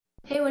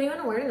Hey, what do you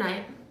want to wear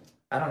tonight?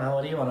 I don't know.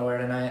 What do you want to wear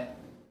tonight?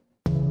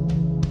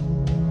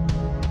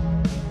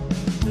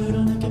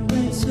 Turtleneck and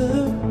blazer,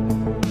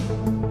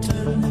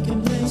 turtleneck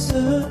and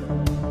blazer,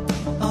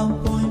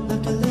 on point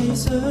like a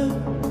laser,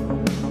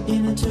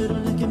 in a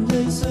turtleneck and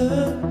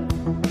blazer,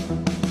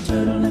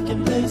 turtleneck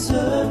and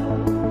blazer,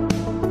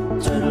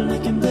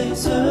 turtleneck and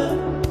blazer,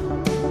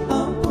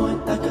 on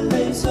point like a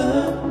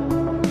laser,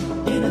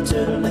 in a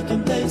turtleneck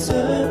and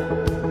blazer.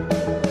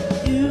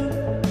 You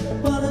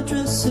wanna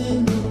dress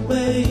in a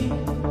way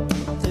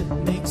that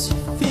makes you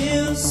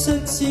feel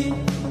sexy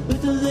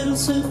with a little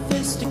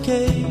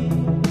sophistication.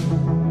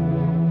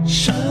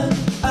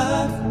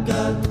 I've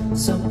got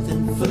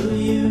something for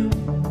you.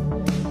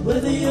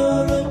 Whether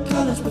you're a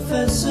college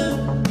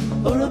professor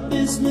or a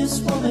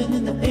businesswoman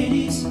in the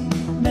 80s,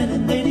 men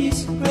and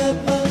ladies, grab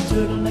a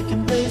turtleneck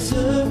and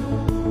blazer.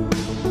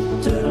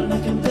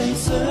 Turtleneck and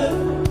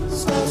blazer.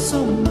 Smile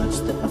so much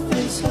that my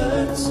face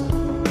hurts.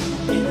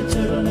 In a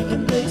turtleneck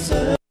and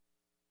blazer.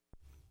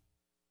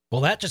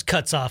 Well, that just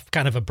cuts off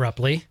kind of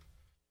abruptly.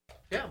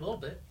 Yeah, a little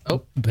bit.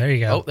 Oh, there you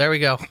go. Oh, there we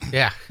go.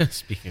 Yeah.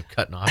 Speaking of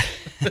cutting off.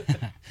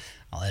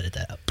 I'll edit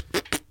that up.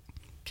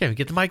 Can't even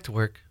get the mic to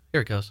work.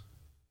 Here it goes.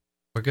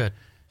 We're good.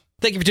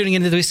 Thank you for tuning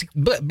into this.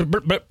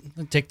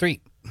 Take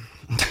 3.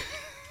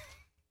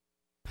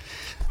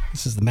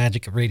 This is the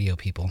magic of radio,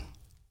 people.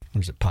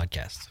 Or is it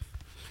podcast?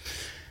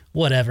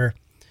 Whatever.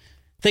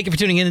 Thank you for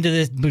tuning into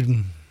this.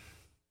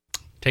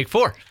 Take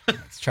 4.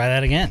 Let's try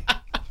that again.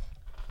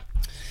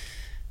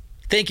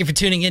 Thank you for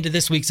tuning into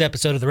this week's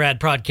episode of the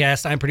RAD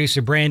Prodcast. I'm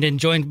producer Brandon,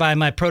 joined by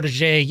my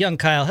protege, young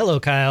Kyle. Hello,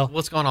 Kyle.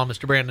 What's going on,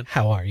 Mr. Brandon?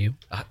 How are you?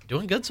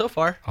 Doing good so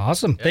far.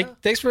 Awesome. Yeah.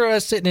 Thanks for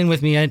sitting in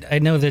with me. I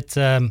know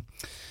that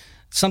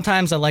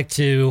sometimes I like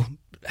to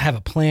have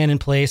a plan in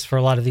place for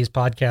a lot of these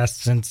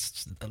podcasts, and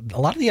a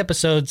lot of the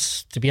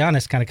episodes, to be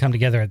honest, kind of come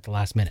together at the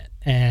last minute.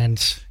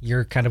 And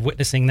you're kind of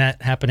witnessing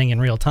that happening in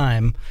real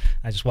time.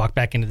 I just walked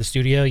back into the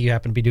studio. You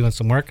happen to be doing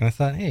some work, and I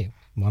thought, hey,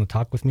 want to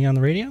talk with me on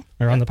the radio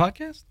or on the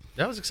podcast?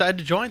 I was excited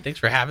to join. Thanks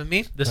for having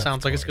me. This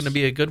sounds like it's going to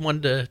be a good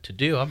one to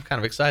do. I'm kind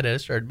of excited. I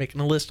started making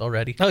a list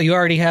already. Oh, you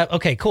already have?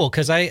 Okay, cool.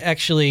 Because I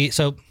actually,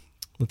 so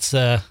let's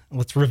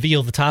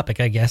reveal the topic,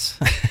 I guess.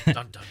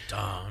 Dun, dun,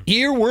 dun.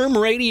 Earworm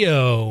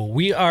Radio.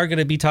 We are going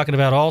to be talking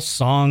about all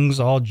songs,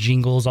 all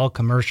jingles, all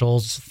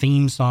commercials,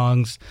 theme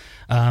songs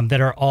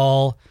that are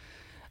all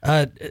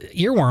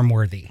earworm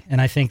worthy. And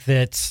I think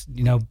that,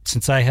 you know,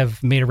 since I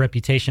have made a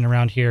reputation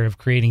around here of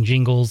creating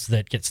jingles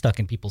that get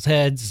stuck in people's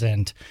heads,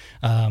 and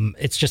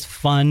it's just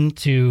fun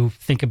to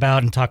think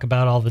about and talk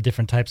about all the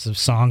different types of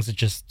songs that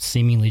just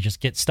seemingly just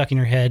get stuck in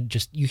your head.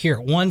 Just you hear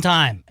it one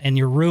time and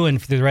you're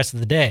ruined for the rest of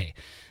the day.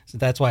 So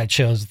that's why I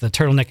chose the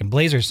Turtleneck and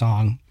Blazer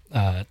song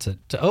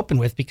to open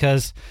with,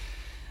 because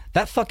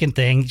that fucking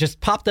thing just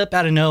popped up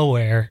out of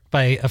nowhere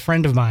by a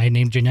friend of mine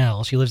named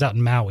Janelle. She lives out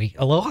in Maui.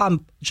 Aloha,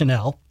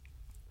 Janelle.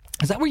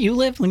 Is that where you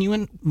live when you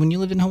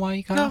live in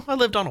Hawaii, Kyle? No, I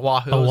lived on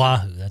Oahu.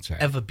 Oahu, that's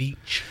right. Eva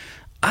Beach.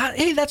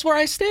 Hey, that's where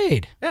I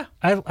stayed. Yeah.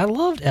 I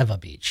loved Eva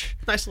Beach.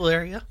 Nice little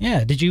area.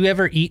 Yeah. Did you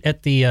ever eat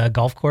at the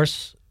golf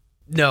course?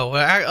 No,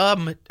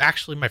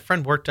 actually, my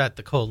friend worked at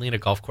the Ko'olina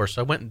golf course,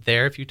 so I went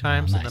there a few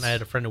times, nice. and then I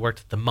had a friend who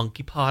worked at the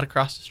Monkey Pod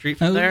across the street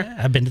from there.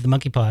 Yeah. I've been to the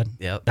Monkey Pod.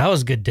 Yep. That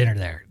was a good dinner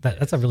there.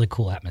 That's a really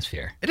cool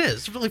atmosphere. It is.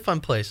 It's a really fun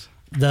place.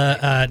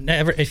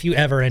 If you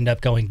ever end up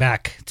going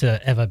back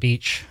to Eva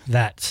Beach,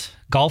 that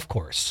golf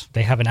course,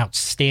 they have an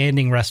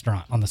outstanding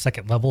restaurant on the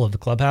second level of the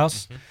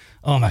clubhouse. Mm-hmm.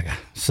 Oh my God,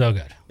 so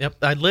good. Yep,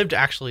 I lived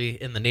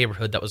actually in the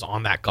neighborhood that was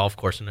on that golf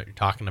course and what you're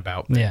talking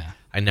about. Yeah.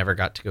 I never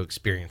got to go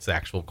experience the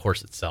actual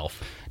course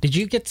itself. Did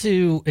you get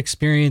to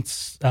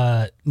experience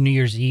New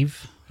Year's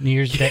Eve, New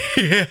Year's Day?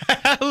 Yeah,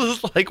 it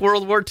was like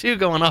World War II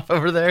going off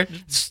over there.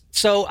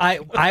 So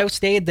I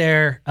stayed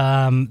there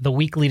the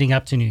week leading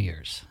up to New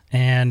Year's,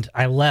 and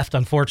I left,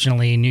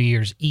 unfortunately, New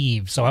Year's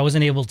Eve. So I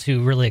wasn't able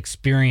to really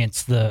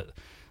experience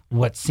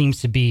what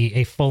seems to be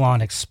a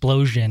full-on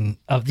explosion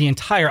of the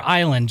entire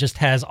island. Just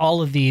has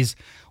all of these,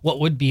 what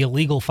would be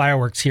illegal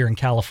fireworks here in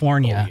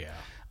California. Oh, yeah.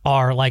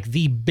 Are like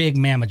the big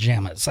mamma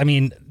jammas. I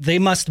mean, they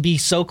must be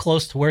so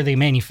close to where they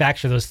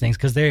manufacture those things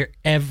because they're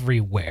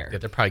everywhere. Yeah,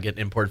 they're probably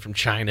getting imported from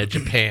China,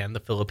 Japan,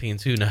 the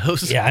Philippines, who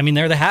knows? Yeah, I mean,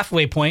 they're the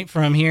halfway point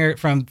from here,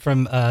 from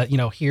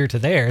here to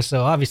there.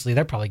 So obviously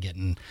they're probably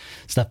getting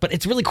stuff. But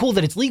it's really cool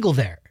that it's legal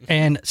there.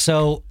 And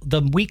so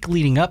the week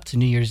leading up to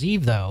New Year's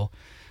Eve, though,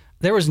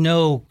 there was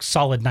no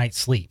solid night's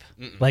sleep.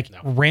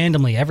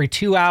 Randomly, every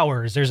 2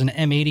 hours, there's an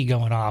M80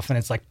 going off, and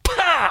it's like,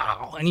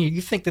 pow! And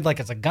you think that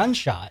like it's a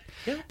gunshot.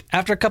 Yeah.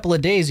 After a couple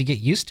of days, you get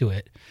used to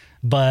it.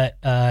 But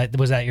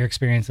was that your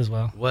experience as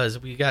well?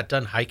 We got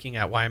done hiking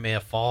at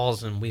Waimea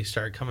Falls, and we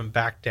started coming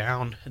back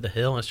down the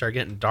hill, and it started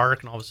getting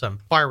dark, and all of a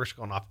sudden, fireworks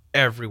going off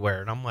everywhere.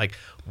 And I'm like,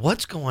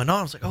 what's going on?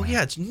 I was like, oh,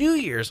 yeah, it's New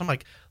Year's. I'm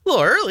like, a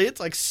little early. It's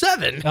like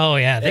 7. Oh,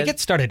 yeah. They get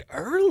started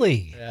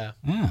early. Yeah.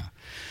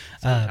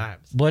 Sometimes.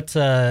 What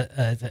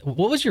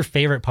was your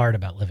favorite part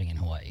about living in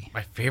Hawaii?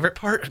 My favorite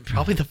part?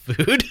 Probably the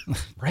food.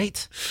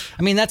 Right?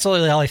 I mean, that's all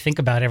I think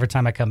about every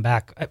time I come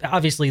back.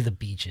 Obviously, the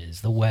beaches,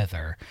 the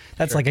weather.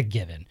 That's like a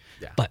given.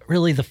 Yeah. But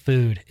really, the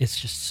food is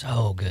just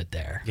so good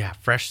there. Yeah,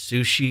 fresh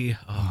sushi.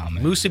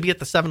 Musubi at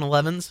the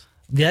 7-Elevens.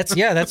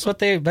 That's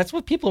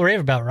what people rave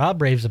about.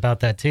 Rob raves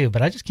about that too,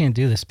 but I just can't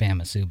do the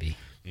spam musubi.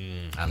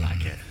 I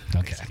like it.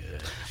 Okay. It's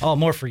good. Oh,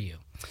 more for you.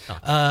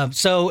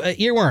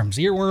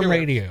 Earworm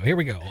Radio. Here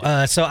we go.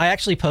 So I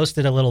actually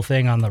posted a little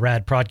thing on the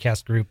RAD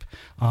Prodcast group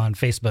on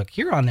Facebook.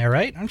 You're on there,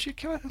 right? Aren't you?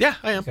 Yeah,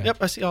 I am. Okay. Yep,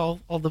 I see all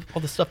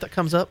the stuff that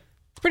comes up.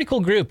 It's a pretty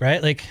cool group,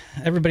 right? Like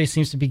everybody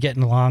seems to be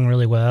getting along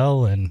really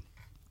well, and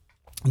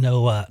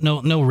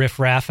no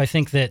riffraff. I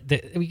think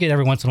that we get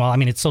every once in a while. I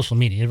mean, it's social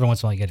media. Every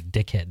once in a while, you get a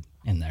dickhead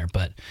in there,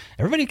 but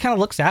everybody kind of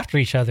looks after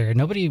each other.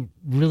 Nobody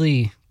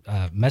really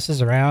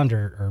messes around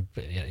or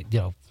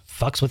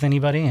fucks with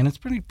anybody, and it's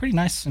pretty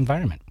nice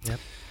environment. Yep.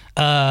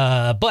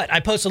 But I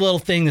posted a little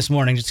thing this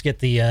morning just to get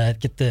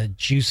the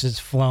juices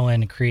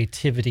flowing,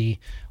 creativity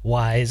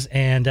wise,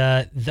 and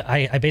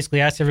I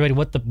basically asked everybody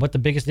what the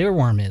biggest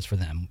earworm is for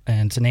them,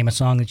 and to name a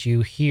song that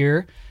you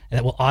hear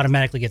that will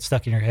automatically get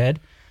stuck in your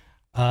head.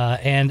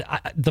 And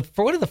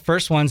one of the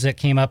first ones that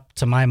came up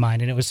to my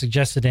mind, and it was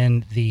suggested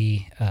in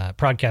the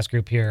Prodcast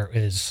group here,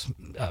 is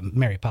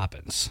Mary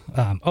Poppins.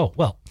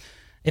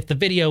 If the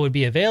video would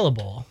be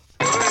available.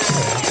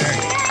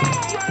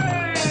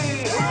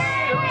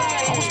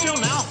 Hold still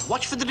now.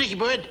 Watch for the dicky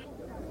bird.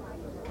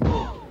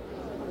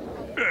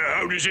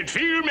 How does it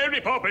feel,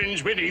 Mary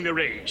Poppins, winning the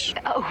race?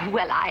 Oh,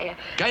 well,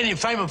 Gaining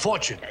fame and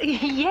fortune.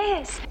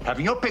 yes.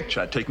 Having your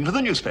picture taken to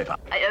the newspaper.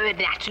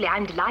 Naturally,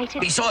 I'm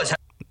delighted. Besides,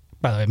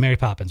 By the way, Mary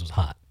Poppins was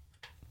hot.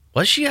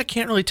 Was she? I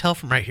can't really tell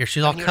from right here.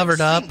 She's all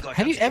covered up.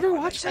 Have you ever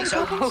watched Mary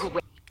Poppins?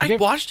 I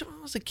watched it when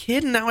I was a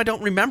kid, and now I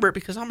don't remember it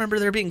because I remember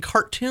there being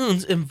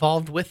cartoons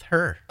involved with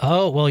her.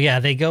 Oh, well, yeah,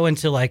 they go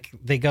into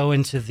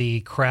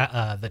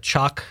the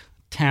chalk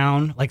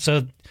town, like,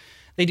 so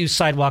they do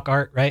sidewalk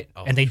art, right?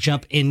 Oh, and they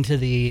jump into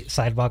the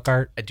sidewalk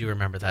art. I do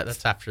remember that.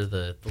 That's after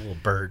the little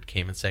bird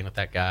came and sang with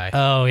that guy.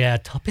 Oh yeah,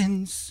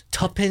 Tuppence.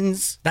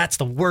 That's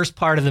the worst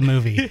part of the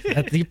movie.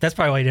 That's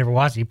probably why you never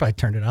watched it. You probably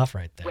turned it off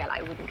right there. Well,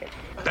 I wouldn't go.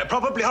 There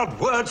probably aren't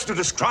words to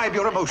describe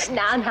your emotion.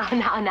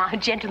 Now,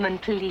 gentlemen,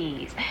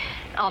 please.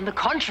 On the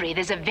contrary,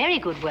 there's a very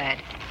good word.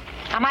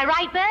 Am I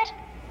right, Bert?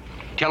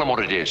 Tell him what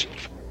it is.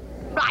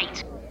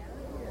 Right.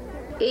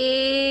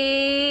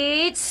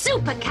 It's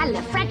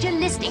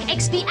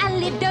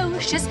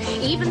supercalifragilisticexpialidocious,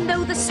 even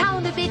though the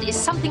sound of it is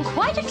something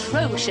quite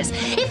atrocious.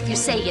 If you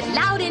say it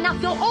loud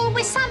enough, you'll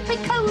always sound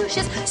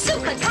precocious.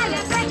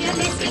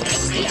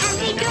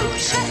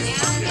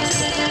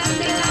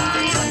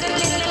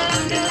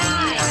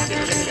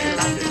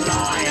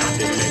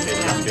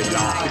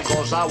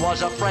 because I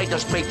was afraid to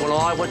speak when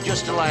I was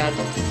just a lad.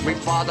 My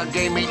father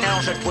gave me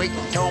nails a tweak,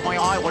 told me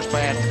I was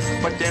bad.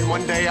 But then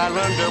one day I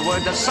learned a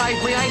word that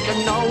saved me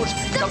aching nose.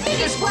 The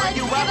biggest word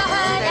you ever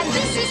heard, and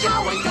this is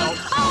how it goes.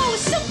 Oh,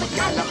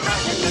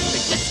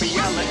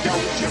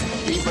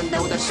 supercalifragilisticexpialidocious, even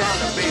though the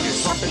sound of it is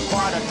something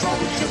quite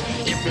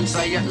atrocious. If you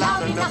say it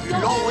loud enough,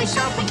 you'll always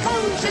sound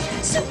precocious.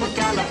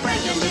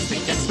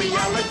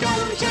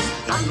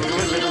 Supercalifragilisticexpialidocious.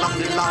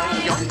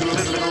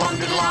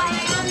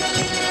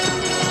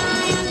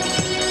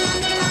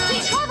 He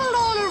traveled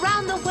all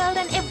around the world,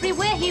 and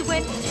everywhere he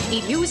went,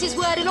 he'd use his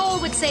word and all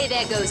would say,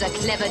 there goes a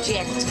clever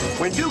gent.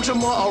 When Dukes and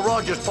Martha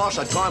Rogers pass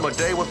a time of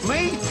day with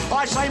me,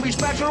 I say me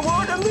special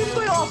word and then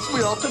they ask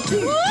me out to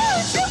tea.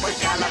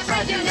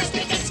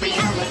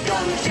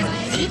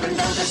 Supercalifragilisticexpialidocious, even though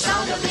the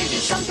sound of it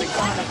is something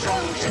quite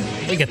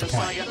atrocious. We get the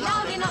point.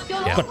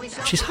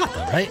 But she's hot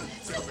though, right?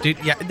 Dude,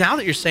 yeah, now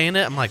that you're saying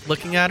it, I'm like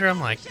looking at her, I'm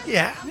like,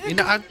 yeah. You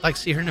know, I'd like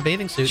to see her in a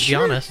bathing suit, to be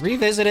honest.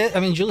 Revisit it. I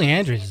mean, Julie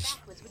Andrews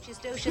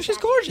she's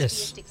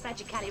gorgeous.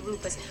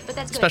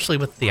 Especially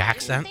with the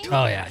accent.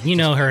 Oh, yeah. You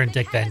know her and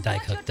Dick Van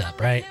Dyke hooked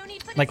up, right?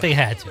 Like, they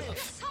had to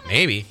have.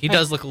 Maybe. He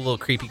does look a little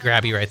creepy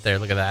grabby right there.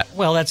 Look at that.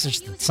 Well, that's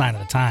just the sign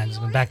of the times.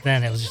 But back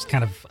then, it was just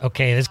kind of,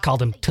 okay, they just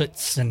called him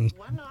Toots, and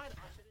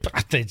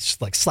they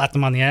just, like, slapped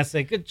him on the ass and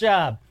say, good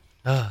job.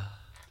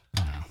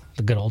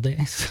 The good old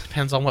days.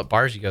 Depends on what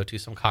bars you go to.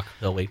 Some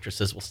cocktail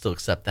waitresses will still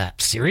accept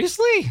that.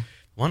 Seriously?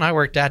 One I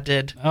worked at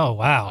did. Oh,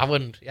 wow. I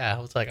wouldn't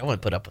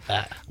put up with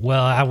that.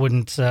 Well, I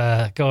wouldn't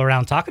go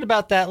around talking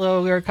about that,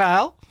 little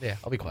Kyle. Yeah,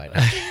 I'll be quiet.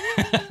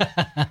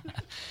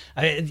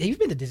 Have you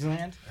been to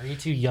Disneyland? Or are you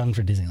too young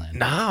for Disneyland?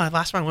 No,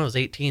 last time I went was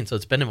 18, so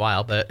it's been a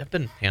while, but I've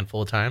been a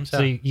handful of times.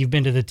 So you've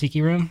been to the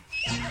Tiki Room?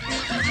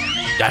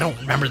 I don't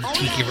remember the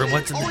Tiki Room.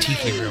 What's in the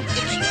Tiki Room?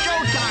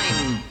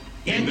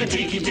 In the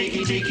tiki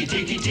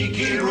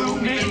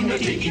room, in the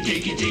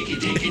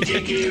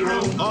tiki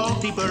room, all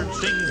the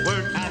birds sing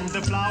word and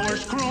the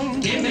flowers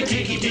croon. In the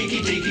tiki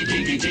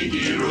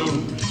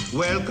room.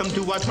 Welcome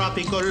to our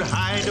tropical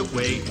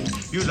hideaway,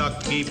 you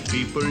lucky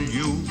people,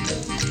 you.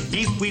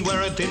 If we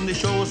weren't in the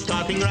show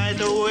starting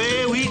right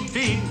away, we'd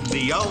feed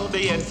the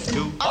audience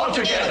too. All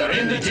together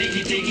in the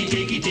tiki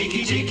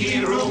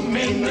room,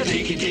 in the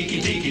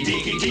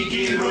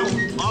tiki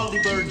room. All All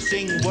the birds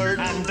sing word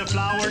and the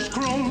flowers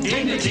croon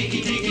in the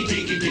tiki tiki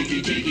tiki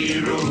tiki tiki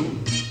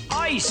room.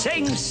 I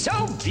sing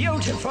so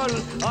beautiful,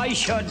 I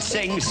should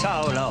sing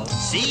solo.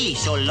 See,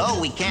 so low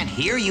we can't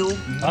hear you.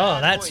 Oh,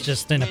 that's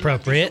just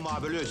inappropriate.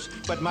 Marvelous,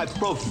 but my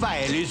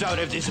profile is out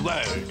of this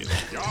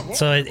world.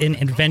 So in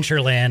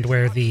Adventureland,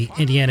 where the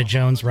Indiana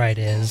Jones ride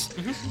is,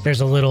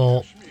 there's a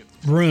little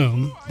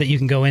room that you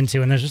can go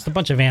into, and there's just a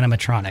bunch of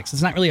animatronics.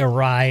 It's not really a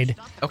ride.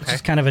 Okay. It's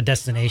just kind of a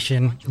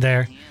destination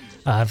there.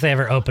 If they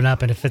ever open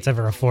up and if it's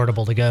ever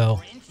affordable to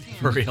go,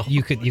 For real.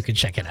 you could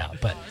check it out.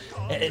 But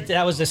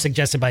that was just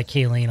suggested by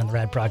Kayleen on the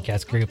RAD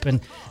Prodcast group,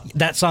 and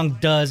that song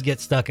does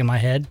get stuck in my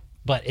head.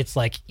 But it's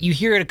like you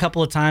hear it a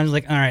couple of times,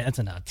 like, all right, that's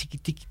enough. Tiki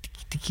tiki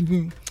tiki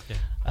tiki.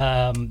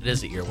 It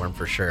is an earworm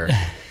for sure.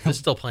 It's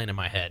still playing in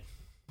my head.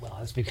 Well,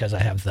 that's because I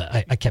have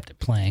I kept it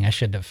playing. I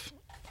should have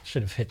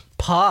hit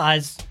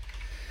pause.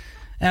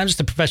 And I'm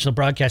just a professional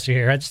broadcaster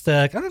here.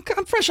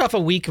 I'm fresh off a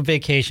week of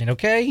vacation.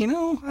 Okay, you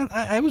know,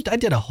 I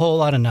did a whole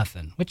lot of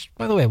nothing. Which,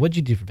 by the way, what'd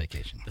you do for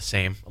vacation? The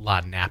same. A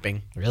lot of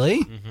napping.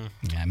 Really? Mm-hmm.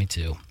 Yeah, me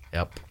too.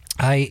 Yep.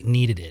 I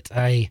needed it.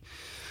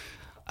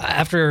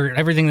 After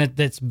everything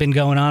that's been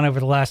going on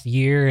over the last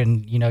year,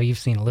 and you know, you've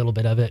seen a little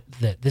bit of it.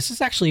 This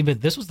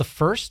was the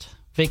first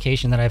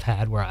vacation that I've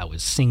had where I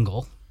was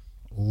single,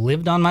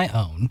 lived on my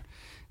own,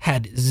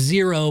 had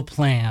zero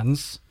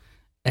plans.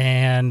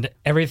 And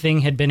everything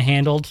had been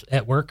handled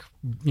at work,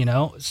 you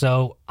know,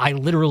 so I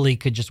literally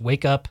could just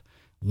wake up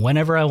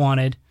whenever I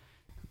wanted,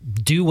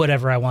 do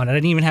whatever I wanted. I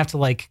didn't even have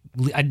to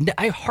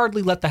I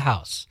hardly left the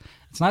house.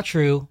 It's not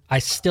true. I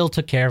still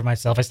took care of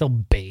myself. I still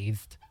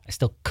bathed. I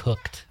still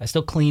cooked. I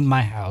still cleaned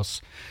my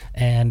house.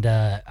 And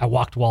I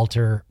walked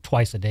Walter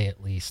twice a day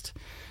at least,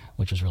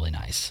 which was really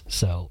nice.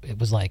 So it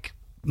was like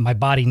my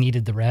body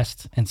needed the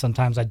rest. And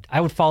sometimes I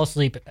would fall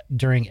asleep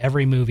during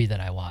every movie that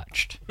I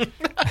watched.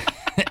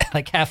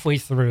 Like halfway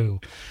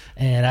through,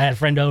 and I had a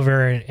friend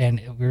over, and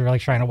we were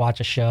like trying to watch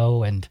a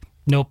show, and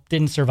nope,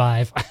 didn't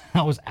survive.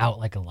 I was out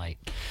like a light.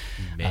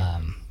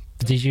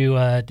 Did you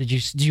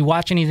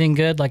watch anything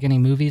good, like any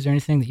movies or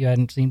anything that you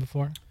hadn't seen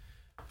before?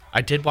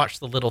 I did watch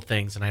The Little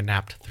Things, and I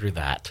napped through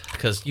that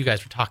because you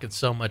guys were talking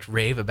so much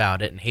rave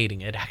about it and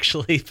hating it,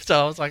 actually.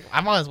 So I was like,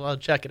 I might as well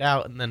check it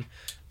out, and then.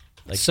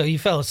 So you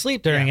fell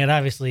asleep during it,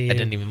 obviously. I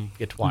didn't even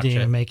get to watch it.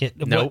 Didn't even make it.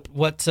 Nope.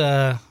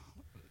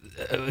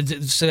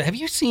 So have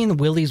you seen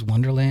Willy's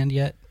Wonderland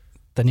yet?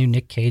 The new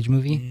Nick Cage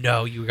movie?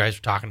 No, you guys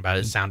were talking about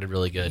it. It sounded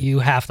really good. You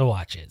have to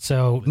watch it.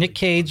 So Nick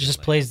Cage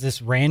just plays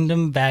this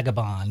random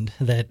vagabond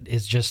that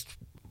is just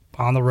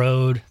on the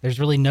road.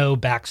 There's really no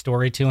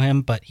backstory to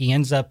him, but he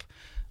ends up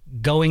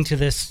going to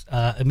this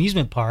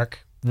amusement park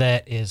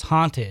that is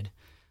haunted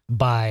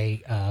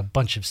by a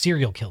bunch of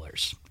serial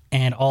killers.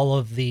 And all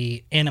of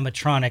the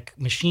animatronic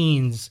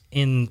machines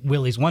in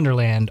Willy's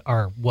Wonderland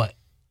are what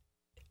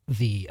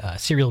the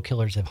serial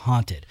killers have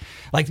haunted.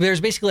 Like there's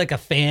basically like a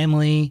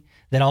family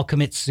that all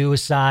commit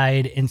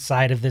suicide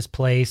inside of this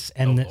place,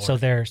 and so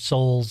their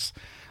souls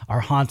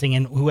are haunting,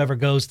 and whoever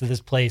goes to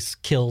this place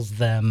kills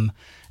them.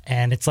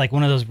 And it's like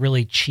one of those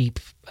really cheap,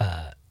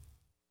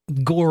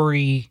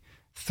 gory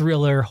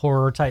thriller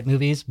horror type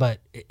movies, but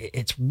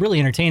it's really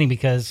entertaining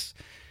because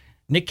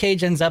Nick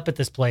Cage ends up at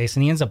this place,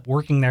 and he ends up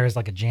working there as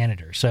like a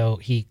janitor. So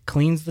he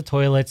cleans the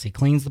toilets, he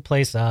cleans the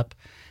place up,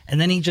 and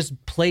then he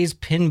just plays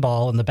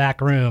pinball in the back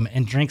room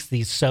and drinks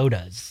these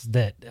sodas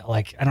that,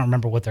 like, I don't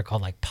remember what they're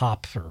called, like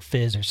Pop or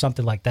Fizz or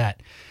something like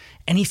that.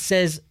 And he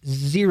says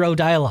zero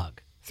dialogue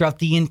throughout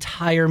the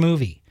entire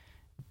movie.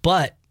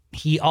 But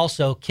he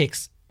also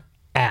kicks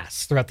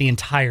ass throughout the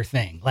entire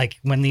thing. Like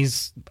when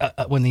these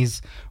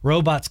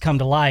robots come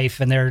to life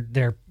and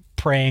they're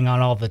preying on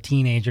all the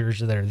teenagers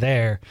that are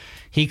there,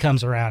 he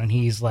comes around and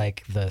he's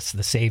like the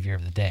savior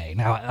of the day.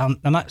 Now,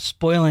 I'm not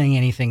spoiling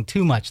anything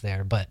too much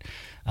there, but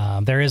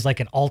there is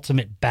like an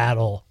ultimate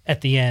battle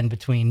at the end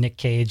between Nick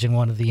Cage and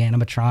one of the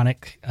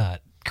animatronic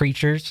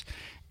creatures,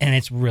 and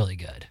it's really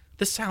good.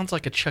 This sounds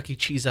like a Chuck E.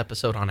 Cheese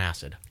episode on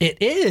acid. It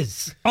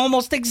is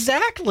almost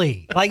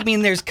exactly. Like, I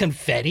mean, there's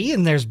confetti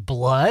and there's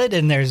blood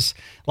and there's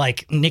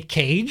like Nick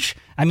Cage.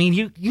 I mean,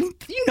 you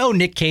know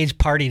Nick Cage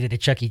partied at a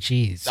Chuck E.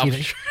 Cheese. You know,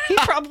 he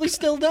probably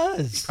still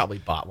does. He probably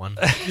bought one.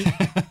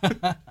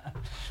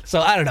 So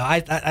I don't know.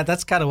 I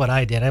that's kind of what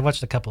I did. I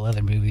watched a couple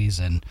other movies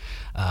and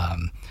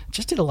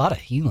just did a lot of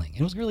healing.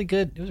 It was really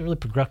good. It was a really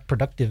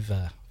productive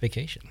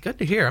vacation. Good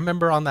to hear. I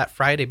remember on that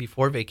Friday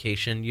before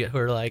vacation, you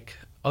were like,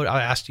 oh,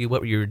 I asked you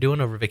what you were doing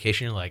over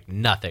vacation. You're like,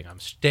 nothing. I'm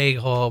staying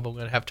home. I'm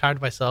going to have time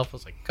to myself. I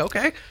was like,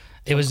 okay.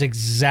 It was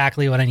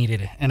exactly what I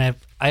needed. And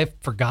I've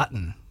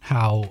forgotten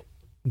how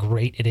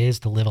great it is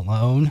to live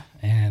alone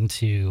and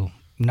to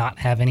not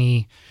have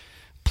any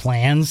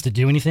plans to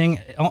do anything.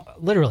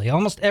 Literally,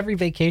 almost every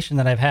vacation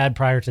that I've had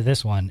prior to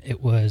this one, it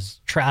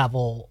was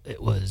travel.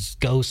 It was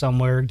go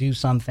somewhere, do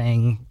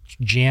something,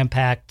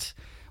 jam-packed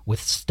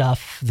with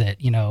stuff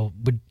that, you know,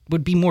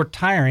 would be more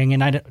tiring,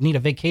 and I'd need a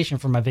vacation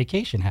for my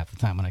vacation half the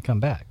time when I come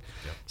back.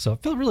 Yep. So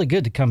it felt really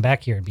good to come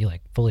back here and be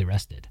like fully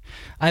rested.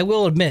 I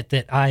will admit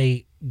that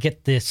I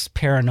get this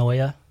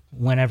paranoia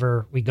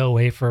whenever we go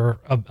away for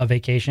a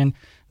vacation.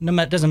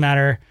 Doesn't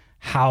matter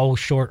how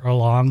short or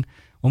long.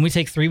 When we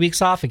take 3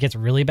 weeks off, it gets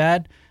really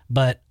bad.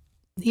 But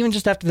even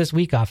just after this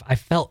week off, I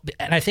felt,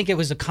 and I think it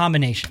was a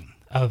combination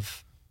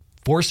of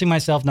forcing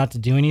myself not to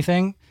do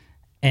anything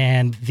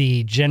and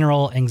the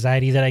general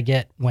anxiety that I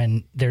get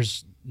when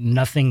there's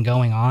nothing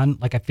going on.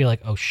 Like I feel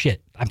like, oh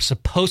shit, I'm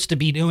supposed to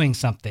be doing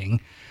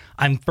something.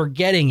 I'm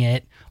forgetting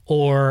it,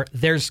 or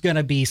there's going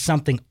to be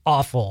something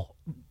awful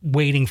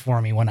waiting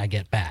for me when I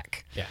get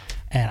back. Yeah.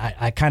 And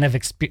I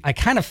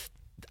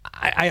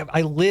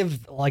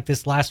lived like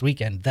this last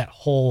weekend, that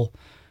whole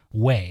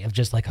way of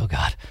just like, oh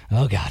God,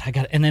 I got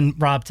it. And then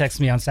Rob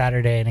texts me on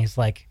Saturday and he's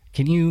like,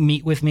 can you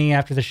meet with me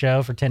after the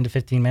show for 10 to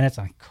 15 minutes?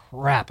 I'm like,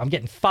 crap, I'm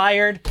getting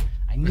fired.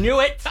 I knew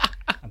it.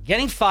 I'm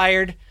getting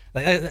fired.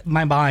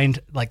 My mind,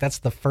 like that's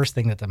the first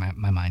thing that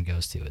my mind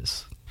goes to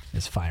is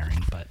firing.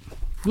 But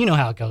you know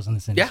how it goes in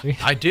this industry.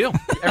 Yeah, I do.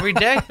 Every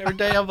day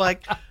I'm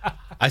like,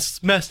 I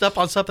messed up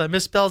on something. I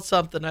misspelled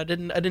something. I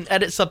didn't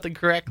edit something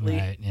correctly.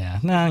 Right, yeah.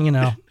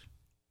 No,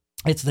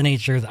 it's the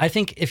nature. I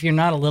think if you're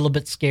not a little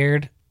bit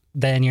scared,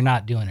 then you're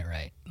not doing it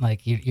right.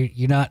 Like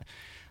you're not.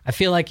 I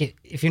feel like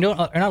if you're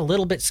not a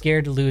little bit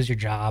scared to lose your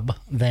job,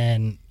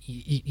 then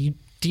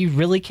do you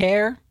really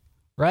care,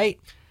 right?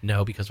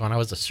 No, because when I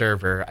was a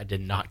server, I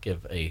did not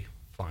give a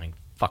flying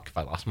fuck if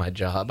I lost my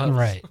job.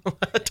 Right.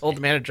 I told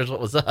the managers what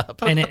was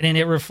up. and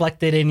it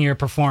reflected in your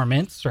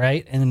performance,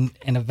 right? And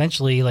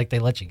eventually, like, they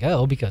let you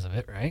go because of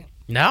it, right?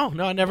 No,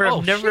 I never,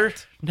 Oh, never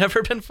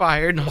been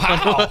fired.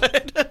 Wow.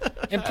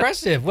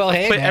 Impressive. Well,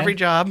 hey, Quit man. every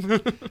job.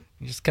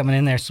 You're just coming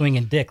in there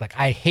swinging dick. Like,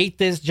 I hate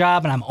this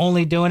job, and I'm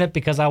only doing it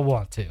because I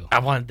want to. I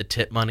wanted the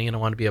tip money, and I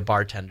wanted to be a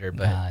bartender,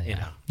 but, you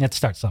know. You have to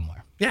start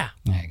somewhere. Yeah.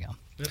 There you go.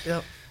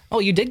 Yep. Oh,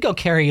 you did go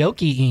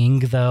karaoke-ing,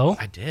 though.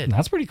 I did.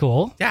 That's pretty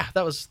cool. Yeah,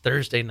 that was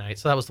Thursday night.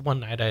 So that was the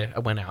one night I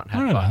went out and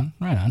had fun.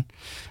 Right on.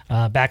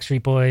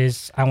 Backstreet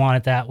Boys, I Want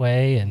It That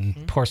Way,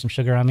 and Pour Some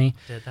Sugar on Me.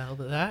 Did a little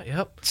bit of that,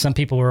 yep. Some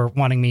people were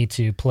wanting me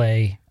to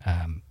play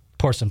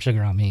Pour Some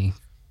Sugar on Me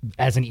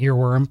as an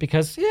earworm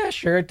because, yeah,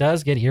 sure, it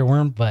does get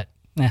earworm, but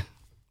we're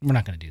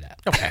not going to do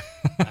that. Okay,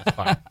 that's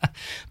fine.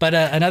 But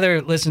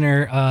another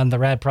listener on the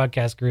RAD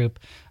Prodcast group,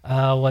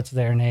 what's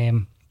their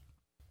name?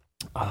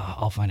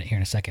 I'll find it here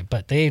in a second.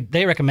 But they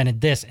recommended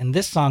this, and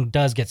this song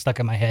does get stuck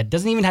in my head.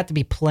 Doesn't even have to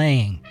be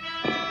playing.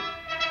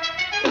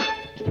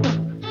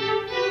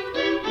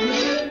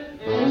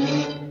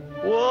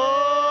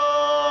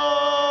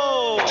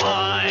 Whoa,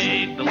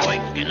 I've been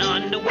working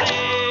on the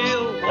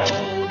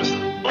railroad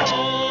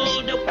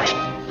all the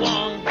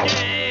long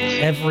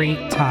day. Every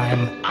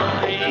time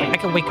I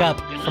can wake up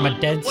from a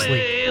dead sleep.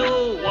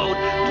 Railroad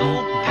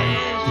to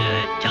pass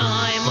the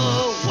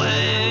time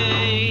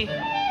away.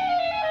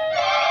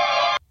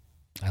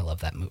 I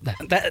love that movie.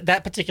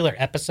 That particular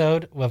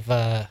episode of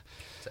Is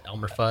it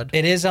Elmer Fudd?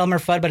 It is Elmer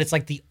Fudd, but it's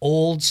like the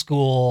old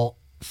school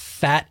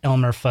fat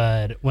Elmer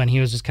Fudd when he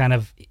was just kind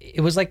of.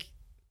 It was like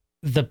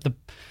the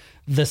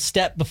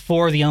step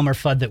before the Elmer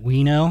Fudd that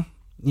we know.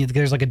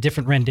 There's like a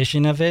different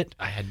rendition of it.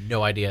 I had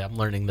no idea. I'm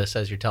learning this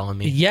as you're telling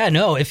me. Yeah,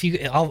 no.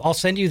 I'll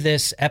send you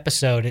this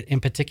episode in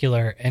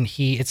particular, and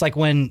it's like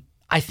when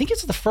I think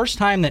it's the first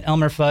time that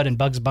Elmer Fudd and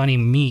Bugs Bunny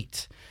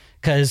meet,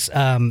 because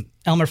Elmer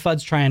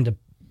Fudd's trying to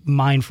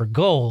mine for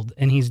gold,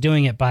 and he's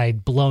doing it by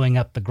blowing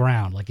up the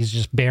ground, like he's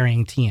just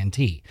burying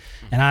TNT.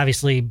 And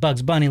obviously,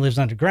 Bugs Bunny lives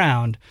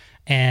underground,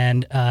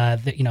 and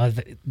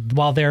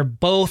while they're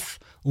both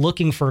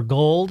looking for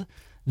gold,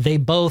 they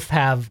both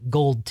have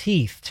gold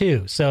teeth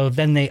too. So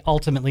then they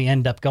ultimately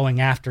end up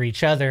going after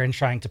each other and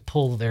trying to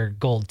pull their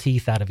gold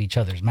teeth out of each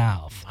other's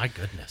mouth. My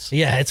goodness.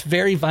 Yeah, it's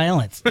very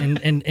violent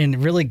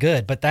and really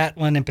good. But that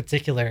one in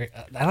particular,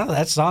 I don't know,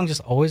 that song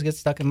just always gets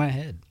stuck in my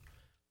head.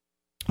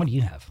 What do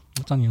you have?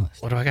 What's on your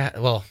list? What do I got?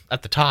 Well,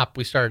 at the top,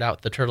 we started out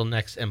with the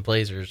turtlenecks and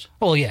blazers.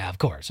 Well, yeah, of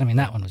course. I mean,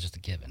 that one was just a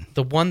given.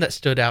 The one that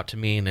stood out to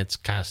me, and it's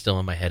kind of still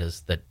in my head,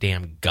 is the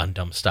damn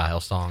Gundam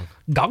Style song.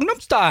 Gangnam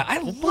Style. I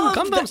love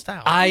Gangnam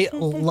Style. I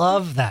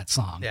love that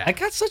song. Yeah. I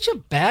got such a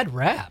bad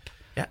rap.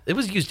 Yeah, it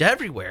was used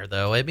everywhere,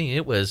 though. I mean,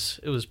 it was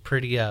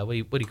pretty,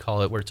 what do you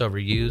call it, where it's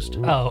overused?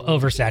 Oh,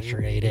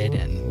 oversaturated,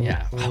 and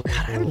yeah. Oh,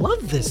 God, I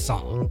love this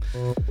song.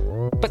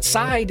 But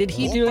Psy, did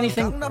he do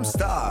anything?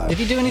 Did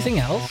he do anything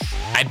else?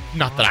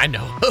 Not that I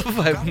know of.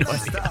 I have no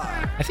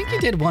idea. I think he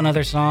did one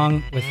other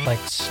song with, like,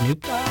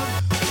 Snoop Dogg.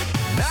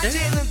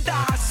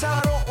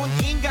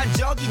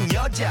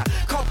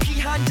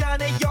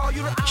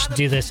 Should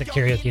do this at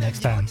karaoke next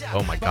time.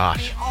 Oh my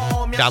gosh.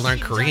 Gotta learn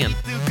Korean.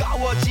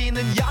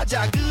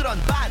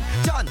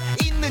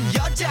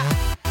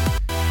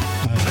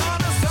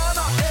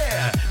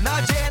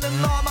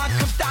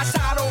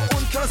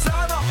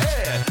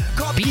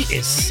 Beat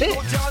is sick.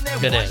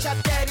 It is.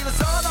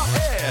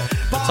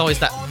 It's always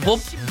that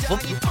whoop,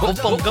 whoop,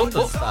 whoop, whoop,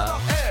 Gangnam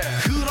Style.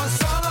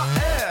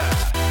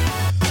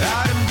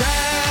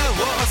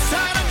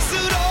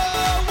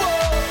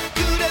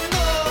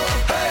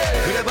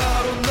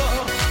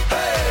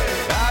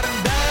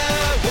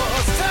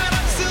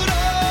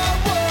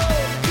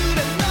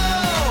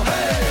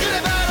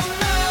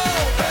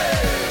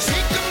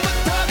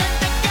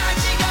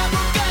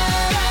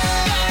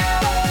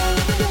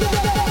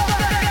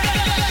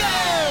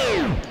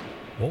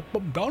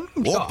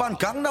 Oppan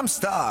Gangnam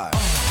Style.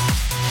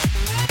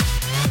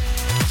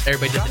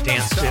 Everybody did the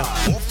dance too.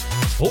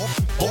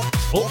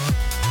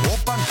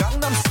 Oppan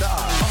Gangnam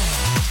Style.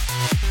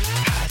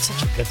 That's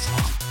such a good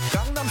song.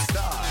 Gangnam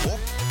Style.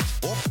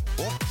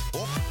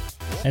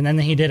 And then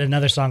he did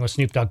another song with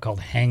Snoop Dogg called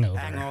Hangover.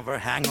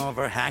 Hangover. I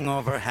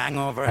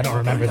don't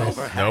remember this.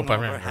 Nope, I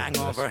remember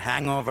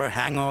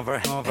Hangover.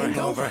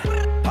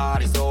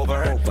 Party's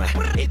over.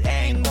 It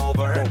ain't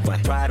over.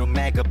 Try to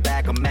make a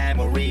back a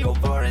memory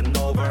over and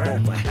over.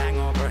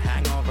 Hangover.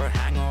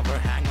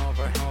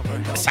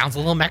 It sounds a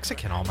little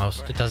Mexican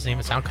almost. It doesn't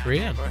even sound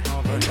Korean.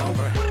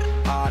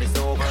 Party's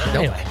over.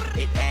 Anyway.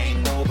 It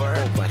ain't over.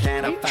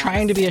 Are you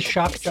trying to be a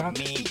shock jock?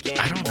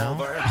 I don't know.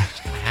 What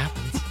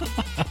happens?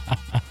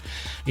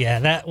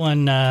 Yeah, that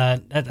one,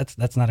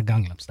 that's not a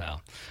Gangnam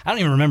Style. I don't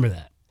even remember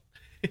that.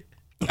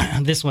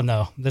 This one,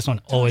 though,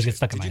 always gets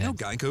stuck in my head. Did you know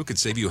Geico could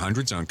save you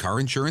hundreds on car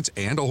insurance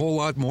and a whole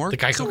lot more? The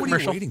Geico so what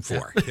commercial? are you waiting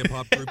for?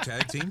 Hip-hop group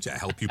tag team to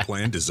help you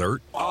plan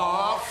dessert?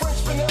 Oh,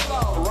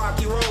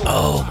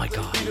 my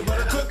God.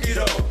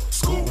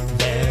 Scoop,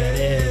 there it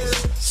is.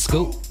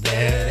 Scoop,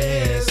 there it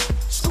is.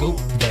 Scoop,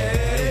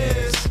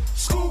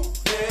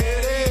 there it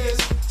is.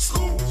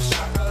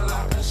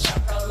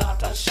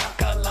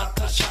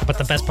 But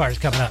the best part is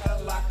coming up.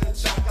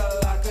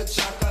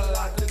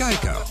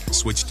 Geico.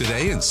 Switch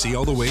today and see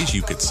all the ways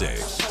you could save.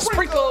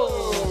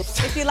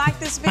 Sprinkles! If you like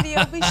this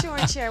video, be sure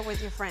and share it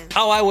with your friends.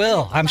 Oh, I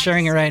will. I'm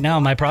sharing it right now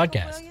on my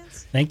podcast.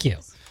 Thank you.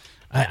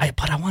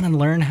 But I want to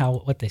learn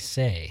what they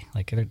say,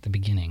 like at the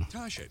beginning.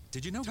 Tasha,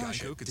 did you know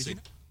Geico could save...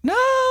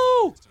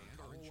 No!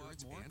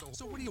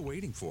 So what are you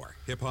waiting for?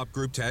 Hip-hop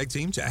group tag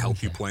team to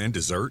help you plan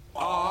dessert?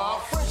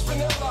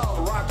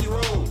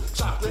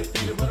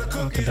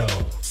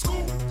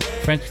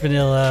 French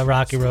vanilla,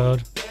 Rocky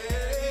Road.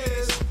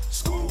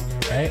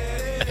 Right?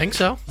 I think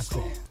so.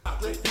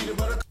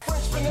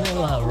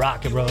 Vanilla,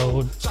 Rocky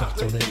Road.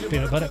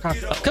 Peanut butter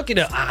cookie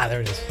dough. Ah,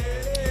 there it is.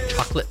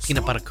 Chocolate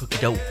peanut butter cookie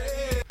dough.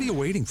 What are you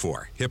waiting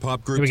for?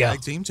 Hip-hop Here group we go.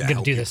 tag team to I'm gonna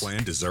help do you this.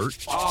 plan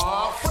dessert?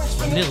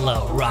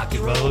 Vanilla, Rocky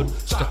Road.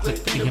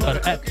 Chocolate peanut butter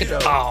cookie dough.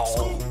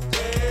 Oh.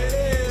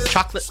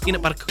 Chocolate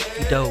peanut butter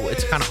cookie dough.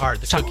 It's kind of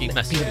hard. The cookie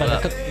messes Peanut you butter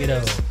up. cookie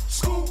dough.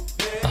 Oh,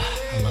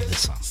 I love this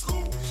song.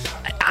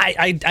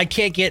 I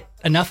can't get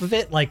enough of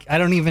it. Like, I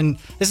don't even...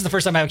 This is the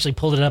first time I actually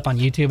pulled it up on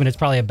YouTube, and it's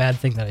probably a bad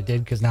thing that I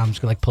did, because now I'm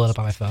just going to pull it up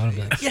on my phone and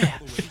be like, yeah,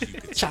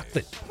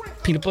 chocolate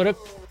peanut butter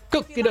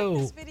cookie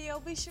dough.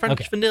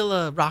 French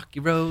vanilla,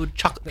 Rocky Road,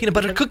 chocolate peanut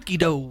butter cookie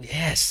dough.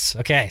 Yes.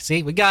 Okay.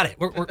 See, we got it.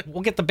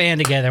 We'll get the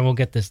band together and we'll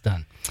get this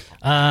done.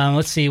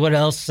 Let's see what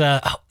else.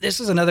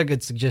 This is another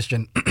good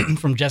suggestion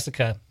from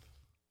Jessica.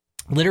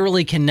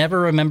 Literally can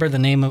never remember the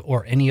name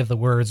or any of the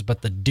words,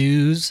 but the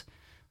do's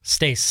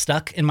stay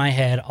stuck in my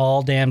head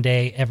all damn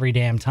day, every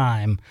damn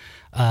time.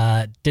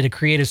 Did a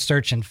creative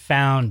search and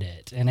found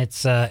it, and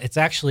it's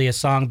actually a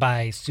song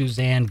by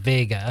Suzanne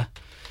Vega,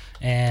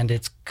 and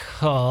it's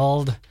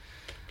called.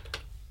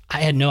 I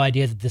had no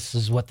idea that this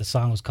is what the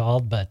song was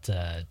called, but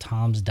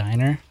Tom's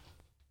Diner.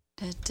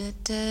 Oh,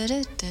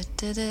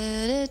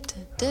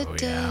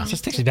 yeah. It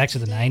just takes me back to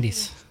the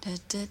 90s.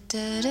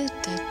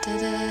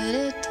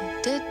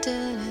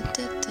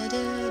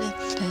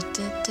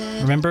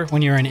 Remember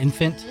when you were an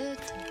infant?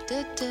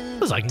 I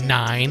was like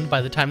 9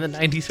 by the time the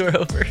 90s were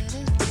over.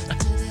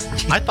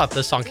 I thought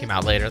this song came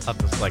out later. I thought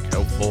this was like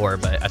 04,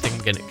 but I think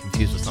I'm getting it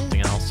confused with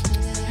something else.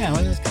 Yeah,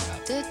 when did this come out?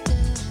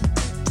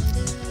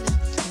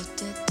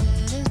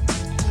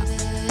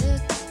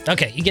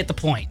 Okay, you get the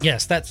point.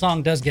 Yes, that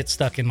song does get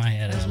stuck in my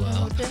head as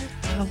well.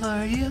 How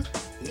are you?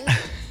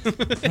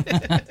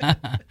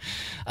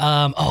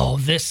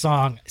 This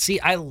song. See,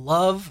 I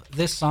love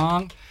this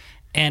song,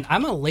 and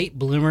I'm a late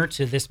bloomer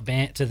to this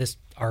band, to this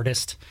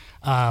artist,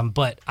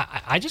 but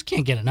I just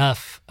can't get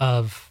enough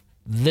of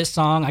this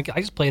song. I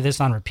just play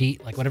this on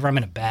repeat, like whenever I'm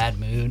in a bad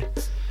mood.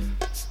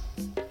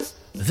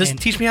 Does this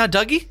teach me how to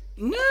Dougie?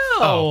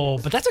 No,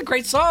 but that's a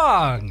great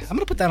song. I'm going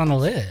to put that on the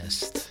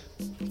list.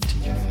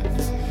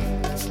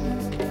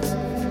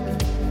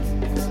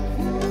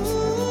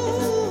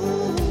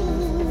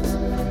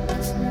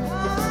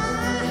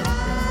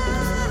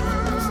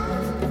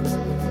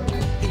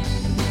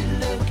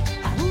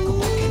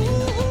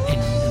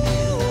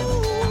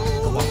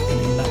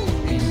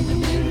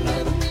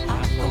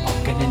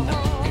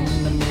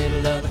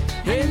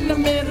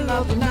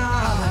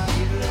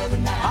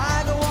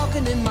 I go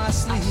walking in my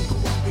sleep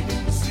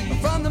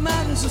from the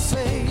mountains of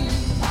fame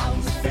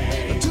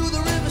to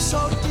the river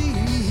so deep.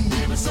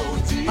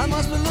 I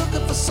must be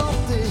looking for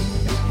something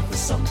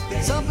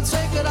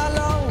sacred I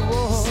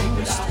lost.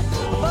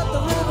 But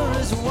the river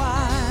is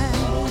wide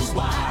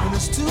and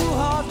it's too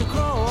hard to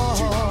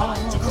cross.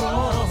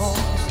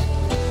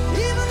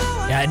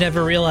 Yeah, I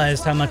never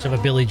realized how much of a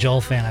Billy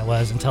Joel fan I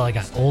was until I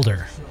got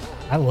older.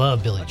 I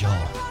love Billy Joel.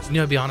 You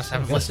know, to be honest, I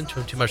haven't listened to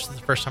him too much. This is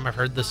the first time I've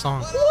heard this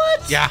song.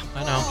 What? Yeah,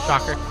 I know.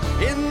 Shocker.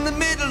 In the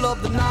middle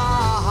of the night,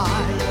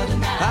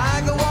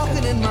 I go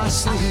walking in my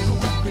sleep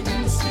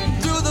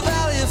through the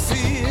valley of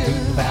fear,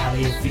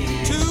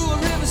 to a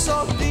river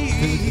so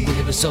deep.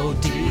 River so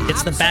deep.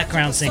 It's the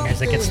background singers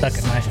that get stuck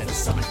in my head.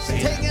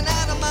 Taken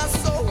out of my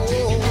soul.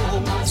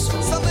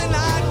 Something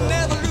I'd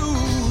never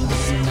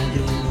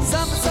lose.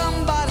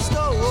 Somebody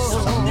stole.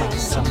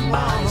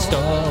 Somebody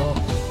stole.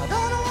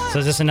 So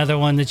is this another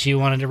one that you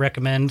wanted to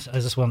recommend?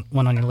 Is this one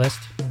on your list?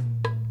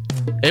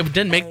 It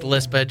didn't make the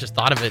list, but I just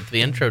thought of it.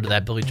 The intro to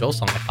that Billy Joel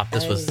song. I thought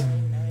this was.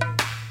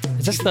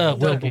 Is this the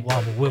Wibble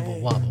Wobble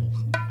Wibble Wobble?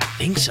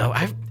 I think so.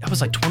 I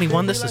was like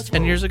 21. This is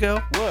 10 years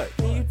ago. What?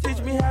 Can you teach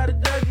me how to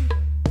Dougie?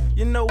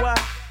 You know why?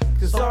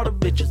 Cause all the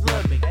bitches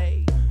love me.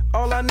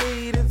 All I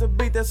need is a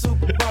beat that's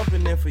super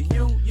bumpin'. And for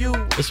you.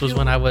 This was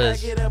when I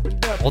was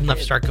old enough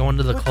to start going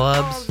to the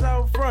clubs.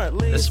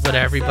 This is what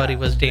everybody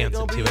was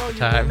dancing to at the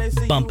time.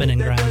 Bumping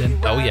and grinding.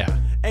 Oh, yeah.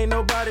 Ain't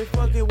nobody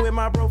fucking with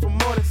my bro from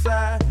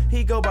Morningside.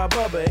 He go by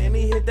Bubba and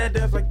he hit that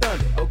dance like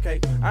thunder. Okay,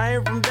 I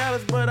ain't from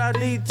Dallas, but I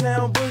need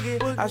town boogie.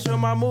 I show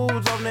my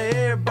moves on to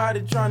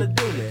everybody trying to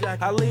do me.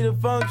 I lead the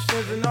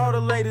functions and all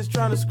the ladies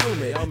trying to screw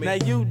me. Now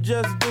you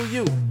just do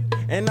you,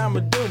 and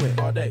I'ma do it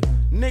all day.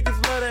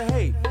 Niggas love to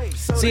hate.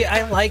 So see,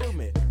 I like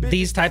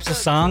these types of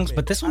songs,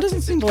 but this one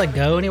doesn't seem to like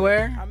go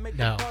anywhere.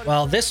 No.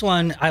 Well, this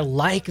one, I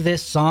like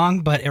this song,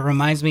 but it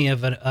reminds me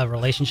of a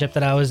relationship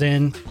that I was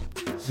in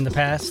the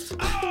past.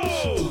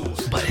 Oh!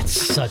 But it's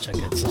such a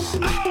good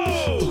song.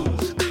 Oh!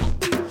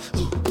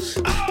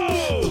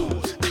 Oh!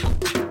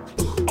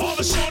 All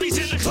the shorties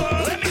in the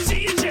club, let me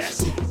see you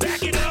just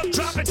back it up,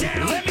 drop it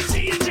down. Let me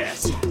see you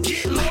just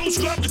get low,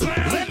 scrub the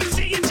ground. Let me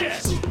see you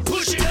just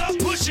push it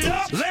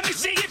up. Let me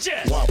see you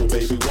just wobble,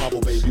 baby,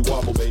 wobble, baby,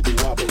 wobble, baby,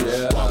 wobble,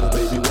 yeah. Wobble,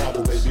 baby,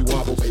 wobble, baby,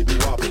 wobble, baby,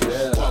 wobble,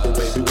 yeah. Wobble,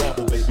 baby,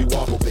 wobble, baby,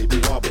 wobble, baby,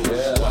 wobble,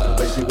 yeah. Wobble,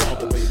 baby,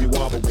 wobble, baby,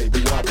 wobble,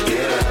 baby, wobble,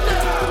 yeah.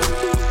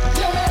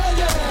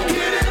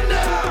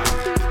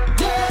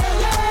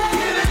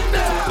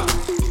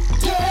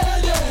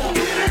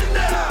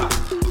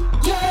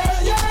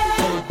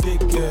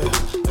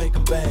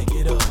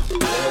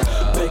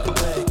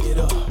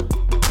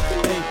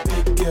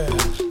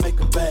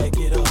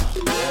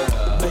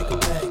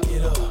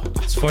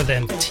 For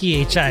them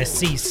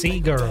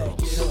THICC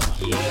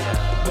girls.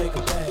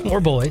 Yeah.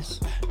 Or boys.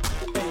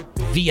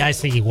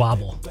 VIC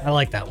wobble. I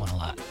like that one a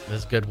lot.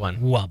 That's a good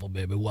one. Wobble,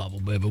 baby, wobble,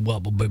 baby,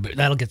 wobble, baby.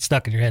 That'll get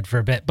stuck in your head for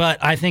a bit.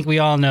 But I think we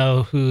all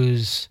know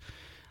who's...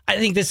 I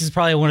think this is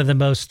probably one of the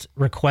most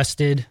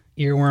requested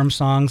Earworm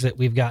songs that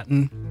we've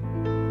gotten.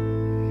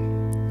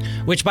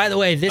 Which, by the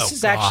way, this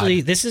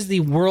is the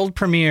world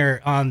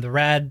premiere on the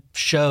RAD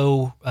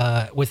show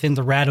within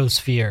the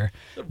Radosphere.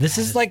 This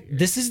is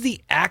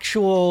the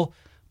actual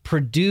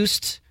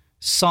produced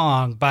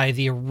song by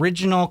the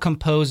original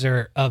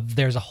composer of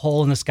 "There's a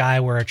Hole in the Sky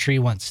Where a Tree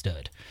Once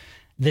Stood."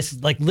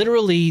 This, like,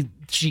 literally,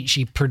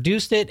 she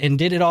produced it and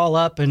did it all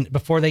up, and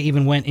before they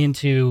even went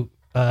into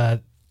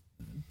the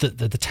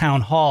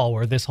town hall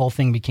where this whole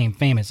thing became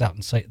famous out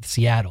in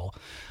Seattle.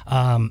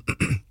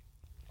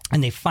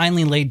 And they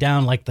finally laid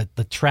down like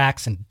the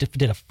tracks and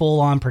did a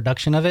full-on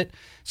production of it.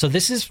 So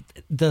this is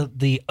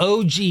the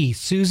OG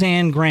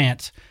Suzanne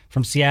Grant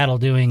from Seattle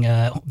doing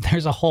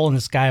 "There's a Hole in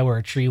the Sky Where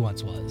a Tree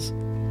Once Was."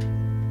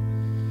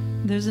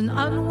 There's an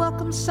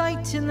unwelcome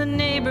sight in the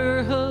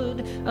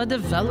neighborhood. A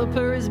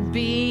developer is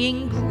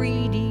being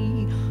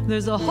greedy.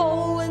 There's a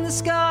hole in the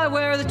sky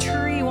where the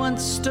tree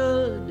once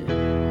stood.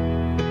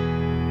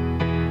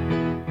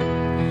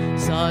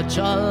 Such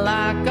a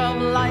lack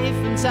of life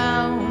and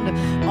sound.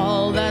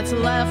 All that's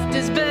left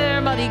is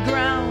bare, muddy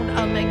ground.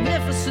 A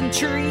magnificent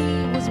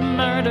tree was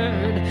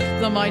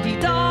murdered. The mighty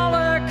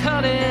dollar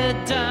cut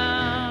it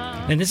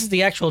down. And this is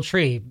the actual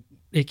tree.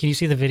 Can you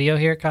see the video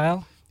here,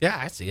 Kyle? Yeah,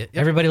 I see it.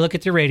 Yep. Everybody look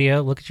at your radio.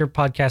 Look at your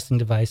podcasting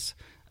device.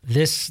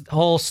 This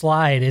whole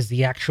slide is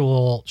the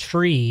actual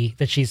tree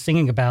that she's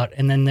singing about,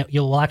 and then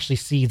you'll actually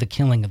see the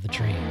killing of the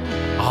tree.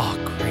 Oh,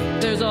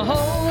 great. There's a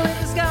hole in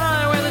the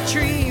sky where the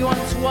tree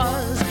once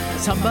was.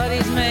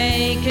 Somebody's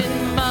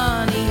making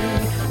money.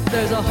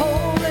 There's a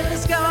hole in the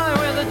sky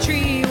where the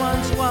tree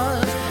once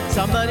was.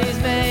 Somebody's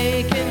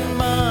making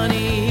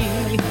money.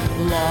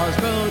 Laws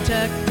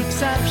protect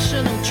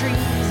exceptional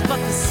trees, but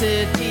the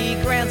city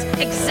grants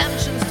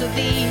exemptions to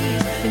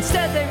these.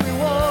 Instead, they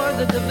reward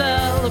the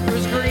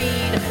developer's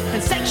greed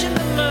and sanction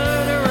the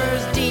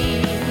murderer's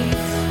deeds.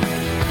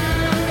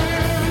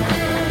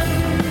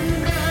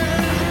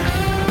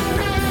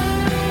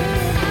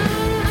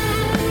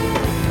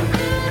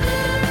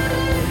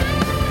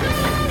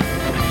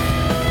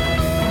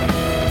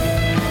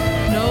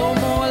 No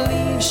more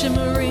leaves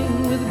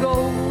shimmering with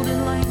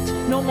golden light.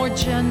 No more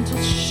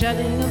gentle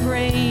shedding of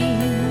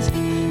rains,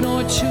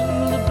 nor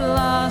tulip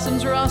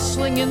blossoms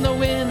rustling in the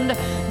wind.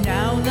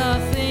 Now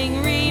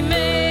nothing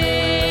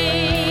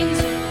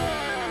remains.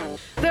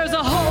 There's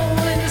a hole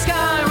in the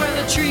sky where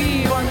the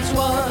tree once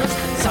was.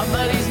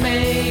 Somebody's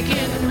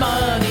making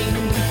money.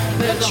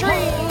 There's a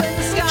hole in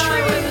the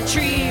sky where the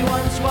tree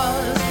once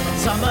was.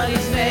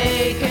 Somebody's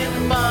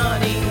making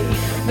money.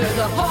 There's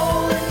a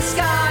hole in the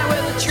sky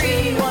where the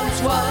tree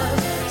once was.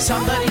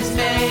 Somebody's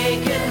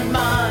making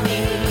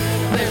money.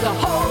 There's a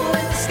hole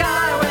in the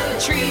sky where the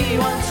tree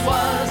once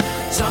was.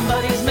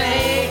 Somebody's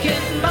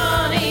making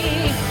money.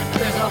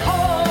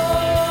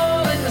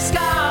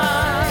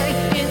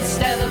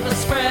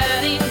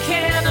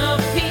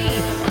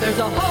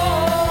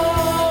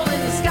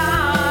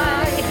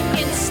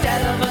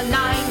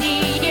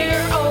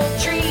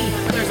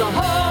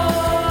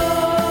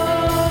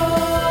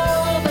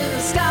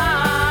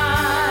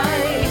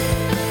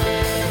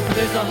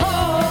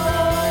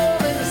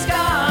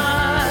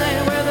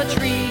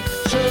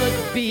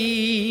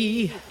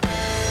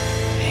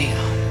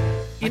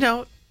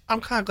 I'm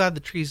kind of glad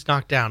the tree's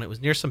knocked down. It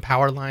was near some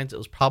power lines. It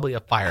was probably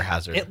a fire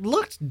hazard. It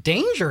looked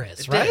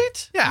dangerous, It right?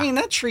 did. Yeah. I mean,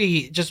 that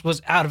tree just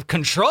was out of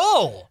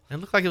control. It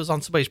looked like it was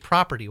on somebody's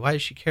property. Why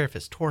does she care if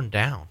it's torn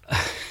down?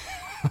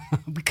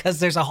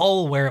 Because there's a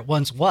hole where it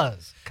once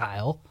was,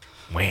 Kyle.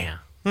 Wham.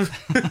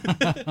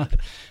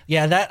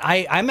 Yeah,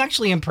 I'm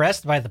actually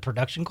impressed by the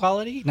production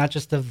quality, not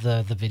just of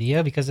the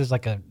video, because it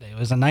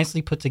was a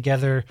nicely put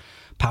together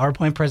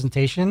PowerPoint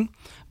presentation,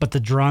 but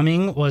the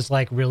drumming was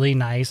like really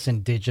nice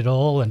and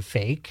digital and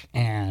fake,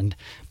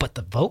 but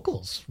the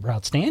vocals were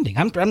outstanding.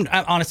 I'm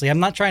honestly, I'm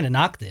not trying to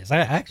knock this. I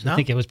actually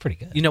think it was pretty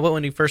good. You know what?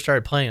 When you first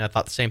started playing, I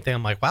thought the same thing.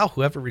 I'm like, wow,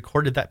 whoever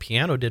recorded that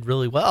piano did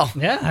really well.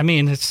 Yeah, I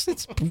mean, it's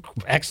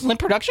excellent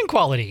production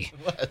quality.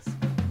 It was.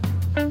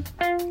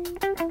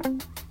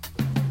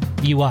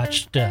 You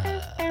watched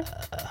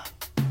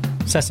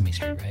Sesame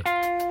Street, right?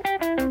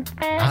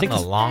 Not in a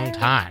long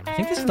time. I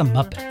think this is the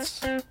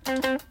Muppets.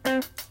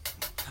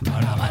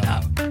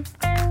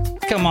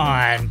 Come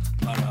on.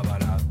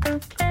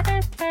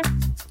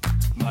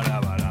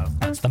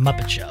 It's the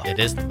Muppet Show. It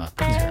is the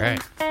Muppets, you're right.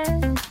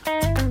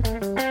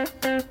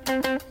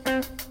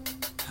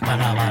 Oh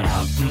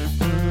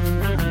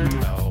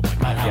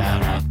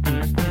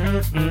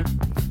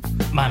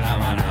my God,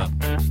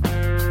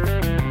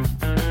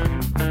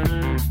 yeah.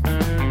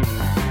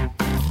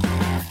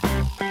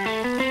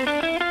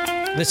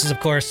 This is, of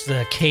course,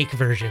 the Cake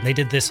version. They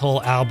did this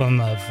whole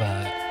album of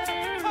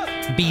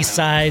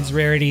B-sides,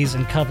 rarities,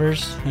 and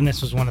covers, and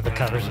this was one of the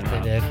covers that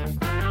they did.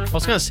 I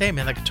was going to say,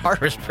 man, the guitar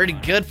was pretty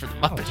good for the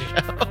Muppet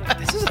Show.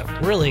 This is a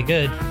really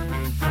good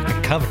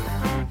fucking cover.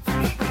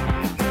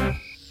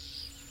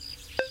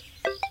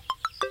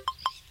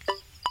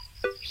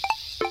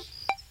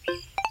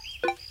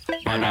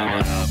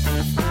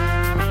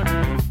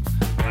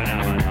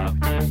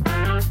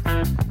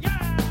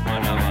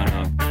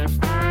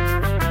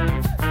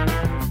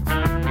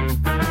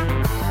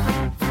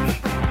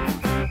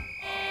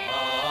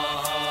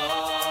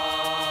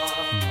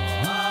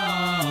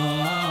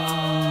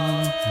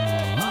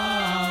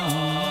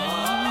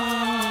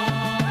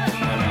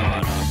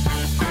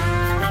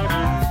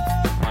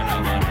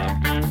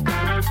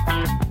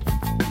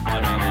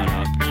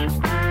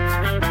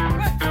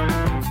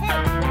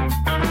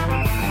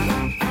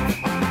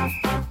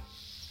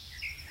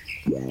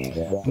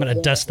 I'm going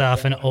to dust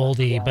off an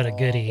oldie but a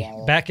goodie.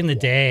 Back in the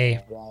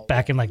day,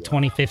 back in like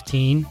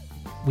 2015,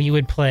 we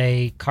would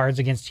play Cards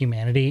Against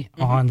Humanity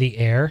on the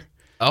air.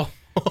 Oh.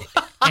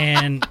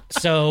 And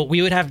so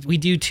we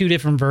do two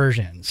different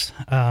versions.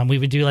 We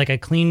would do like a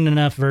clean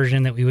enough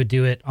version that we would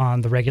do it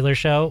on the regular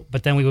show,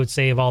 but then we would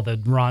save all the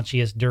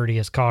raunchiest,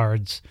 dirtiest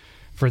cards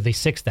for the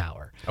 6th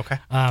hour. Okay.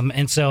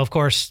 And so, of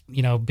course,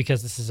 you know,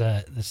 because this is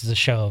a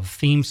show of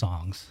theme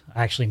songs,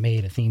 I actually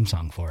made a theme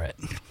song for it.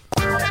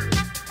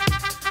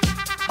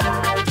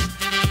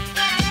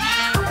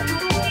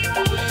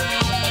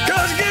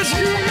 Cards against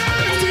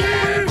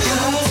humanity.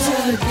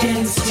 Cards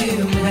against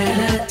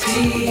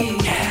humanity.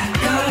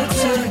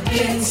 Cards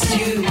against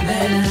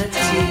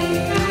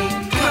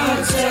humanity.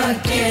 Cards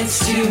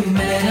against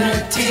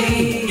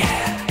humanity.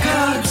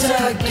 Cards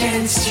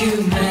against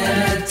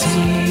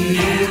humanity.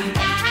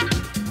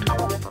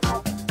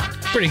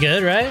 Pretty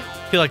good, right?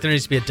 I feel like there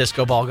needs to be a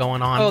disco ball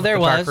going on. Oh, there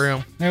in the was. dark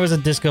room. There was a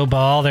disco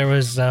ball. There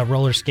was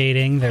roller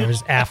skating. There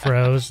was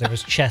afros. There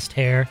was chest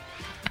hair.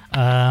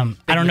 I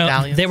don't know.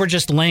 medallions. They were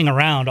just laying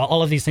around.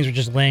 All of these things were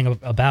just laying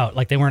about.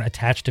 Like they weren't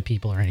attached to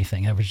people or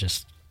anything. That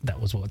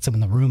was what's in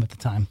the room at the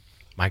time.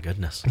 My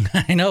goodness.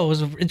 I know. It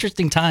was an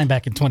interesting time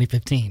back in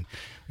 2015.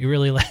 We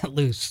really let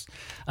loose.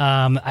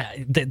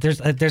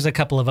 There's a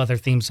couple of other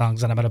theme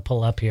songs that I'm going to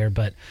pull up here.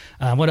 But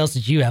what else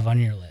did you have on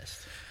your list?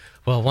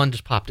 Well, one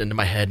just popped into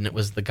my head, and it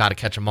was the Gotta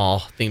Catch 'Em All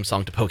theme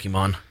song to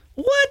Pokemon.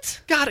 What?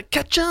 Gotta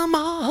catch 'em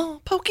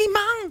all,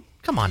 Pokemon.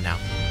 Come on now.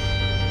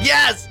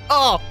 Yes!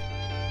 Oh!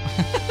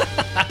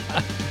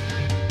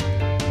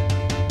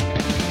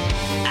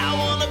 I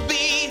wanna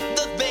be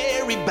the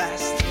very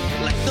best,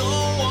 like no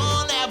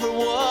one ever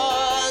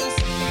was.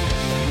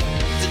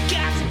 To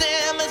catch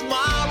them as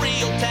my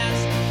real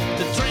test,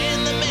 to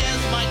train them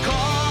as my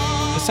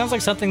cause. It sounds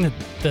like something that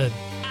the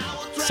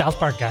South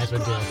Park guys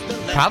would do.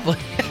 Probably.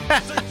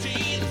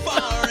 Searching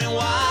far and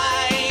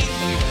wide.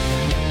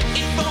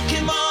 If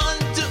Pokemon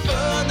to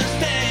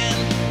understand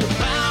the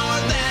power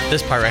that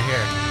This part right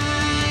here.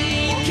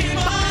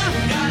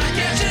 Pokemon, gotta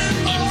catch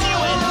 'em all. It's you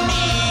and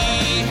me.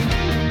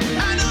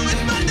 I know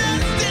it's my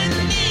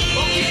destiny.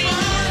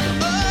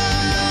 Pokemon,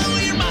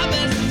 oh, you're my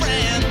best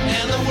friend,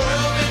 and the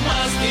world it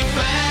must be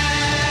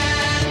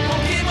fair.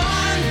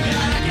 Pokemon,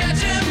 gotta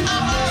catch 'em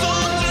all. So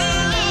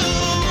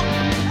true,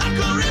 a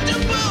courage to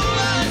pull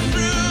us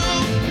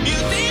through. You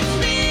teach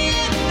me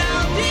and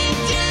I'll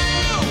teach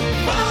you.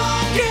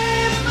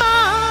 Pokemon,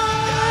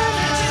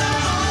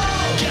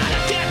 gotta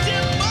catch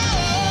 'em all.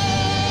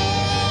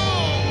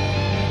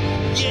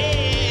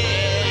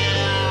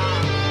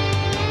 Yeah.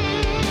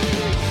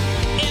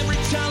 Every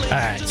challenge. All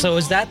right. So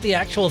is that the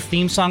actual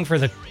theme song for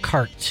the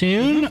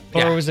cartoon,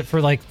 or was it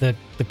for like the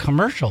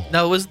commercial?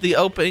 No, it was the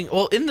opening.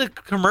 Well, in the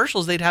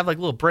commercials, they'd have like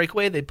a little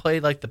breakaway. They'd play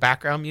like the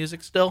background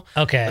music still.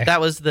 Okay. But that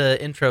was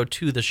the intro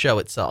to the show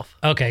itself.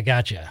 Okay,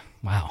 gotcha.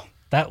 Wow.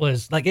 That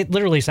was like, it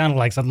literally sounded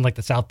like something like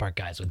the South Park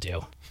guys would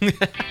do. Oh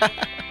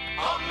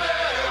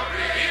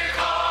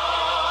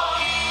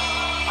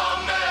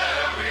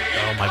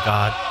my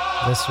God.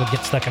 This would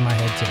get stuck in my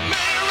head too.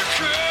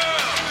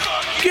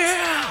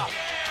 Yeah.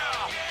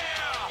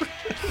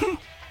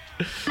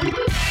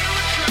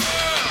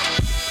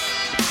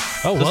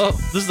 Oh, whoa.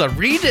 This is a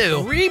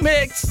redo.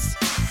 Remix.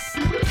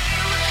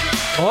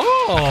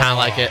 Oh. I kind of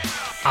like it.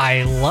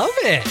 I love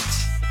it.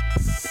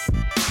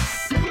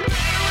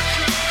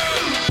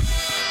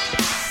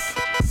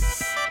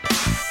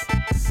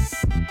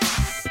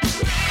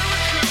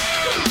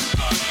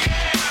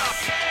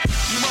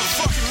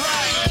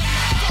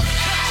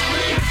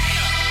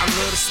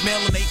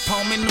 Smell an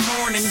napalm in the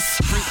morning.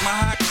 Drink my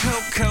hot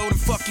cocoa and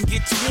fucking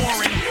get to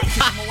Warren.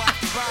 Kick my wife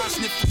to bar,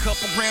 sniff a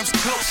couple grams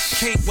of coke.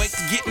 Can't wait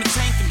to get in the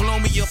tank and blow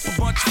me up a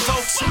bunch of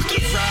folks.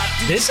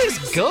 This is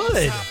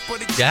good.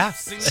 Yeah.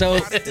 So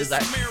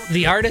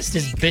the artist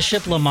is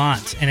Bishop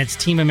Lamont, and it's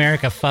Team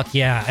America. Fuck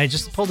yeah! I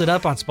just pulled it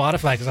up on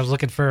Spotify because I was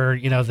looking for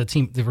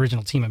the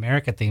original Team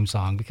America theme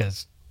song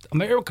because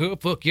America,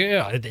 fuck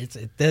yeah!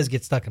 It does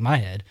get stuck in my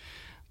head.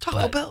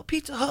 Taco Bell,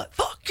 Pizza Hut,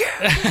 fuck yeah!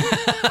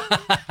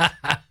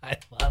 I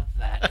love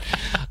that.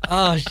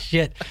 Oh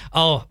shit.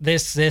 Oh,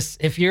 this.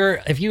 If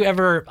you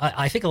ever,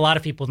 I think a lot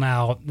of people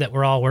now that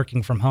we're all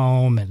working from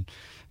home and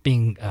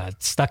being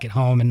stuck at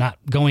home and not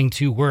going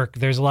to work,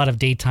 there's a lot of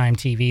daytime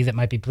TV that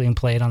might be being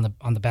played on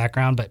the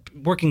background. But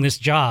working this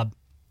job,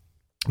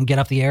 and get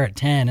off the air at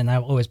 10, and I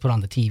always put on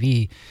the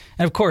TV.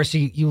 And of course,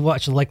 you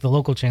watch like the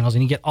local channels,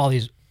 and you get all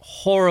these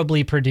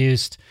horribly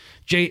produced,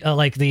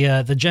 like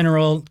the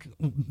general,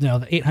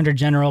 the 800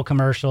 General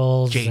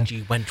commercials.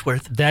 J.G.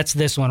 Wentworth. That's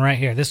this one right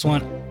here. This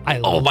one, I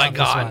love. Oh my this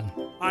God.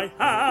 one. I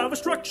have a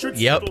structured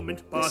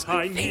settlement, but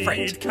I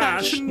need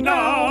cash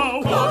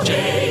now. Call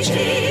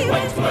J.G.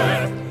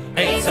 Wentworth,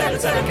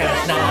 877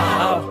 cash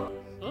now.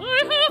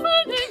 I have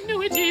an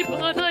annuity,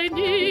 but I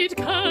need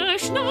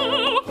cash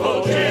now.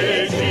 Call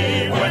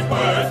J.G.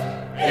 Wentworth,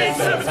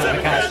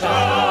 877 cash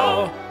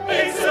now.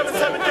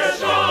 877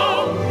 cash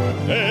now.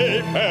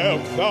 They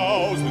help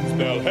thousands,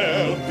 they'll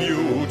help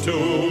you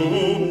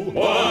too.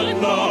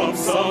 One lump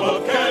sum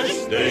of cash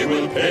they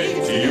will pay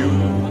to you.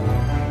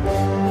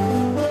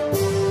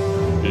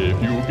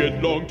 If you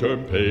get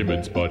long-term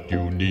payments but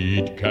you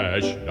need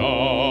cash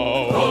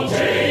now, call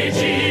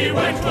J.G.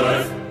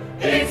 Wentworth,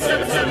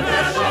 877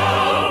 cash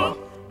now.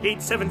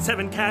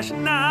 877 cash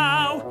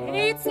now.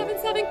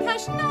 877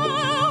 cash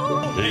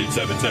now.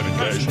 877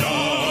 cash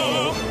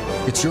now.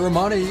 It's your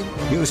money.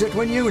 Use it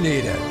when you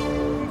need it.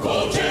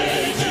 Call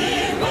J.G.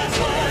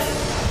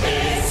 Wentworth,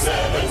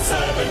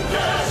 877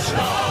 cash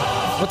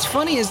now. What's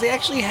funny is they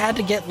actually had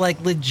to get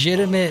like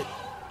legitimate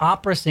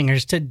opera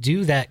singers to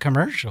do that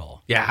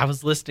commercial. Yeah, I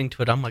was listening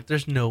to it. I'm like,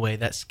 there's no way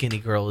that skinny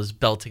girl is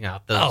belting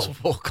out those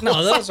vocals.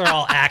 No, those are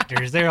all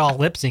actors. They're all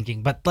lip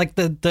syncing. But like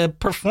the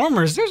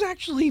performers, there's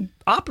actually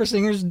opera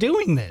singers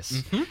doing this.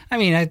 Mm-hmm. I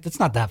mean, it's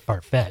not that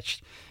far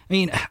fetched. I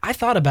mean, I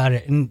thought about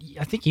it, and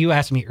I think you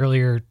asked me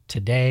earlier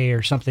today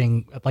or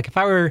something, like if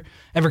I were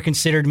ever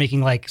considered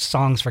making like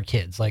songs for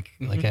kids, like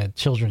a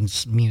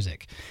children's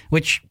music,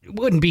 which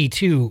wouldn't be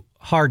too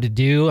hard to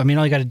do. I mean,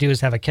 all you got to do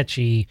is have a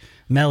catchy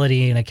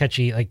melody and a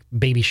catchy like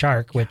Baby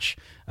Shark, which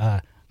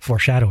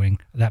foreshadowing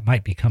that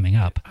might be coming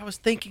up. I was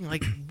thinking,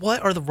 like,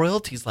 what are the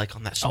royalties like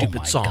on that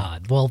stupid song?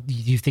 God. Well,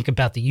 you think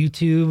about the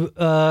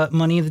YouTube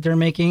money that they're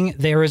making.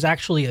 There is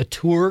actually a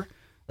tour,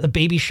 a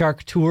Baby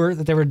Shark tour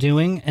that they were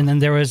doing, and then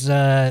there was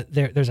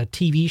there's a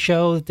TV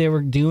show that they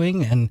were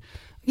doing, and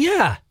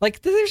yeah,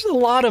 like there's a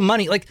lot of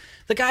money. Like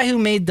the guy who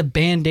made the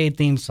Band-Aid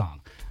theme song.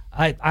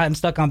 I'm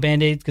stuck on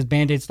Band-Aids because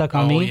Band-Aid stuck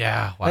on me. Oh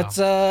yeah, wow.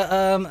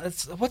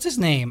 That's what's his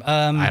name?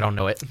 I don't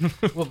know it.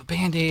 Well, the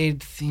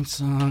Band-Aid theme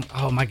song.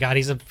 Oh my God,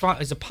 he's a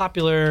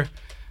popular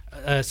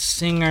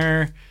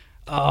singer.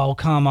 Oh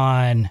come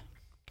on,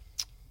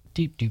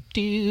 doop doop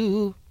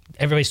doo.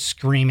 Everybody's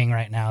screaming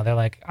right now. They're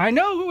like, I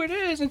know who it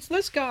is. It's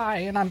this guy,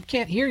 and I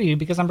can't hear you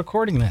because I'm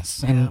recording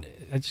this, and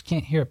I just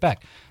can't hear it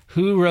back.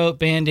 Who wrote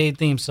Band-Aid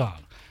theme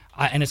song?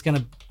 And it's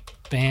gonna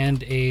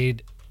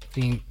Band-Aid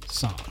theme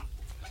song.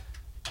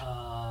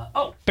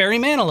 Barry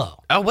Manilow.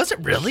 Oh, was it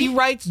really? He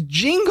writes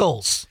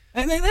jingles.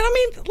 And I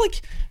mean,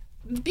 like,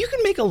 you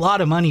can make a lot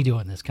of money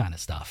doing this kind of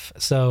stuff.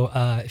 So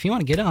if you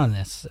want to get on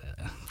this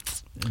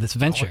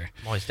venture.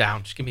 I'm always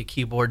down. Just give me a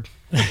keyboard.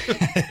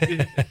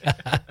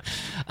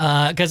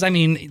 Because, I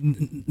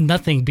mean,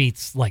 nothing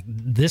beats, like,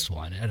 this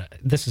one.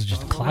 This is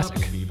just a classic.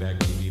 I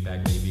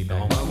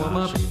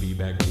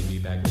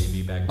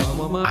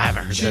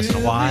haven't heard this in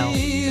a while.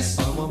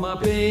 My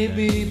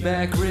baby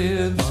back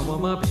ribs.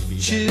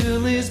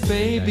 Chili's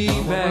baby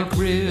back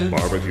ribs.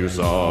 Barbecue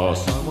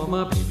sauce.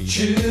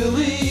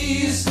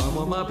 Chili's.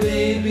 My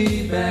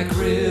baby back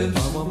ribs.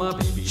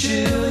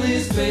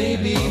 Chili's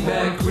baby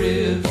back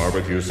ribs.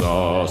 barbecue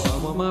sauce.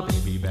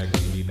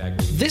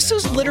 This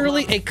is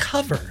literally a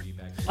cover.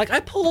 Like I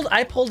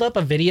pulled up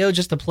a video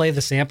just to play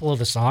the sample of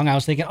the song. I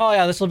was thinking, oh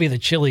yeah, this will be the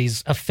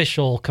Chili's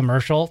official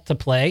commercial to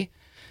play.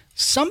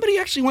 Somebody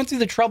actually went through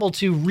the trouble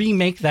to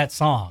remake that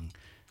song.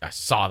 I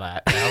saw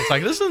that. And I was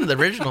like, this isn't the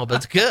original, but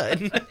it's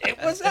good. It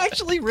was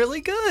actually really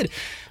good.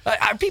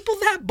 Are people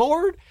that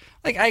bored?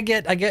 Like I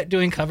get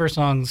doing cover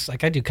songs.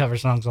 Like I do cover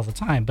songs all the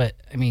time, but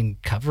I mean,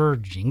 cover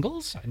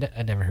jingles?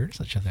 I never heard of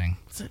such a thing.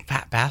 Was it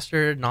Fat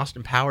Bastard and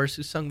Austin Powers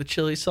who sung the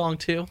Chili song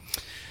too?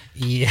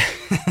 Yeah.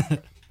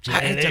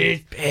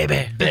 baby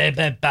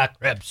back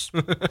ribs.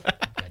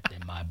 Get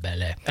in my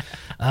belly.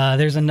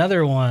 There's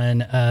another one,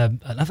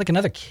 like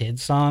another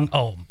kid's song.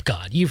 Oh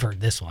God, you've heard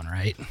this one,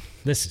 right?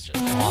 This is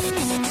just awful.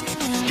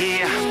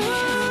 Yeah.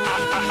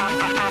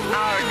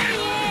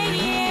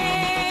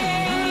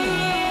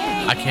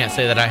 I can't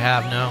say that I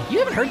have, no. You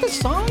haven't heard this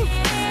song?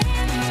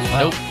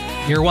 Well, nope.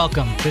 You're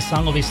welcome. This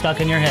song will be stuck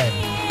in your head.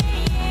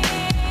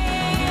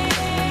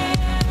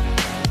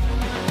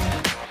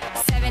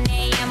 7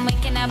 a.m.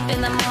 waking up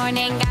in the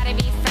morning, gotta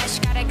be fresh,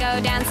 gotta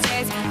go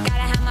downstairs,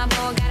 gotta have my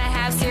bowl, gotta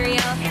have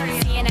cereal,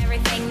 seeing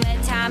everything, the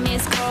time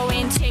is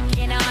going,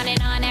 ticking on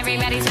and on,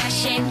 everybody's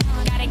rushing,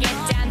 gotta get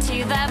down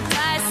to the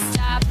bus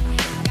stop,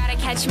 gotta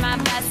catch my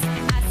bus,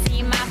 I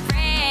see my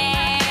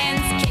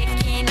friends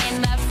kicking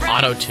in the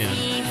front Auto-tune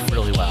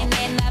really well.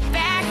 in the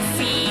back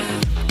seat,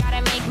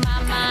 gotta make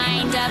my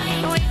mind up,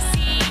 which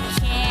seat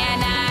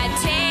can I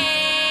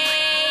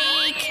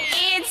take?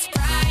 It's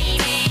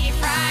Friday,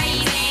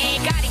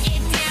 gotta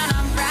get down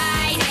on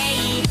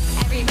Friday,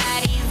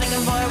 everybody's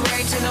looking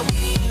forward to the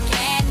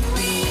weekend,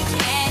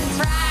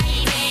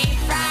 Friday,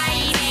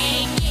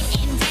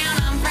 getting down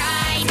on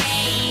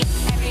Friday,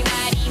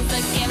 everybody's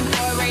looking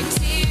forward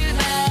to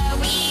the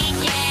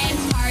weekend,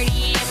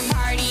 partying.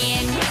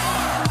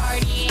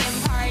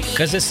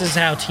 Because this is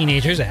how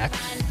teenagers act.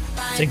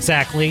 It's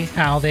exactly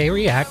how they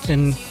react,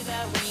 and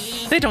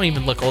they don't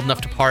even look old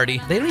enough to party.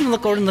 They don't even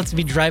look old enough to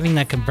be driving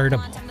that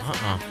convertible.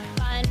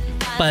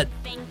 But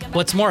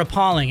what's more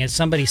appalling is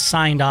somebody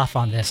signed off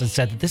on this and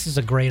said that this is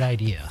a great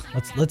idea.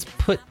 Let's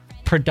put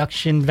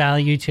production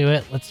value to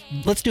it.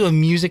 Let's do a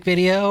music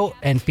video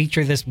and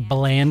feature this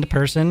bland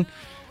person.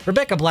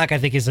 Rebecca Black, I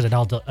think, is an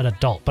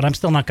adult, but I'm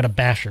still not going to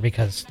bash her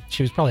because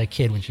she was probably a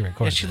kid when she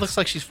recorded. Yeah, she looks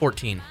like she's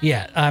 14.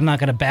 Yeah, I'm not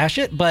going to bash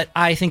it, but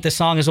I think the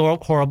song is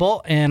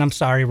horrible, and I'm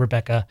sorry,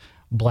 Rebecca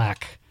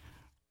Black.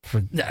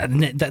 For that,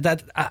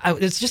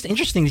 it's just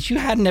interesting that you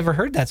had never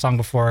heard that song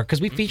before because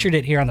we featured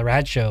it here on the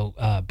RAD show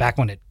back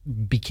when it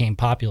became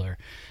popular,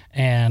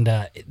 and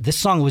this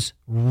song was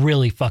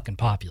really fucking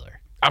popular.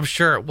 I'm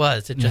sure it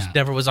was. It just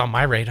never was on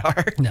my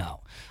radar.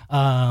 No.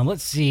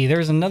 Let's see.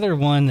 There's another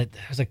one that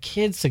has a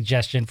kid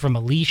suggestion from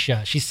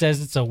Alicia. She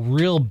says it's a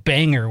real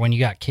banger when you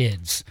got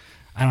kids.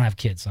 I don't have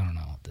kids, so I don't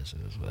know what this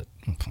is, but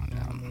we'll find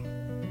out.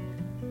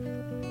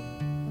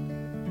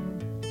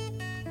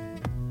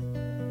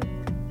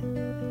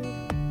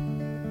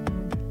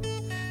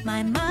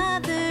 My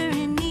mother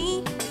and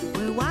me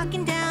were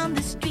walking down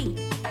the street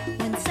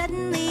when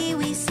suddenly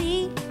we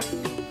see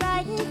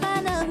right in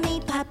front of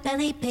me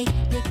Potbelly Pig,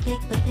 pig, pig,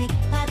 pig,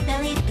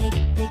 Potbelly Pig,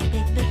 pig,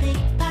 pig, pig,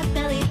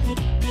 Potbelly Pig,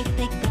 pig,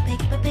 pig,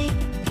 pig, pig,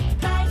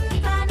 right in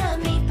front of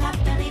me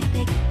Potbelly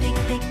Pig, pig,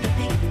 pig,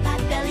 pig,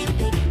 Potbelly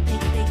Pig,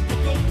 pig, pig,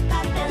 pig,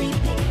 Potbelly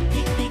Pig,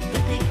 pig, pig,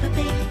 pig,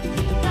 pig,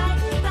 right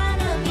in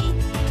front of me.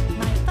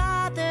 My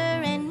father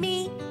and me,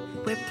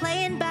 we're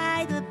playing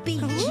by the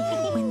beach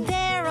when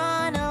they're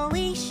on a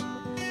leash.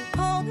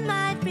 Hold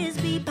my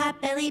frisbee,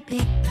 Potbelly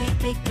Pig, pig,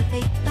 pig,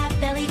 pig,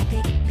 Potbelly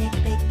Pig, pig,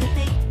 pig,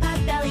 pig,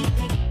 Potbelly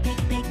Pig, pig,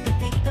 pig,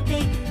 pig,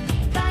 pig,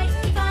 right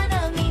in front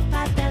of me,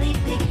 Potbelly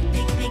Pig,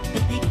 pig, pig,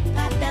 pig,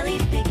 Potbelly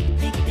Pig,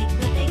 pig, pig,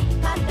 pig,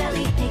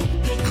 Potbelly Pig,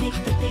 pig, pig,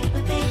 pig,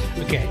 pig,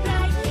 Okay.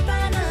 right in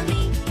front of me.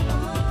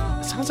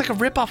 Sounds like a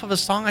ripoff of a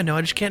song I know.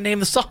 I just can't name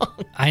the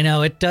song. I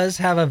know it does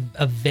have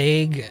a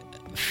vague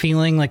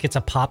feeling like it's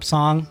a pop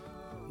song.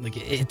 Like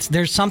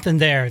there's something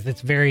there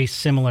that's very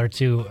similar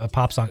to a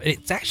pop song.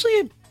 It's actually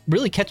a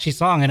really catchy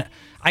song, and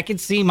I could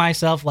see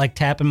myself like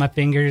tapping my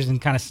fingers and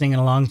kind of singing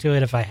along to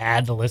it if I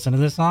had to listen to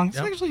this song. It's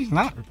actually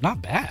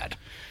not bad.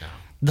 No.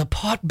 The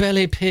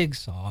Potbelly Pig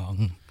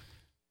song.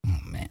 Oh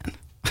man.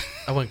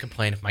 I wouldn't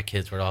complain if my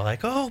kids were all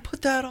like, "Oh,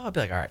 put that on." I'd be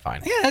like, "All right,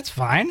 fine." Yeah, that's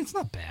fine. It's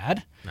not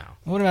bad. No.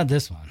 What about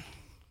this one?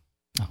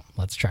 Oh,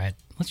 let's try it.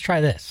 Let's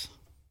try this.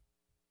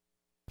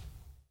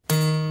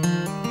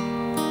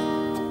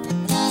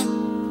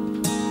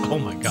 Oh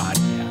my God,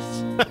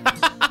 yes.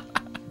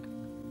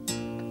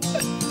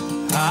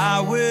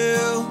 I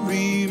will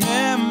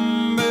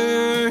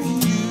remember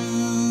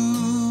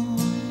you.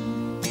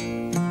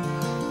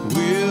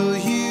 Will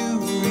you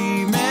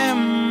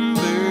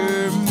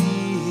remember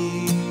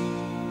me?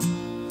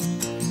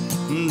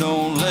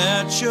 Don't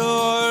let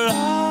your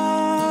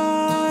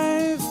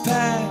life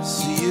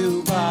pass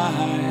you by,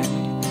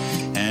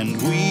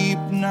 and weep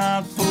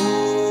not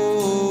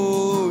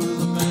for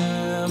the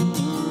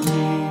memories.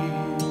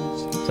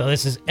 So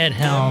this is Ed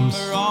Helms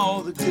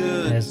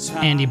as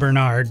Andy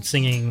Bernard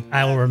singing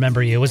I Will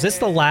Remember You. Was this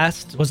the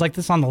last, was like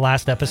this on the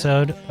last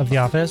episode of The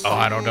Office? Oh,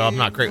 I don't know. I'm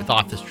not great with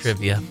Office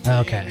trivia.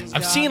 Okay.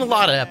 I've seen a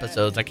lot of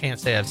episodes. I can't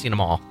say I've seen them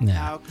all.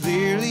 Yeah.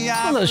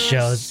 It's one of those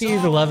shows. You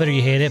either love it or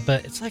you hate it,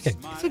 but it's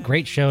a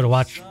great show to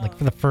watch like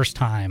for the first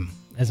time.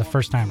 As a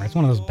first timer, it's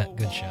one of those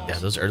good shows. Yeah,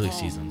 those early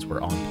seasons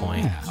were on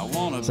point.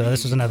 Yeah. So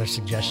this was another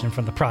suggestion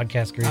from the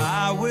Prodcast group.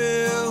 I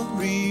will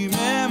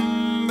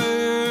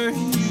remember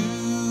you.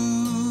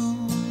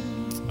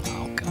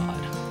 Oh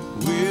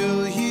God.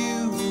 Will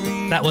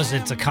you? That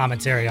wasn't a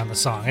commentary on the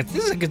song.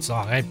 This is a good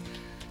song.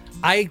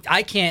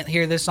 I can't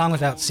hear this song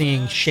without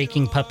seeing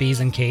shaking puppies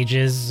in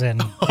cages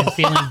and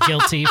feeling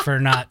guilty for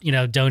not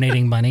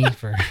donating money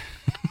for.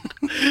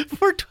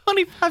 For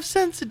 25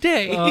 cents a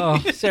day. Oh,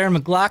 Sarah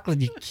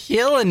McLachlan, you're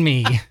killing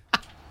me.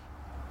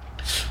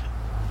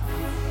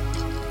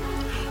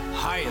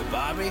 Hiya,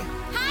 Bobby.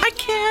 Hi,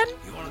 Ken.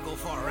 You want to go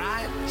for a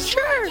ride?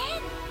 Sure.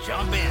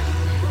 Jump in.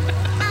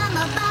 I'm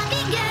a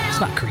Barbie girl.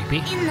 It's not creepy.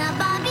 In the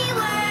Barbie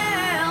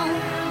world,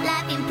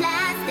 life in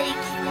plastic.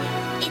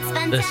 It's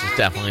fantastic. This is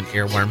definitely an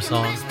Earworm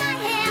song.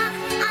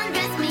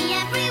 Undress me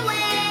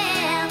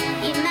everywhere.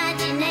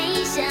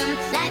 Imagination,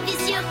 life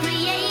is your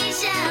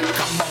creation.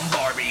 Come on,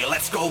 Barbie.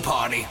 Let's go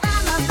party.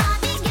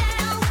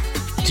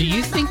 Do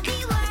you think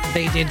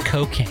they did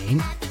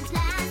cocaine?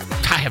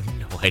 I have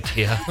no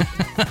idea.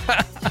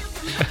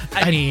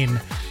 I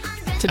mean,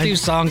 to do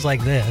songs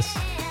like this.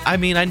 I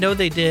mean, I know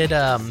they did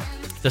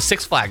the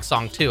Six Flags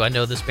song, too. I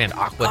know this band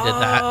Aqua did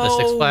that. The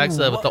Six Flags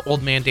with the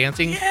old man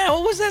dancing. Yeah,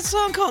 what was that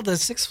song called? The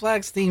Six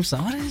Flags theme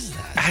song. What is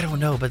that? I don't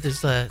know, but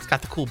it's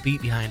got the cool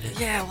beat behind it.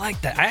 Yeah, I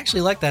like that. I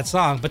actually like that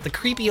song, but the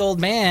creepy old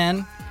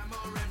man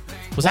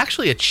was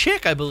actually a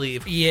chick, I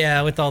believe.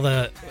 Yeah, with all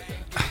the...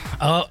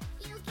 Oh,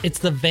 it's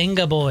the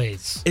Venga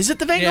Boys. Is it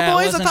the Venga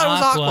Boys? I thought it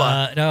was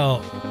Aqua.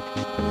 No.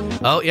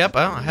 Oh, yep.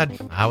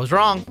 I was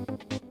wrong.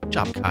 Good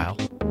job, Kyle.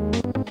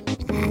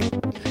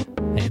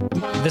 Hey,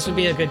 this would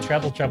be a good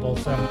treble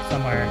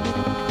somewhere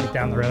like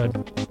down the road.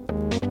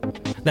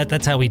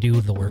 That's how we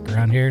do the work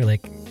around here.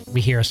 Like,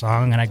 we hear a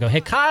song and I go,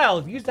 hey,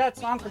 Kyle, use that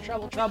song for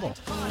treble.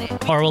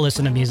 Or we'll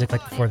listen to music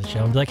like before the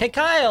show and be like, hey,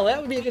 Kyle,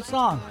 that would be a good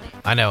song.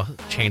 I know.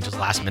 Changes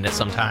last minute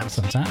sometimes.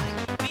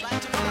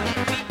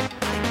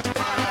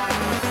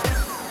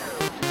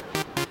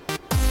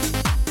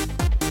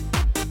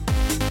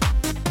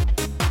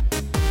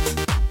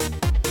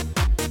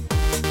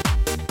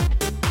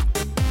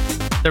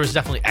 There was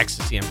definitely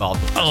ecstasy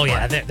involved with this Oh,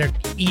 yeah. They're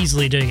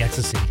easily doing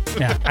ecstasy.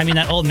 Yeah. I mean,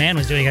 that old man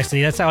was doing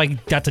ecstasy. That's how I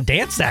got to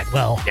dance that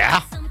well. Yeah.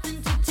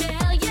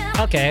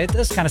 Okay, it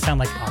does kind of sound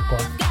like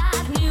Aqua.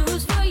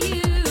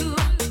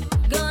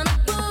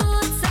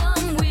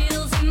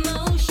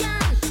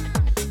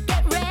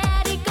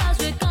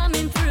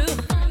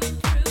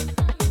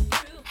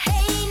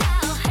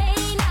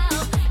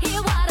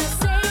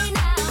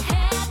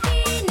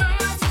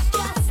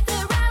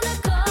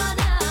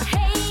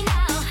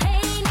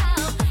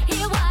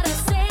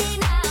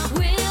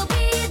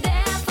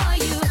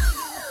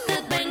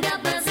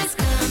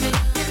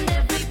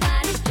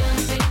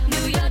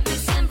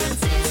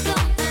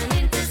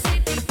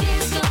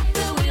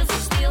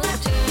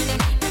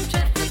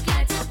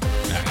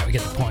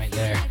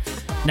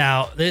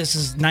 Now, this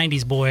is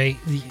 90s Boy.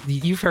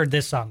 You've heard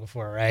this song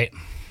before, right?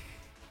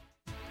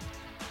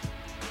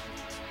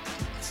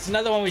 It's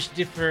another one we should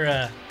do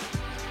for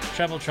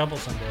Treble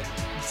someday.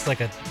 It's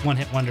like a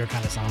one-hit wonder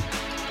kind of song.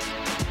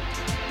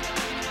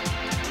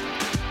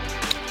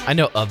 I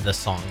know of this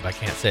song, but I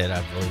can't say that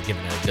I've really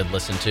given it a good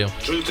listen to.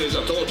 Truth is,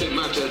 I thought it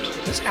mattered.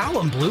 This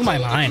album blew my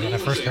mind when I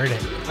first heard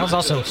it. I was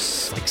also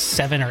like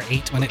 7 or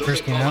 8 when it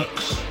first came out.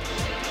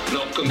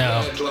 No,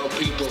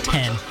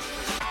 10.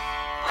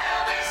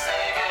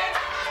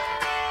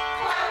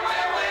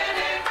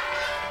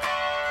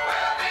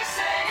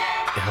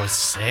 I was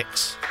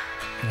 6.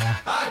 Yeah.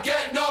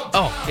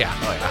 Oh, yeah.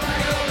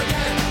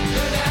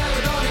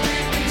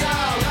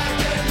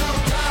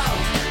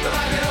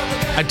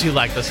 I do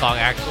like the song,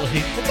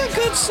 actually. It's a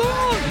good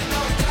song.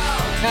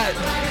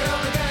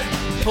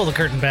 Pull the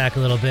curtain back a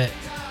little bit.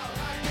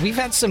 We've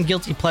had some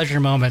guilty pleasure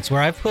moments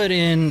where I've put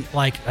in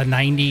like a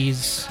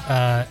 90s,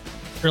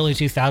 early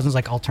 2000s,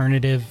 like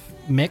alternative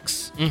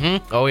mix.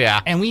 Mm-hmm. Oh,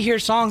 yeah. And we hear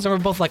songs and we're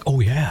both like, oh,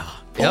 yeah.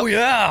 Yep. Oh,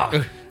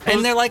 yeah.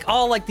 And they're like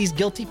all like these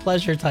guilty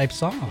pleasure type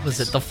songs.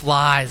 Was it The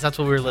Flies? That's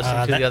what we were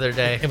listening to the other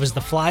day. It was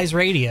The Flies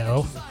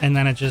radio, and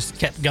then it just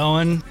kept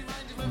going.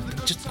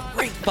 Just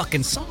great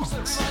fucking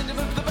songs.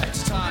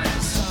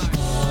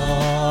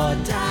 Oh,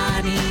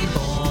 Danny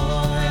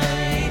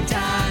boy,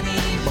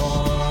 Danny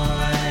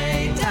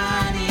boy,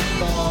 Danny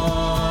boy.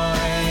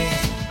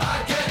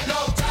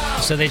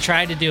 So they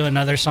tried to do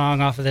another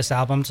song off of this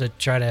album to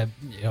try to,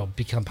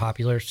 become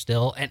popular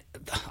still. And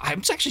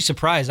I'm actually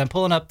surprised. I'm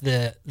pulling up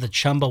the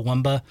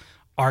Chumbawamba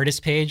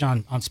artist page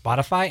on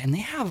Spotify, and they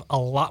have a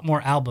lot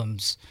more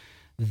albums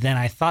than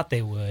I thought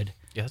they would.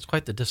 Yeah, that's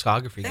quite the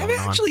discography going on. They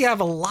actually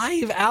have a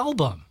live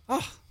album.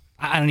 Oh,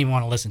 I don't even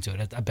want to listen to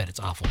it. I bet it's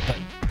awful. But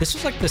this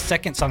was like the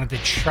second song that they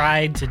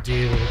tried to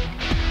do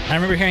I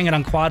remember hearing it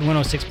on Quad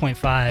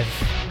 106.5,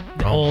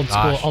 the old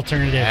school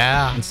alternative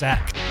in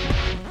Sac.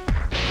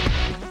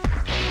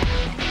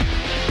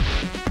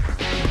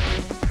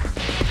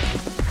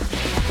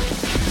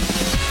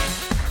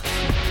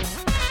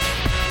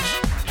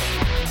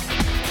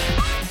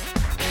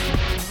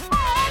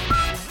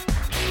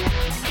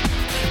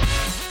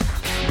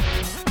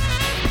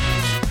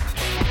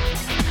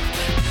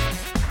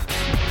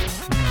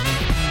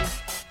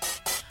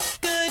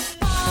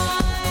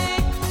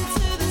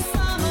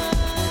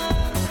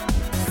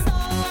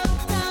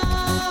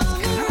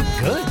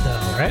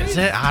 Is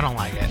it? I don't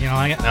like it. You don't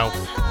like it? Nope.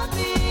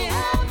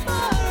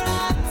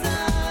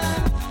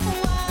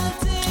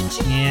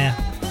 Yeah,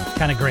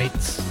 kind of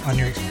grates on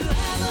your... All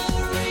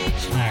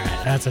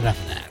right, that's enough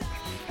of that.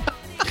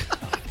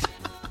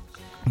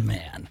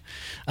 Man.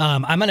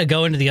 I'm going to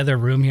go into the other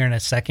room here in a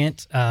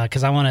second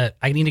because I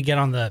need to get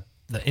on the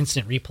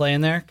instant replay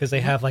in there because they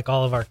have like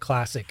all of our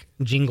classic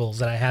jingles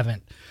that I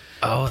haven't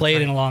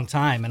played in a long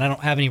time, and I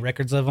don't have any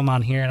records of them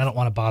on here, and I don't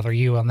want to bother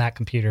you on that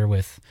computer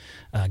with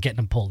getting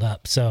them pulled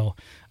up. So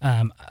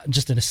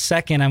just in a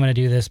second, I'm going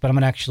to do this, but I'm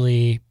going to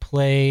actually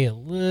play a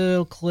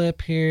little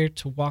clip here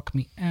to walk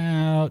me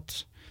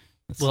out.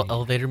 Let's little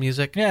elevator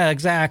music. Yeah,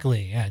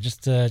 exactly. Yeah,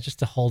 just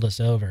to hold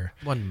us over.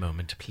 One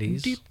moment,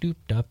 please.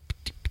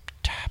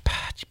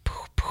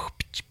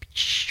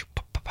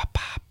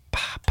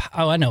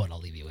 Oh, I know what I'll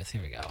leave you with.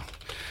 Here we go.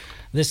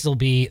 This will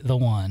be the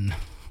one.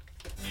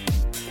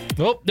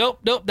 Nope,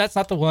 that's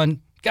not the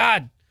one.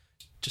 God.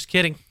 Just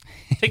kidding.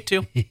 Take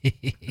two.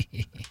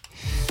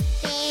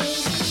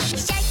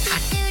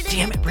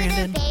 Damn it,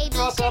 Brandon.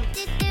 Awesome.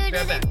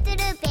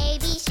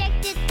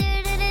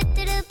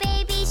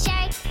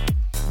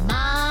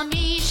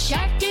 Mommy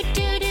shark do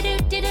do do do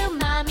do do.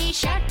 Mommy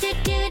shark do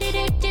do do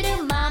do do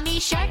do. Mommy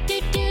shark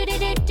do do do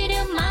do do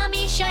do.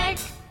 Mommy shark.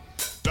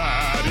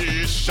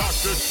 Daddy shark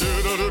do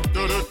do do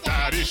do do.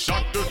 Daddy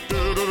shark do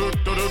do do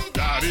do do.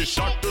 Daddy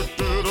shark do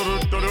do do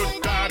do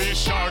do. Daddy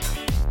shark.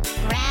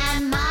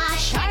 Grandma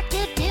shark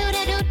do do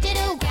do do do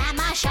do.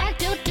 Grandma shark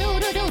do do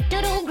do do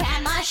do do.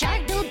 Grandma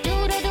shark do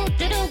do do do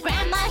do do.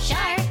 Grandma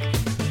shark.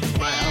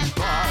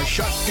 Grandpa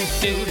shark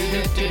do do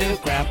do do do.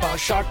 Grandpa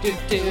shark do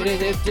do do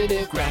do do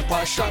do.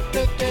 Grandpa shark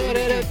do do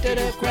do do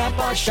do.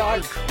 Grandpa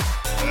shark.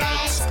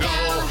 Let's go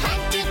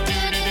hunt do do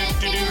do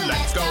do do.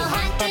 Let's go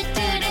hunt do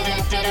do do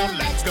do do.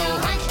 Let's go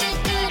hunt do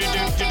do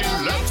do do do.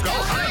 Let's go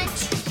hunt.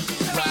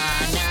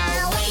 Run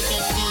away do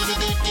do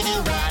do do do.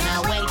 Run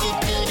away do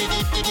do do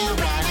do do.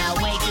 Run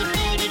away do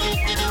do do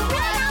do do.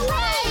 Run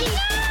away.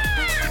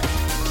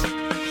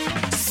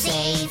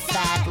 Safe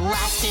at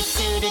last do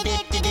do do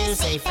do do.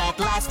 Safe at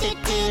last do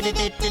do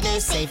do do do.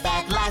 Safe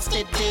at last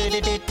do do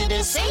do do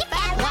do. Safe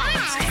at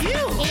last.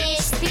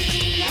 It's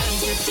the end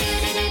do do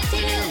do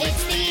do do.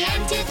 It's the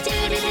end do do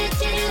do do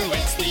do.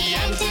 It's the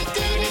end do do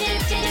do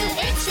do do.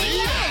 It's the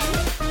end.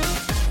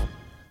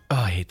 Oh,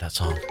 I hate that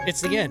song.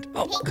 It's the end.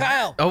 Oh,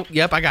 Kyle. Oh,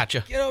 yep, I got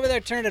you. Get over there,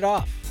 turn it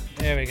off.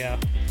 There we go.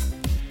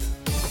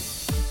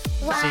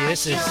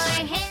 See,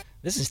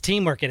 this is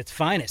teamwork at its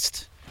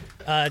finest.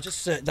 Can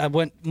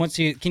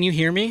you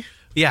hear me?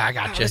 Yeah, I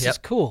got you. This is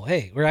cool.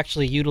 Hey, we're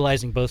actually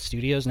utilizing both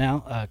studios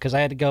now because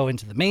I had to go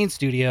into the main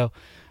studio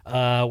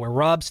where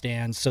Rob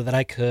stands so that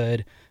I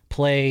could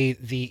play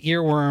the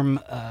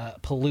Earworm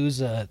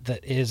Palooza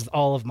that is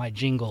all of my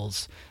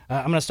jingles.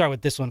 I'm going to start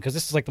with this one because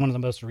this is like one of the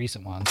most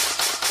recent ones.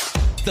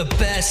 The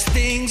best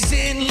things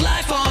in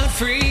life are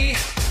free.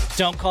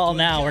 Don't call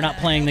now. We're not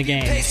playing the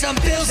game. Pay some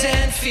bills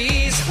and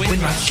fees. When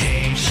runs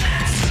change.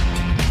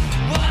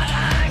 What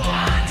I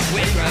want.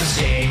 When runs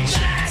change.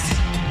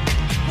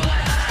 What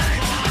I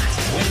want.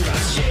 When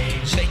runs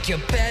change. Make your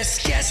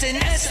best guess and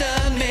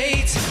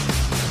estimate.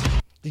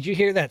 Did you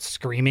hear that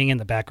screaming in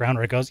the background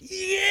where it goes,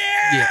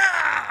 yeah!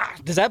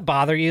 Does that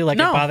bother you like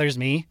it bothers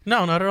me?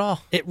 No, not at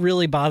all. It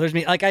really bothers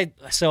me.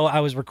 So I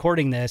was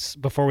recording this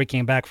before we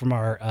came back from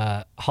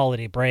our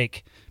holiday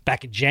break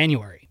back in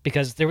January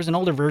because there was an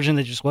older version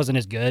that just wasn't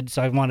as good,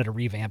 so I wanted to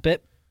revamp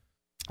it.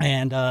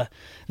 And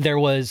there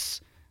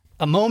was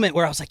a moment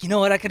where I was like, you know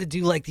what? I got to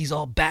do like these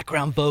all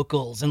background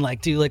vocals and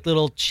like do like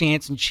little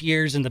chants and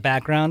cheers in the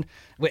background.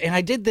 And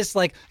I did this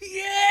like,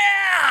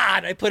 yeah!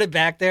 And I put it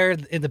back there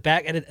in the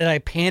back and I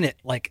pan it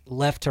like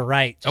left to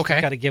right. Just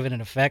to kind of give it an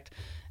effect.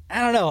 I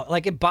don't know.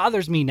 Like it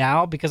bothers me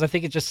now because I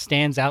think it just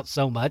stands out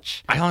so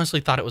much. I honestly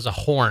thought it was a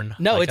horn.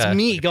 No, like it's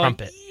me going,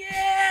 trumpet.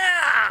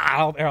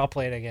 Yeah! I'll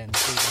play it again.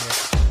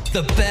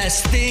 The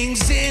best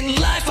things in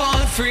life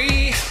are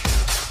free.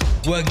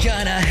 We're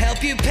gonna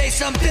help you pay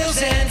some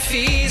bills and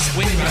fees.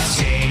 When runs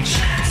change.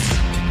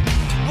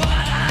 What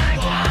I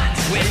want.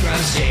 When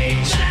runs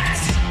change.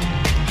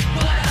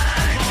 What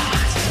I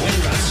want.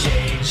 When runs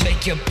change.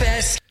 Make your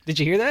best. Did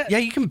you hear that? Yeah,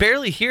 you can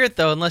barely hear it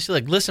though unless you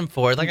like listen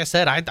for it. Like I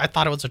said, I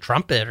thought it was a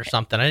trumpet or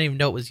something. I didn't even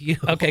know it was you.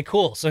 Okay,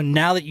 cool. So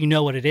now that you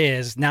know what it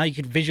is, now you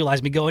can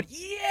visualize me going,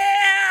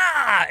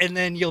 yeah! And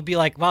then you'll be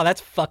like, wow,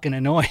 that's fucking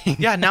annoying.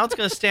 Yeah, now it's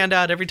going to stand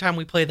out every time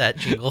we play that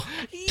jingle.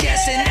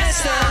 Guess and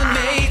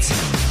estimate.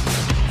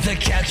 The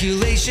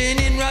calculation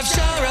in rough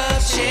jar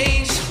of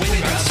change. When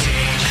rough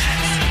change.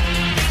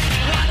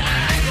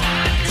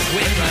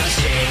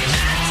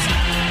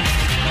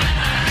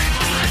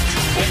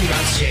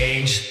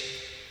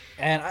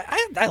 And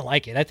I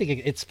like it. I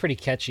think it's pretty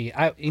catchy.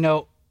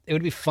 It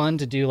would be fun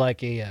to do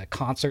like a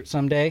concert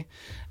someday,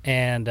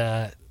 and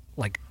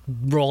like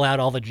roll out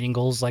all the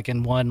jingles like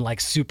in one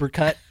like super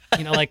cut.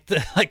 Like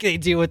they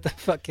do with the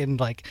fucking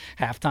like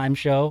halftime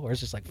show, where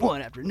it's just like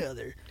one after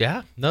another.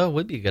 Yeah, no, it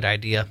would be a good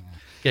idea.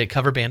 Get a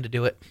cover band to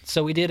do it.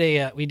 So we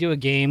do a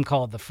game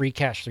called the Free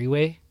Cash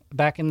 3-Way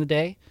back in the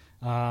day,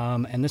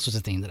 and this was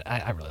a theme that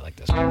I really like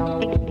this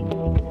one.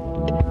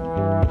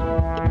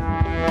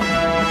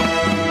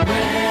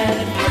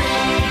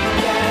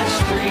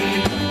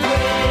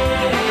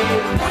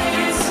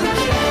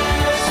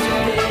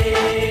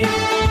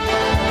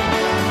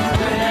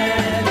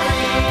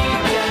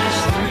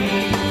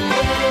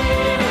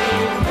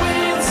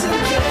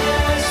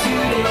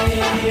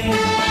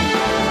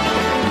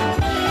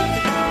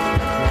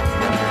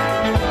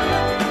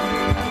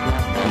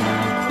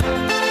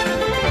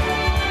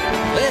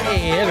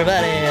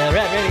 Everybody,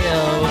 Rad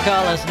Radio,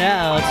 call us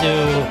now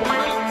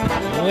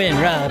to win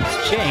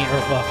Rob's chain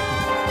or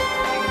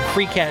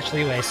Free Cash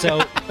 3-Way.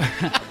 So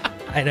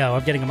I know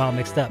I'm getting them all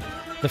mixed up.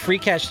 The Free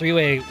Cash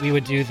 3-Way, we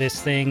would do this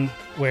thing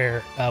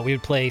where we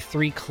would play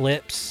 3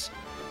 clips.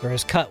 There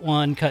was cut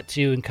 1, cut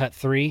 2, and cut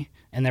 3,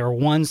 and there were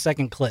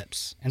 1-second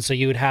clips. And so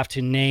you would have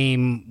to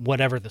name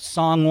whatever the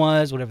song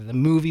was, whatever the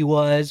movie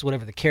was,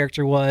 whatever the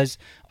character was,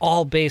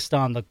 all based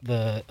on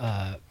the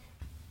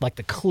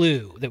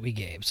clue that we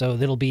gave. So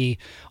it'll be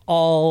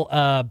all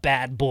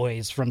Bad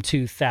Boys from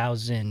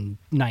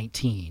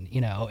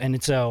 2019,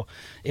 and so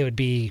it would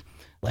be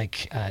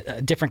like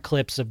different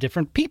clips of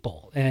different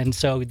people. And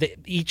so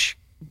each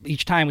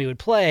time we would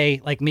play,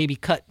 like maybe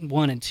cut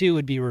 1 and 2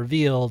 would be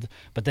revealed,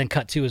 but then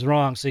cut 2 is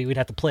wrong, so you would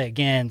have to play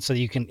again. So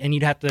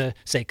you'd have to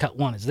say cut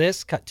 1 is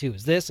this, cut 2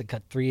 is this, and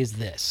cut 3 is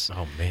this.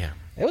 Oh man.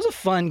 It was a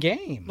fun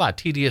game. A lot of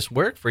tedious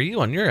work for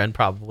you on your end,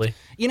 probably.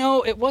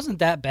 It wasn't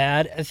that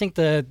bad. I think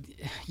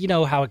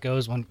how it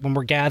goes when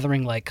we're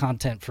gathering like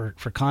content for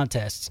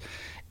contests.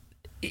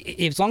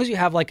 As long as you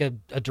have like a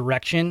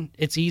direction,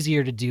 it's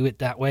easier to do it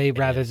that way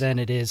rather than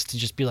it is to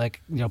just be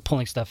like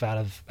pulling stuff out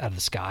of the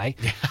sky.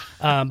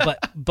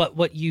 But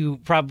what you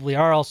probably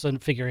are also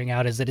figuring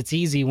out is that it's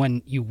easy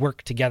when you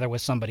work together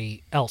with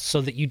somebody else,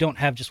 so that you don't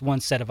have just one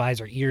set of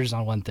eyes or ears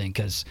on one thing,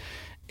 because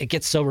it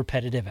gets so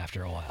repetitive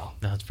after a while.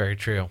 That's very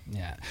true.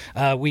 Yeah.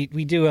 We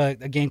do a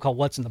game called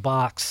What's in the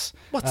Box.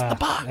 What's in the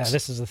box?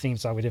 This is the theme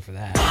song we did for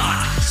that.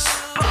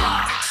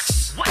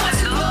 Box.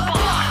 What's in the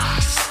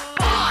box?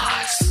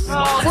 Box.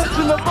 What's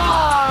in the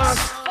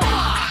box?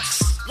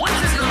 Box.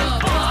 What's in the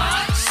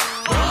box?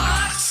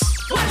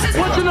 Box. What's in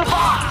the box? What's in the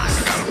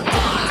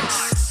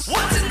box? Box.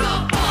 What's in the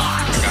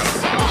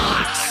box?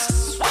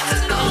 Box.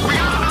 What's in the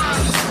box?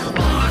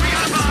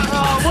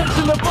 What's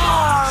in the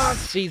box?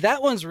 See,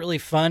 that one's really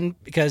fun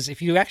because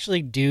if you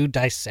actually do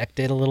dissect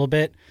it a little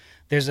bit,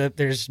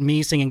 there's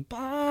me singing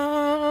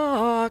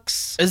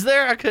box. Is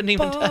there? I couldn't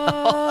even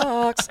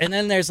tell. And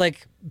then there's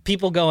like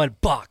people going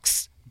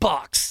box,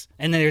 box.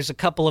 And then there's a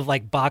couple of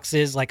like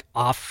boxes like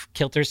off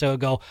kilter, so it'll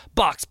go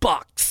box,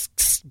 box,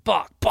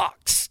 box,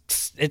 box.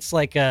 It's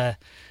like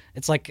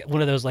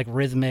one of those like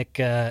rhythmic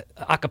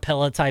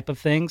acapella type of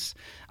things.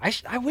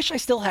 I wish I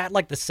still had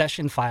like the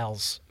session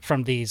files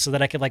from these so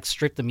that I could like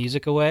strip the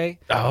music away.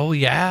 Oh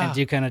yeah,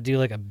 and do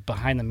like a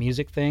behind the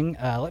music thing.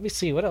 Let me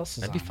see what else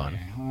is. That'd be fun.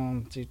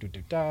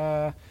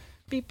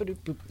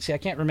 See, I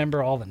can't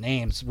remember all the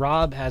names.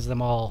 Rob has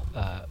them all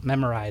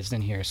memorized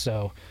in here.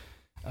 So,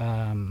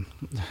 here's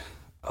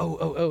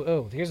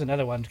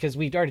another one, because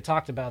we'd already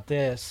talked about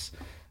this,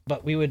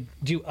 but we would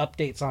do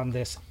updates on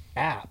this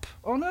app.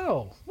 Oh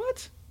no,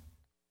 what?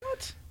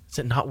 Is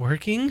it not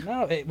working?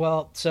 No,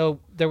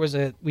 so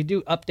we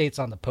do updates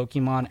on the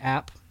Pokemon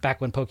app back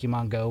when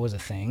Pokemon Go was a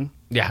thing.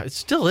 Yeah, it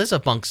still is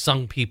amongst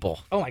some people.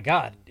 Oh my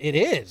God, it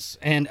is.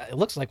 And it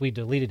looks like we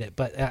deleted it,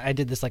 but I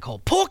did this like whole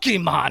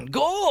Pokemon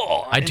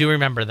Go. I do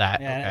remember that.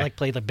 Yeah, I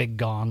played the big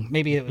gong.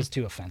 Maybe it was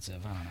too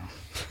offensive. I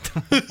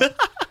don't know.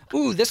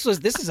 Ooh, this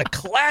is a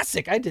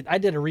classic. I did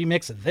a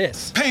remix of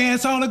this.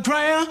 Pants on the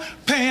ground,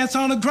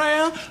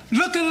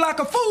 looking like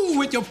a fool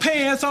with your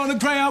pants on the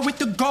ground, with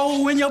the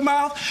gold in your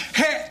mouth,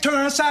 hat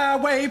turned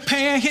sideways,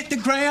 pants hit the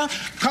ground.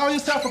 Call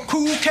yourself a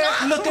cool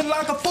cat, looking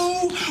like a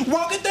fool,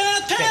 walking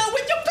downtown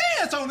with your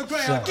pants on the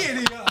ground. Get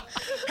it up.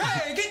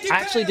 Hey, get your I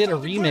actually did a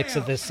remix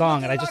of this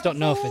song, and I just don't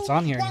know if it's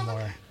on here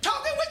anymore.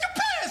 Talking with your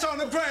pants on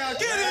the ground.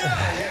 Get it up.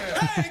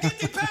 Hey,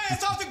 get your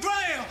pants off the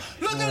ground,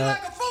 looking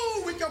like a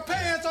fool with your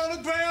pants on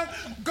the ground.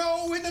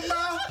 Go in the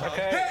mouth.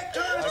 Okay. Head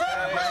turn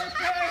sideways.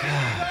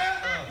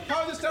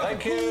 Call yourself a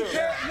cool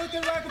cat,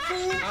 looking like a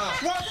fool.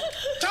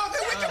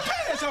 Talking with your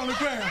pants on the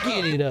ground.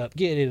 Get it up.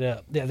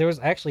 Yeah, there was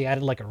actually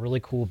added like a really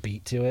cool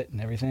beat to it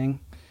and everything.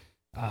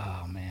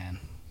 Oh man,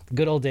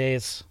 good old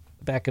days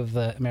back of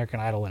the American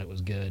Idol when it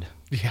was good.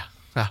 Yeah,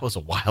 that was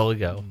a while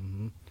ago.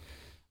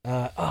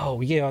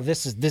 Mm-hmm.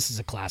 This is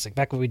a classic.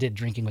 Back when we did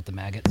Drinking with the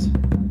Maggots.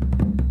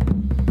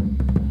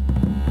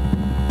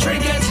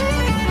 Drink it.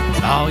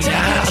 Oh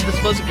yeah,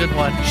 this was a good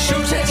one.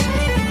 Shoot it.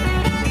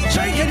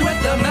 Drinking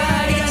with the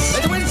maggots.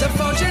 May the winds of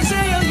fortune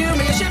sail you.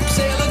 May a ship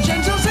sail a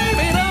gentle sea.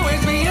 May it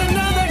always be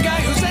another guy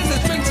who says the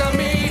drinks on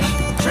me.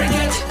 Drink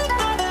it.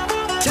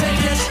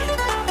 Take it.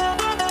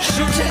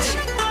 Shoot it.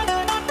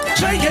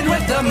 Drinking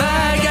with the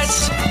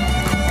maggots.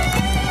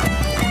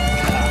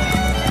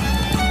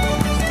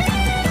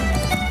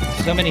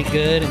 So many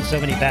good and so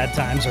many bad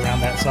times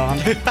around that song.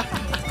 Oh,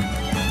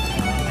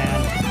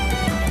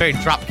 man. Very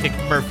Dropkick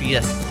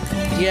Murphy-esque.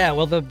 Yeah,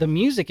 well, the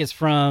music is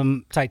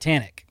from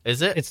Titanic.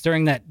 Is it? It's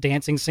during that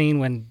dancing scene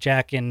when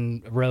Jack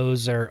and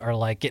Rose are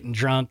like getting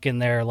drunk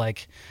and they're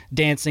like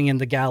dancing in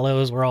the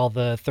gallows where all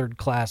the third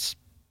class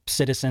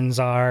citizens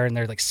are, and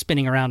they're like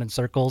spinning around in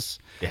circles.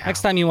 Yeah.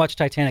 Next time you watch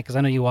Titanic, because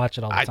I know you watch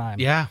it all the time.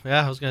 Yeah.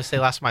 I was going to say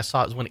last time I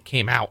saw it was when it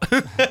came out.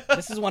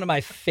 This is one of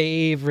my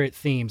favorite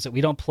themes that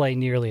we don't play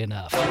nearly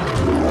enough.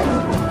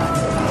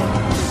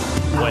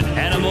 When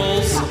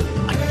animals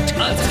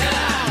attack!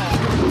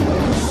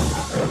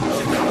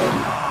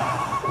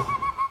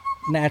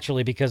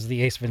 Naturally, because of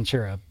the Ace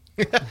Ventura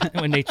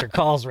When Nature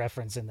Calls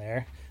reference in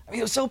there. I mean,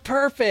 it was so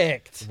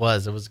perfect. It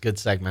was a good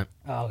segment.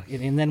 Oh,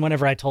 and then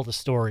whenever I told a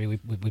story, we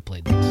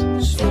played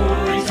this.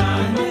 Story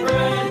time with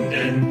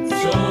Brendan.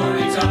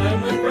 Story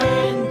time with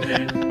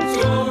Brendan.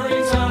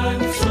 Story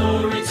time,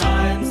 story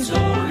time,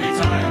 story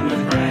time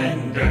with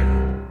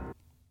Brendan.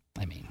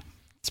 I mean,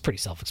 it's pretty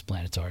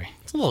self-explanatory.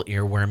 It's a little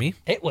earwormy.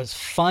 It was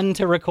fun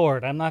to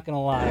record, I'm not going to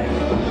lie.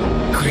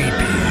 Creepy.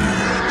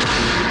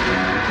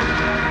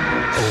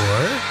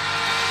 Or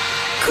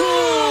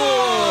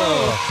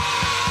cool.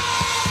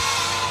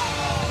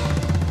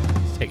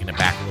 Taking it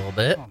back a little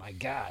bit. Oh my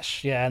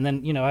gosh. Yeah, and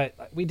then,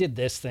 we did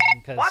this thing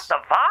because What the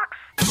Vox?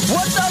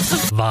 What does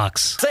the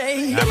Vox.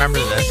 say? I remember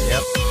this,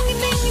 yep.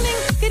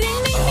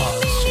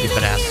 Oh,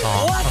 stupid ass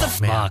song. What the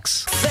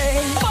Vox.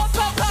 say?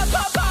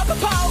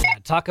 Yeah,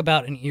 talk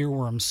about an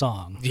earworm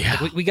song. Yeah.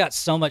 Like, we got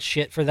so much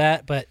shit for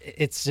that, but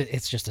it's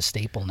just a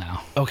staple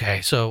now.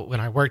 Okay, so when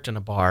I worked in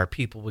a bar,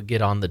 people would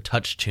get on the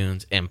touch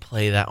tunes and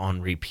play that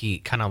on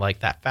repeat, kind of like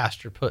that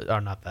faster put,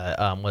 or not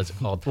that, what's it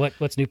called?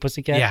 What's New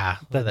Pussycat? Yeah.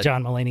 The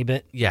John Mulaney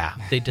bit? Yeah,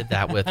 they did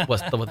that with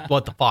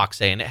What the Fox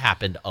Say, and it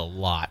happened a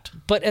lot.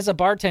 But as a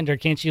bartender,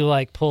 can't you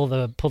like pull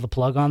the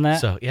plug on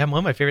that? So, yeah, one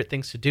of my favorite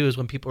things to do is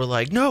when people are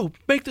like, no,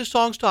 make this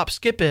song stop,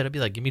 skip it. I'd be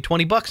like, give me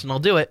 $20 and I'll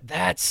do it.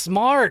 That's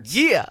smart.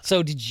 Yeah.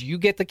 So did you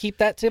get to keep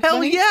that tip Hell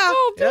money? yeah.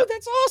 Oh, dude, Yep.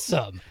 that's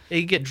awesome.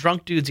 You get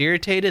drunk dudes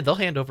irritated, they'll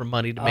hand over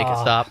money to make it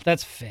stop.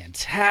 That's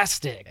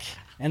fantastic.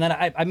 And then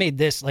I made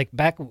this, like,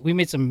 we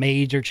made some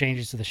major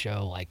changes to the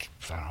show, like,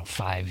 I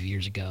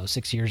don't know,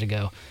 6 years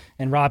ago.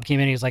 And Rob came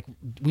in and he was like,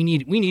 we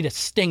need a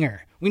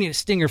stinger. We need a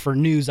stinger for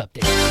news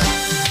updates.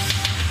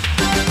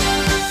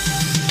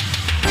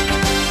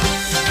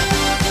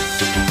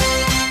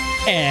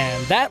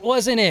 And that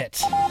wasn't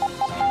it.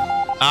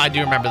 I do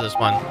remember this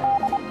one.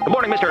 Good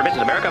morning, Mr. and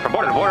Mrs. America, from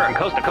border to border and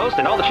coast to coast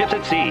and all the ships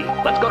at sea.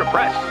 Let's go to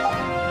press.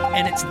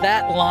 And it's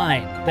that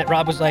line that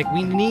Rob was like,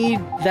 we need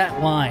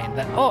that line.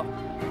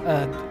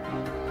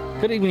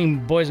 Good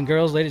evening, boys and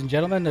girls, ladies and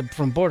gentlemen,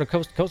 from border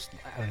coast to coast.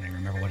 I don't even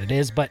remember what it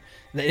is, but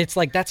it's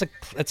like that's a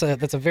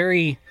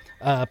very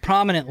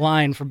prominent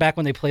line from back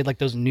when they played like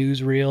those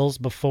newsreels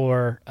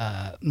before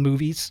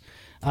movies.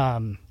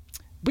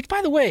 Which,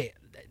 by the way,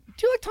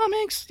 do you like Tom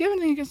Hanks? Do you have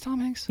anything against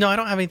Tom Hanks? No, I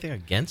don't have anything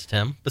against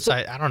him.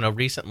 Besides, I don't know.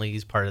 Recently,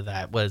 he's part of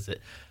that. Was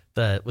it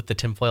with the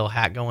tinfoil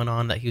hat going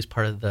on? That he was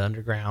part of the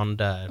underground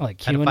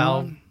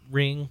pedophile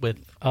ring with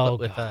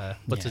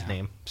what's his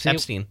name?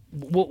 Epstein.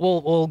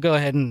 We'll go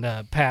ahead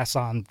and pass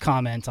on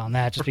comment on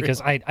that, just because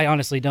I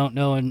honestly don't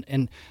know,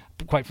 and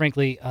quite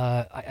frankly,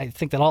 I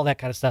think that all that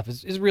kind of stuff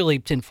is really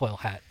tinfoil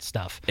hat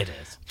stuff. It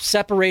is.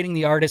 Separating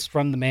the artist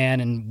from the man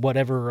and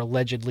whatever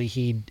allegedly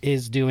he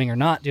is doing or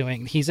not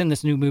doing. He's in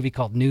this new movie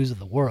called News of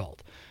the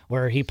World,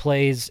 where he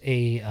plays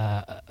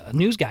a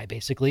news guy,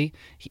 basically.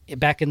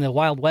 Back in the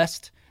Wild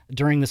West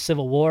during the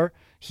Civil War,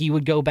 he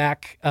would go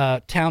back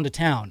town to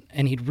town,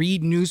 and he'd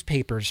read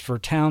newspapers for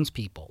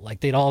townspeople. Like,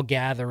 they'd all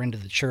gather into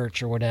the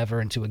church or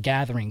whatever, into a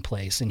gathering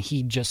place, and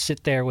he'd just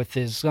sit there with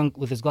his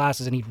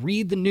glasses, and he'd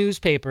read the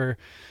newspaper,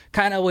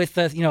 kind of with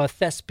a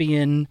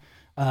thespian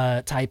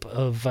type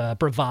of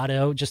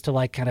bravado, just to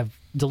like kind of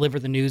deliver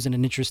the news in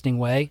an interesting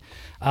way.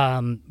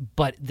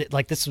 But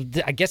I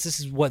guess this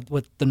is what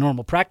the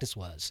normal practice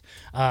was.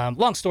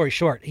 Long story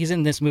short, he's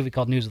in this movie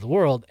called News of the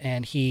World,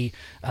 and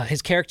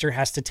his character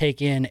has to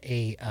take in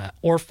a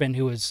orphan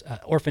who was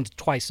orphaned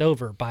twice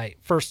over by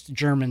first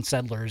German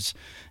settlers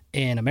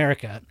in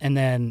America, and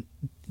then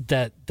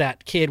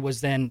that kid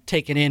was then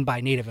taken in by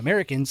Native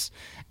Americans,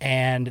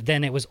 and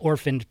then it was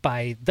orphaned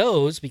by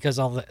those because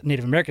all the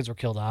Native Americans were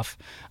killed off.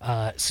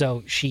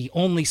 So she's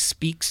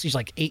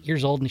like 8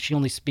 years old, and she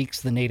only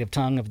speaks the native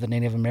tongue of the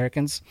Native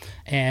Americans.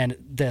 And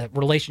the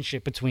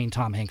relationship between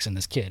Tom Hanks and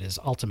this kid is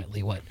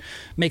ultimately what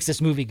makes this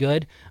movie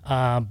good.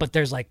 But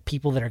there's like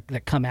people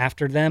that come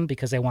after them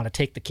because they want to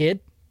take the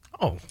kid.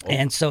 Oh.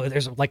 And so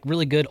there's like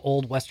really good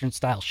old Western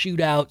style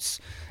shootouts,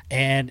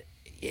 and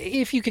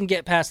if you can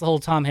get past the whole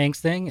Tom Hanks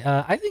thing,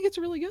 I think it's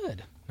really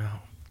good. No,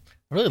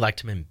 I really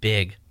liked him in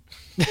Big.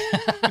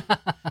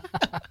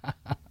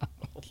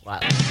 I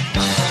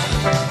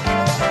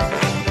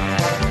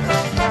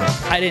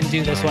didn't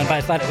do this one, but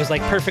I thought it was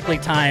like perfectly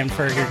timed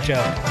for your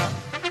joke.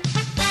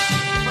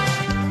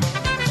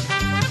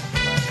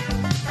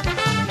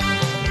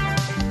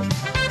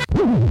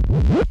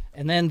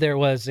 And then there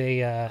was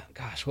a,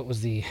 gosh, what was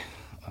the,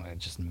 oh, I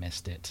just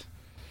missed it.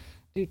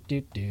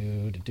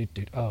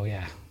 Oh,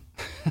 yeah.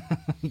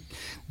 Did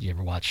you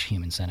ever watch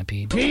Human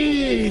Centipede?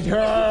 Feed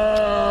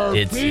her!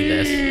 Did see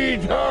this.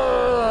 Feed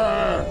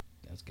her!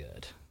 That was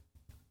good.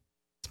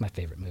 It's my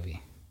favorite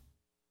movie.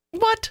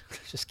 What?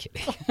 Just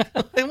kidding.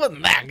 It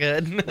wasn't that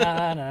good.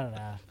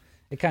 No.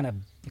 It kind of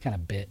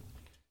bit.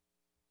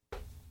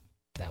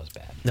 That was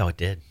bad. No, it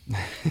did.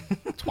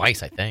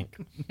 Twice, I think.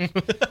 All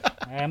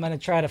right, I'm going to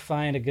try to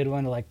find a good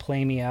one to like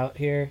play me out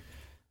here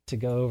to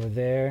go over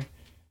there.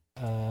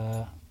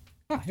 Here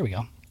we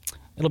go.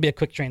 It'll be a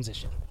quick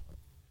transition.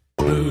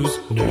 Booze,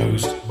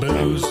 news,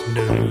 booze,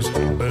 news,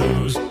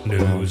 booze,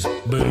 news,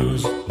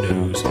 booze, news,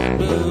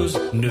 booze,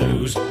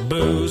 news,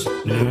 booze,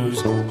 news,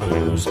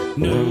 booze,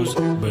 news,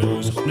 booze,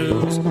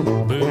 news,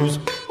 booze,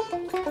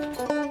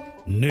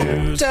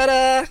 news.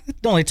 Ta-da!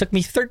 It only took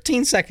me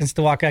 13 seconds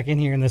to walk back in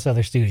here in this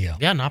other studio.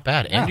 Yeah, not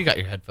bad. And you got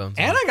your headphones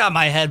on. And I got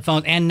my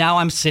headphones, and now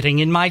I'm sitting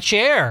in my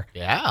chair.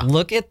 Yeah.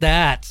 Look at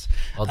that.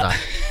 Well done.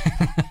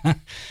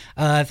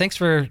 Thanks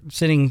for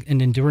sitting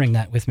and enduring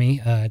that with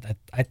me.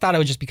 I thought it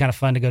would just be kind of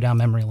fun to go down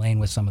memory lane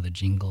with some of the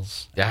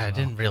jingles. Yeah, I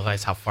didn't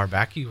realize how far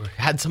back you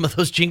had some of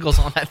those jingles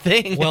on that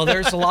thing. Well,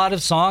 there's a lot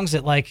of songs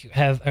that like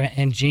have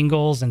and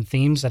jingles and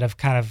themes that have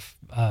kind of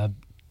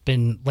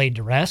been laid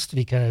to rest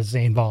because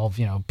they involve,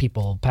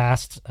 people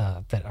past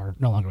that are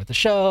no longer with the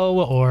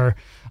show or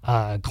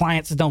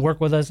clients that don't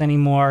work with us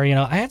anymore.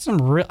 I got some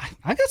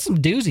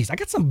doozies. I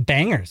got some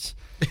bangers.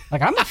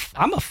 Like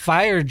I'm a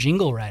fire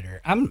jingle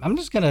writer. I'm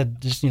just gonna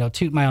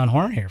toot my own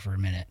horn here for a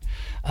minute.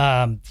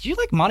 Do you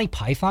like Monty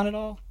Python at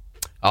all?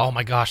 Oh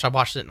my gosh, I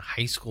watched it in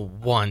high school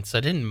once.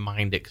 I didn't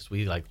mind it because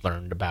we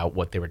learned about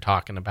what they were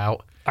talking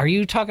about. Are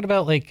you talking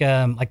about like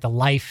the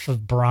life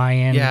of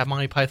Brian? Yeah,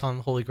 Monty Python,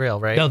 the Holy Grail,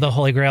 right? No, the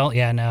Holy Grail.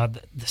 Yeah, no.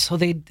 So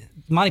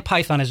Monty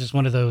Python is just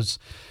one of those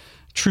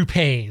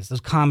troupes, those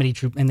comedy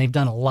troupe, and they've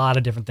done a lot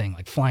of different things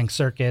like Flying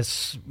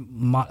Circus,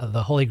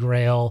 the Holy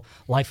Grail,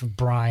 Life of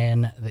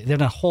Brian. They've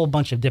done a whole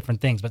bunch of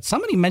different things. But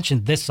somebody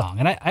mentioned this song,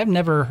 and I've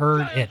never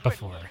heard it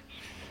before.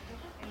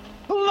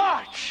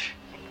 Larch!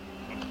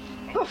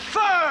 The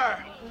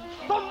fir!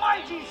 The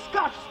mighty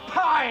Scots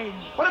pine!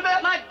 What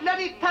about my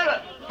bloody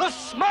parrot? The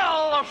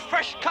smell of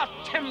fresh-cut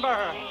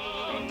timber!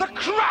 The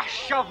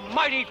crash of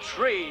mighty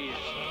trees!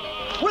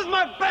 With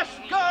my best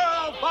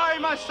girl by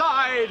my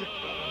side,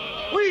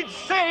 we'd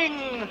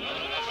sing,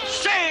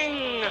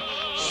 sing,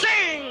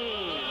 sing!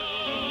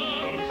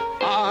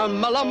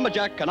 I'm a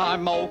lumberjack and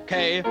I'm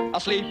okay. I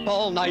sleep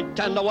all night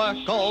and I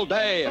work all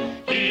day.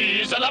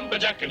 He's a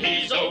lumberjack and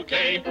he's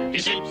okay. He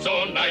sleeps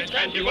all night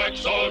and he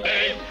works all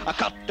day. I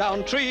cut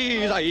down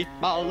trees, I eat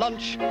my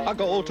lunch, I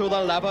go to the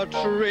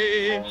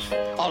lavatory.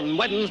 On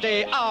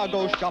Wednesday I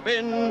go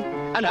shopping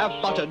and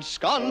have buttered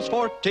scones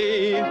for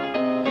tea.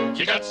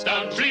 He cuts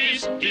down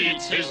trees, he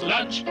eats his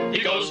lunch,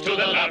 he goes to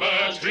the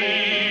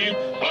lavatory.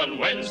 On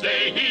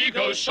Wednesday he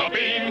goes shopping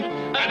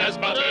and has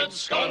buttered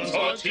scones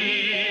for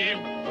tea.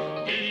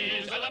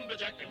 He's a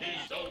lumberjack and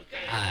he's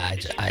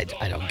okay. I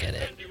don't get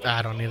it.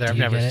 I don't either. I've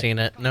never seen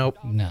it. Nope.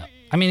 No.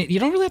 I mean, you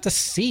don't really have to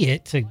see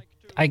it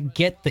I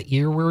get the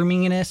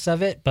earworminess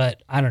of it,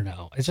 but I don't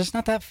know. It's just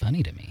not that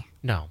funny to me.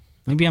 No.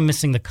 Maybe I'm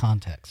missing the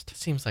context. It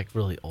seems like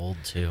really old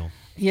too.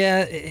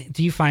 Yeah.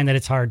 Do you find that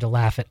it's hard to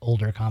laugh at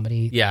older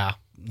comedy? Yeah.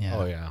 Yeah.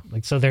 Oh yeah.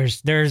 Like, so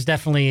there's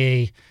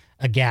definitely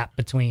a gap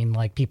between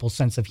like people's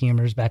sense of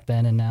humors back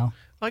then and now.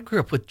 I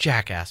grew up with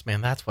Jackass, man.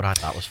 That's what I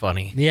thought was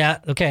funny. Yeah.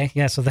 Okay.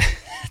 Yeah. So that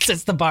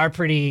sets the bar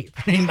pretty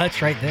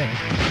much right there.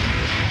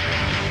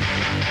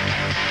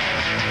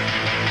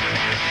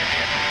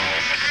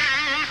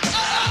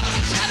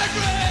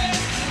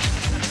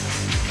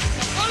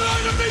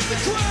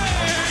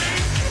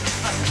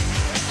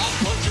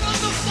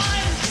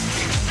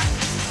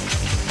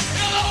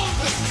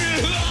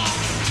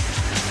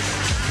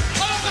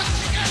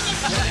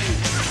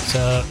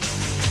 So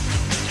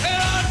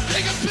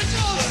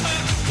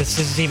this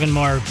is even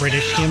more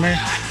British humor.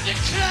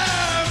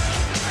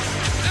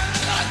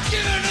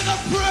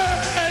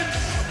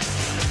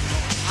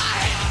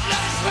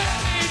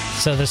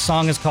 So the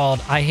song is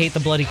called I Hate the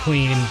Bloody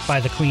Queen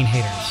by the Queen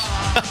Haters.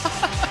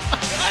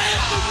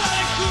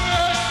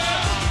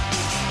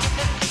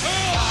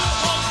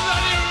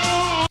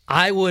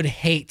 I would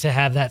hate to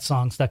have that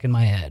song stuck in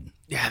my head.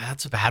 Yeah,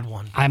 that's a bad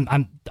one.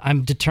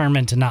 I'm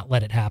determined to not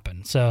let it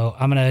happen. So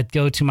I'm gonna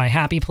go to my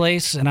happy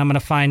place and I'm gonna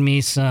find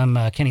me some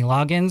Kenny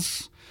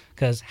Loggins,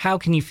 because how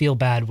can you feel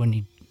bad when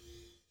you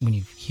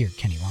hear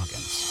Kenny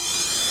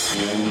Loggins?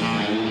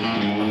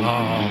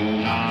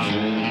 Oh gosh.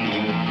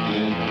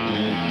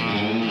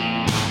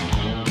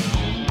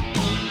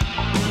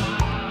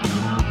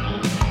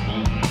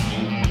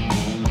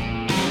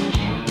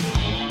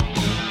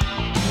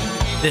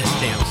 This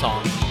damn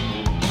song.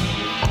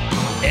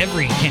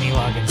 Every Kenny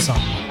Loggins song.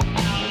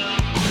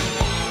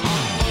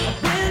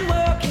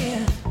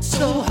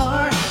 so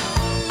hard.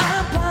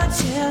 I'm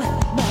punching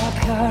my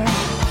car.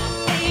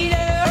 8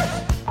 hours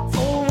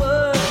for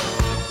what?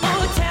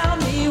 Oh, tell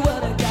me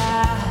what I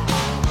got.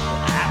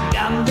 I've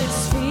got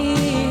this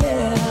feeling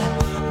that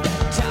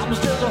time's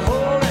just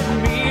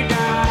holding me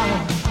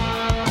down.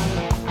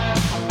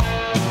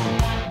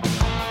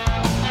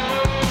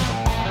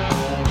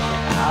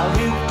 I'll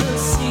hit the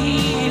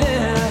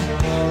ceiling,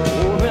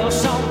 or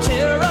else I'll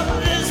tear up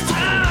this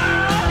town.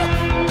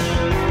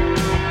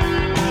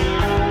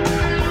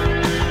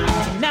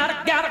 Tonight I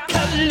gotta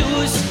cut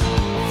loose,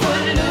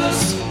 foot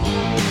loose,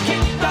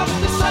 kick off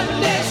the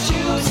Sunday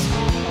shoes.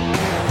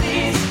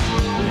 Please,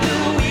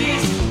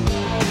 Louise,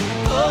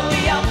 pull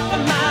me up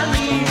on my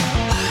knees.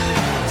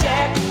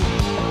 Jack,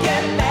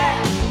 get back,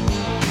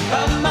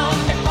 come on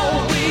before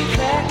we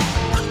crack.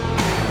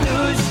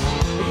 Lose,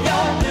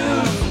 don't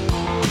lose,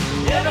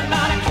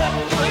 everybody cut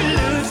foot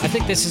loose. I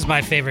think this is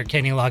my favorite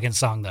Kenny Loggins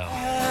song, though.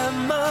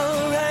 I'm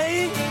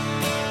alright,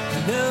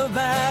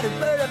 nobody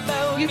but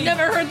about You've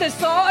never heard this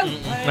song?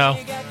 No.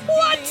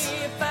 What?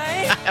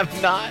 I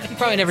have not. You've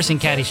probably never seen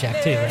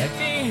Caddyshack, too, right?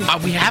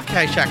 We have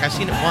Caddyshack. I've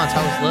seen it once.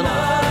 I was little.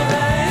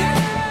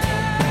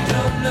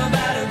 Don't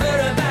nobody but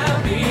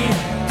about me.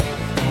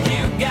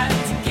 You got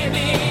to give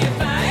me a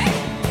fight.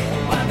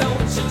 Why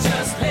don't you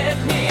just let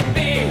me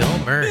be? Bill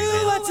Murray.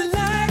 Do what you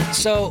like.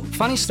 So,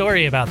 funny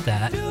story about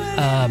that.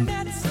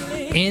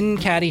 In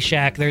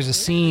Caddyshack, there's a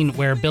scene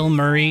where Bill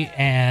Murray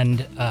and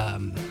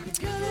the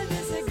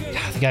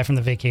guy from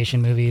the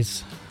Vacation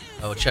movies,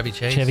 Oh, Chevy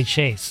Chase. Chevy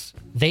Chase,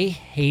 they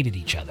hated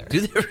each other.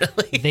 Do they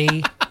really?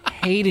 They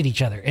hated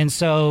each other. And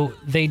so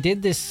they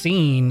did this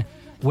scene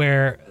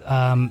where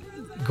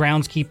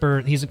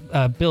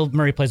groundskeeper, Bill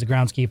Murray plays a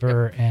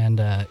groundskeeper, and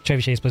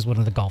Chevy Chase plays one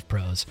of the golf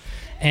pros.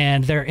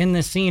 And they're in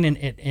this scene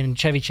in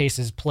Chevy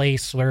Chase's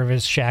place, wherever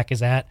his shack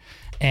is at.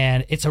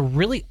 And it's a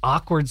really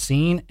awkward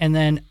scene. And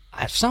then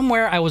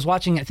somewhere I was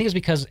watching, I think it's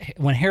because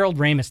when Harold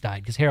Ramis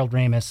died, because Harold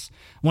Ramis,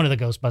 one of the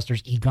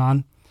Ghostbusters,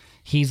 Egon,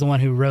 he's the one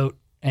who wrote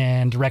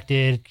and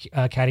directed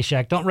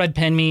Caddyshack. Don't red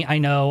pen me, I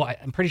know.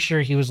 I'm pretty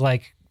sure he was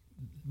like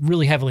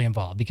really heavily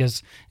involved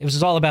because it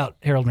was all about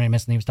Harold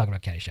Ramis and he was talking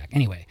about Caddyshack.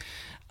 Anyway,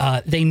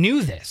 they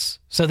knew this.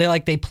 So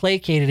they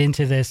placated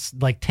into this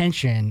like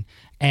tension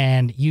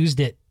and used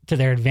it to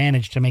their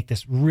advantage to make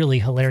this really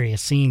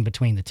hilarious scene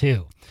between the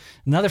two.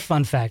 Another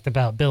fun fact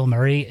about Bill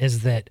Murray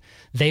is that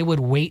they would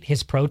weight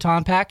his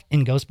proton pack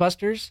in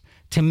Ghostbusters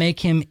to make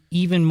him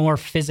even more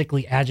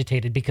physically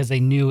agitated because they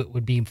knew it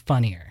would be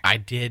funnier. I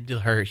did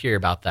hear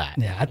about that.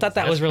 Yeah, I thought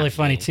that was really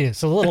funny too.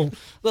 So a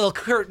little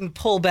curtain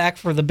pull back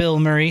for the Bill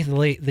Murray.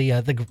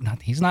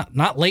 He's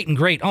not late and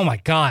great. Oh my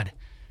God,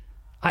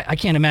 I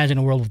can't imagine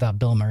a world without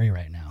Bill Murray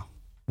right now.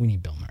 We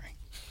need Bill Murray.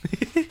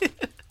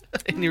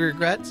 Any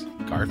regrets?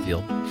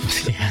 Garfield.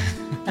 Yeah.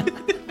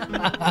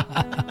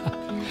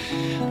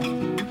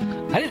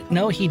 I didn't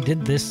know he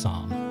did this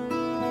song.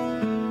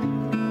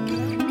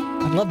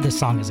 I loved this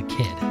song as a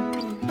kid.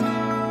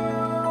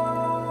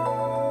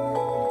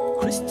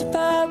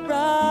 Christopher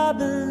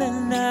Robin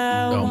and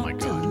I Oh my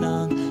walked God.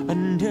 along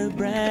under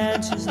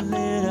branches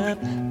lit up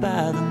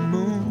by the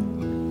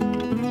moon,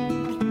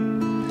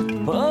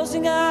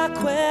 posing our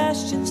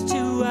questions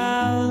to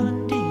our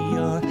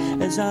Dior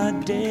as our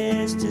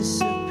days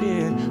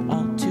disappeared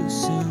all too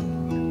soon.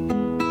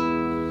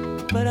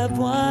 But I've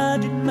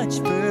wandered much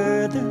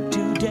further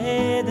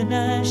today than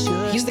I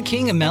should. He's the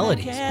king of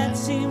melodies. Can't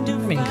seem to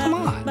Come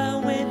on. my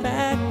way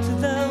back to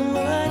the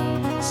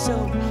one.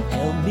 So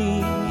help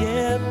me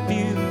if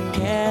you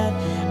can.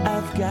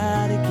 I've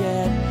gotta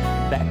get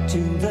back to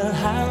the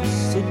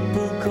house in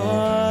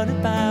Corner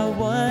by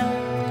one.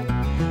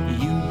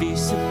 You'd be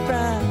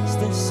surprised,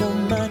 there's so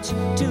much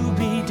to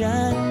be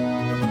done.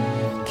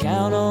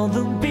 Count all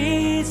the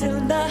bees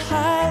in the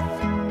hive.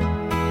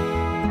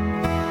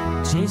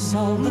 Chase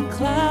all the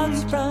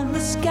clouds from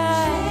the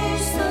sky.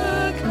 Chase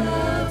the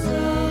clouds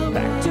away.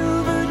 Back to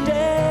the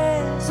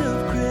days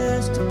of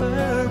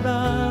Christopher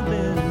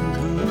Robin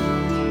Pooh.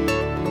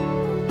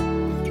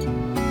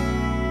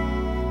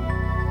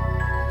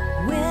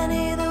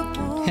 Winnie the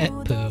Pooh. Hit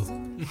Pooh.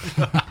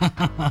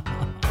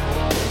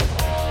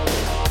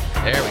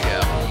 There we go.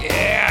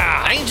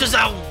 Yeah. Angels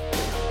out.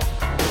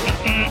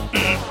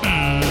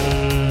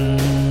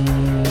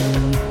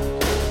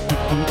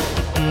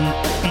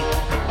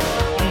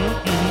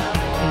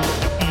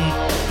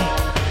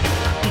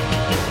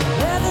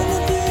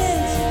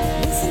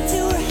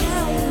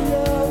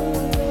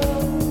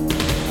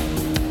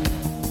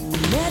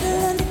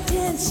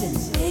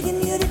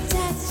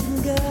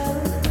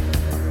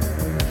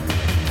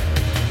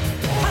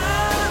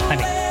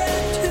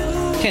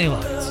 Kenny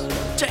Loggins.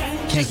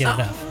 Can't get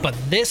enough. But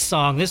this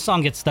song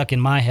gets stuck in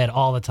my head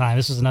all the time.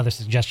 This is another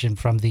suggestion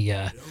from the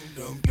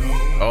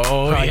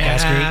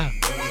Prodcast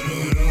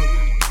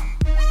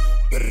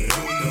group.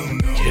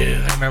 Dude,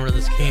 I remember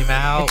this came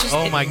out.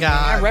 Oh my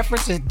God. I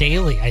reference it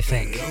daily, I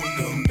think.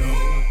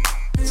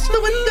 It's the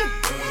window.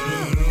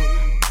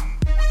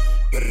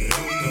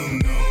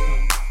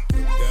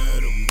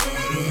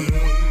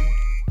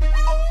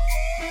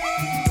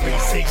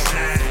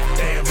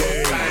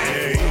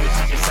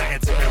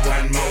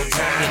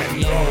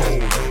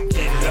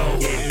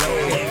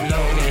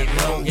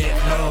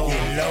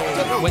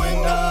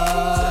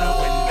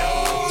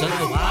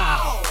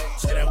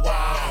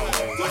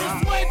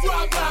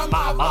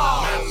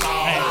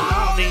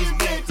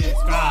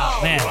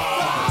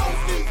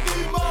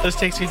 This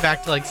takes me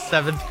back to like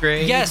 7th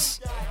grade. Yes,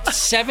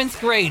 7th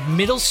grade,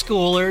 middle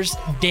schoolers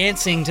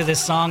dancing to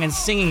this song and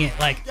singing it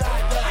like.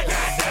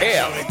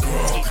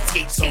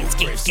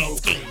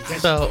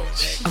 So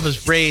I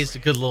was raised a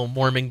good little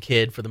Mormon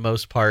kid for the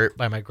most part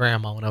by my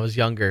grandma when I was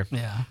younger.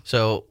 Yeah.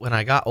 So when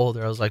I got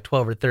older, I was like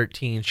 12 or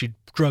 13. She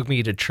drug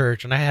me to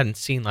church, and I hadn't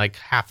seen like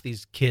half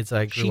these kids that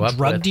I grew up with. She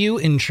drugged you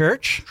in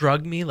church?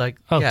 Drugged me, like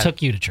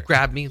took you to church.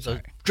 Grabbed me,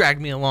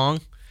 dragged me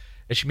along,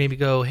 and she made me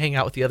go hang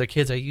out with the other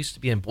kids I used to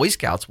be in Boy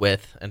Scouts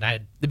with. And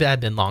the had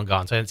been long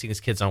gone, so I hadn't seen these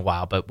kids in a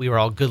while. But we were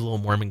all good little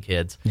Mormon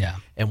kids. Yeah.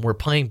 And we're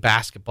playing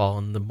basketball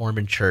in the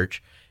Mormon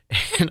church.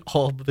 And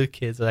all of the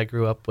kids that I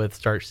grew up with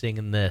start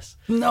singing this.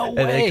 No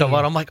way. And they come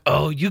on. I'm like,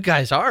 oh, you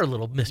guys are a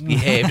little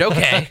misbehaved.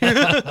 Okay.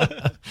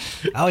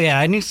 Oh, yeah.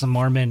 I knew some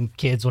Mormon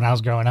kids when I was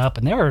growing up,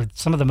 and they were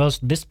some of the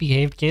most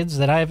misbehaved kids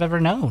that I've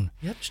ever known.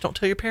 Yep. Just don't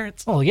tell your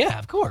parents. Oh, yeah,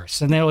 of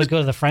course. And they always go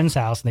to the friend's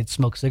house, and they'd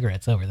smoke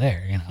cigarettes over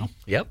there, you know?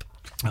 Yep.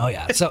 Oh,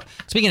 yeah. So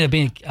speaking of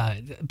being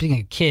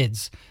a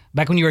kids,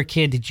 back when you were a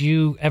kid, did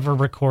you ever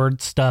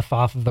record stuff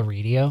off of the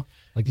radio?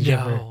 Like, did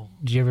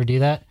you ever do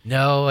that?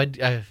 No,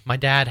 my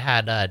dad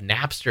had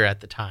Napster at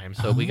the time,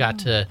 so we got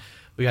to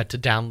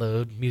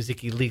download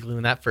music illegally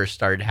when that first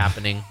started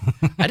happening.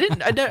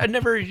 I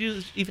never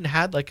even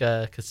had like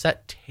a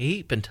cassette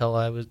tape until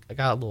I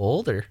got a little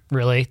older.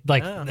 Really?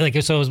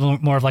 So it was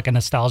more of like a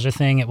nostalgia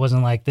thing. It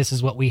wasn't like, this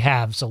is what we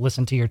have, so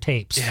listen to your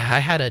tapes. Yeah, I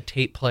had a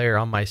tape player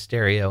on my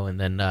stereo, and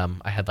then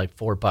I had like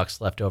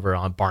 $4 left over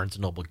on Barnes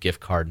 & Noble gift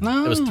card.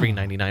 And It was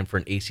 $3.99 for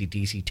an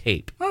AC/DC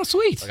tape. Oh,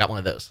 sweet. So I got one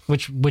of those.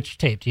 Which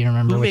tape? Do you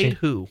remember? Who made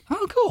who?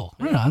 Oh, cool.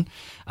 Right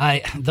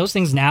on. Those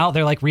things now,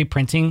 they're like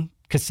reprinting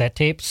cassette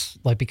tapes,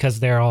 like, because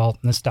they're all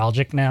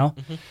nostalgic now.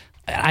 Mm-hmm.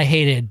 I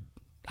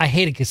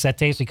hated cassette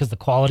tapes because the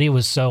quality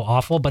was so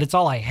awful, but it's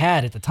all I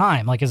had at the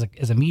time, like as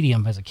a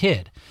medium as a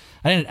kid.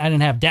 I didn't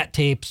have DAT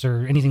tapes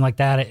or anything like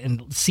that,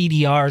 and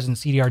CDRs and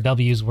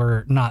CDRWs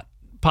were not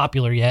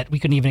popular yet. We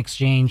couldn't even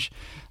exchange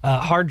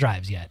hard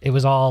drives yet. It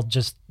was all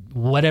just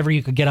whatever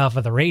you could get off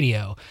of the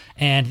radio.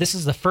 And this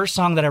is the first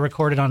song that I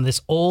recorded on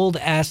this old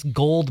ass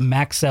gold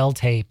Maxell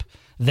tape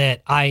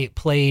that I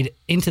played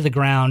into the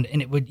ground,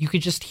 and you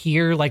could just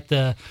hear like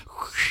the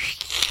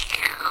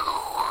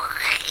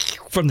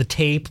from the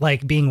tape,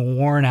 like being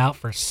worn out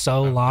for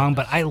so long.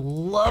 But I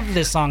loved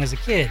this song as a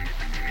kid.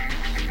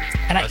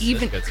 And I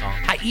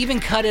even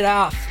cut it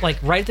off like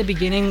right at the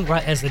beginning,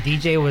 right as the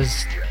DJ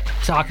was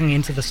talking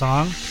into the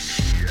song.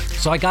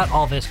 So I got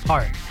all this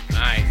part.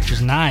 Nice. Which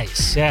was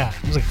nice. Yeah.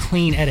 It was a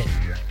clean edit.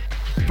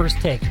 First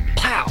take.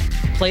 Pow!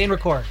 Play and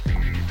record.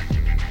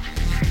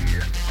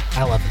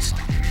 I love this song.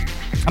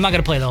 I'm not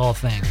going to play the whole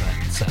thing,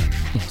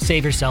 but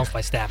save yourself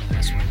by stabbing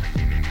this one.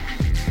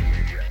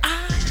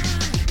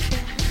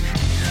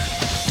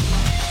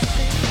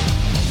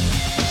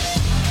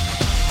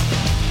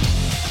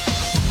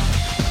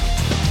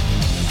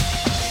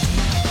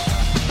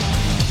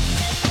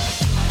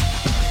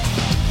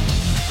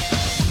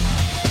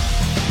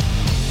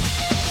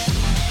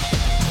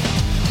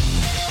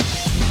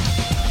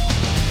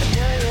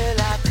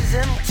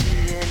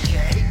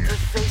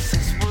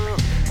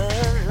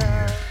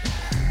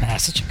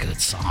 Such a good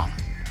song,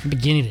 from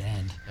beginning to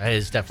end. That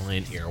is definitely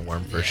an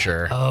earworm for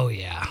sure. Oh,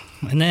 yeah.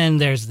 And then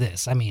there's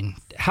this. I mean,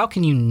 how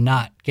can you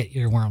not get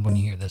earworm when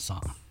you hear this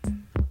song?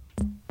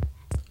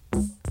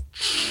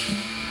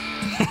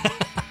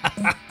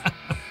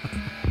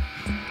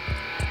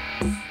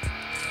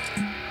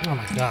 Oh,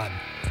 my God.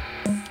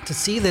 To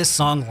see this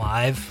song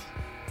live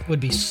would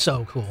be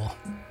so cool.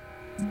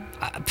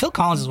 Phil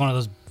Collins is one of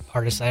those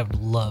artists I would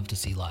love to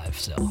see live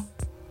still.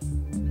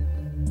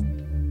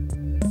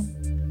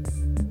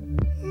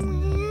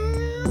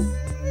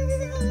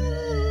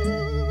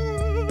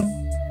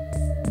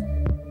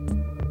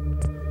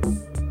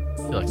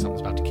 I feel like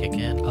something's about to kick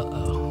in.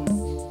 Uh-oh.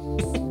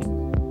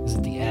 Is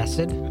it the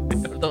acid?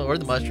 Or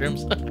the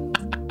mushrooms.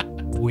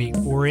 Wait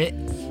for it.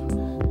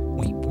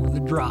 Wait for the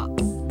drop.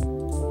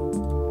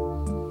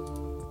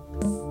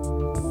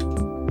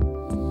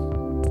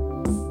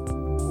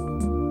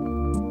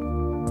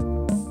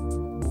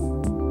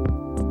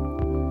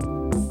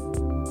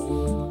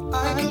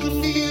 I can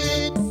feel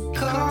it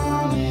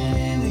coming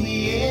in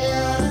the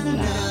air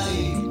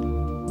tonight.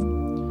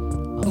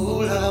 Oh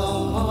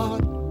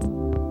Lord.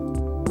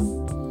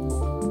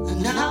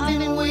 And I've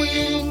been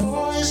waiting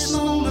for this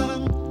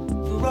moment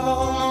for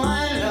all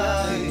my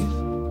life.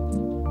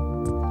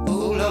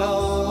 Oh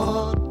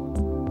Lord.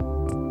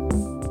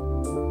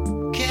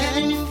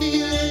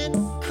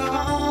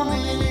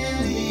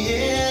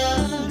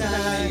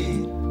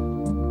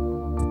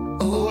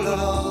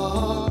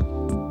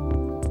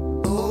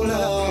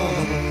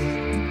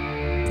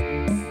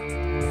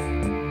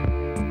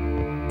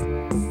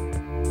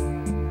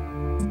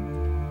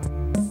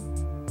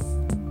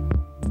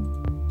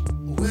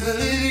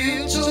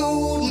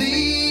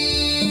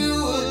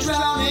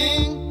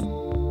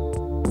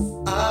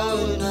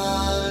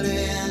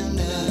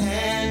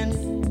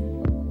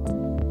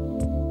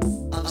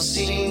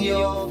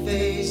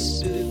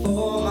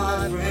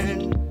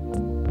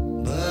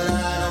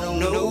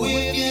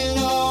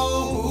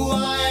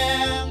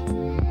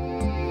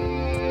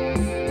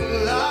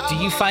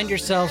 you find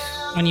yourself,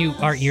 when you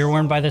are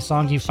earwormed by this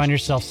song, do you find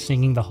yourself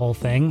singing the whole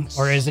thing?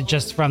 Or is it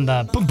just from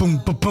the boom, boom,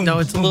 boom, boom? No,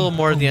 it's boom, a little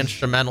more boom. of the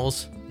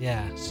instrumentals.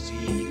 Yeah.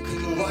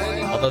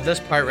 Although this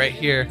part right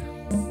here.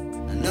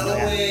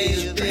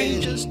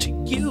 Strangers to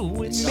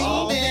you and me.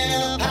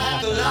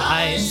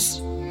 Eyes.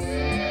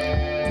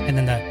 And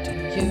then the,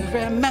 do you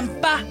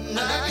remember?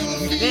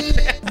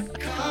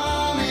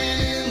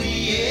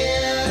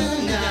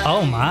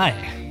 Oh my.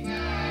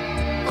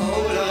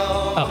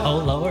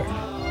 Oh Lord.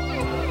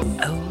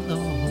 Oh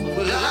Lord.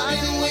 Well,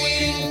 I've been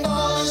waiting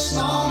for this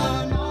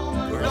moment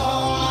for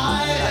all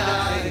my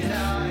life.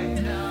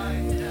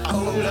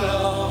 Oh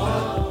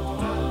Lord.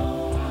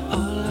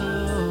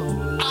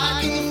 I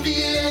can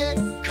feel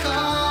it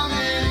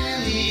coming in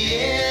the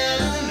air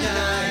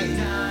tonight.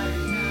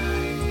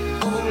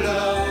 Oh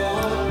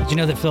Lord. Did you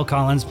know that Phil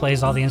Collins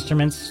plays all the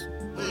instruments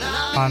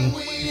on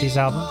these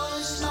albums?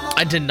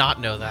 I did not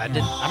know that. I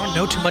don't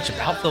know too much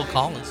about Phil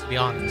Collins, to be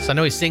honest. I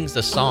know he sings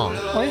the song.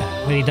 Oh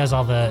yeah, but he does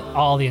all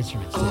the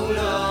instruments too.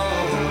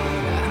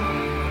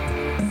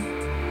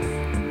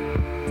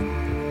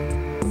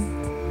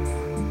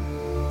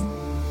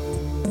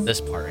 This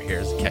part right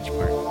here is the catch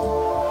part.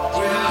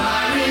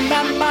 I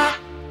remember.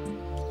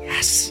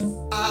 Yes.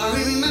 I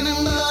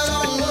remember,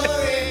 don't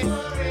worry.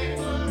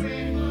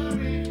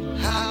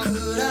 How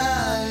could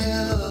I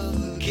ever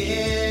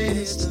forget?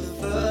 It's the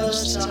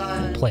first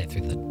time. Play it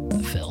through the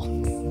fill.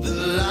 The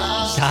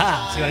last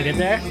Ah, see what I did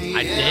there?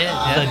 I did.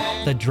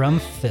 Yeah. The drum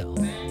fill.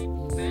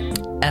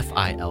 Fill. But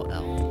I know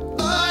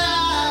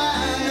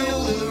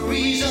the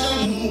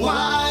reason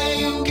why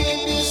you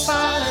keep your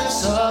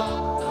silence up.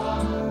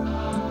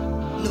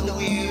 No,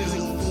 you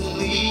don't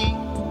believe.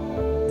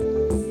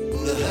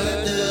 The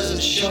hurt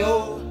doesn't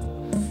show,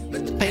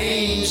 but the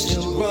pain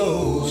still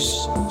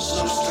grows.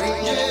 So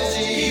strangers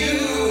to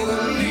you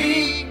and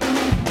me.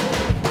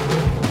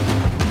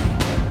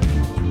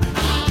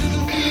 I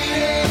can feel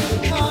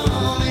it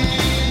coming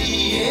in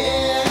the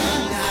air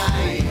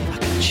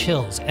tonight.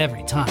 Chills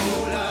every time.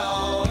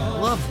 I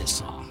love this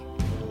song.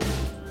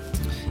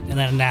 And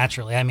then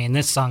naturally, I mean,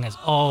 this song is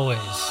always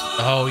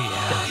stuck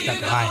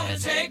in my head.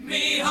 Take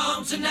me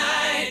home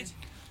tonight.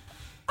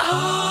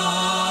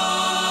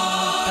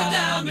 Oh,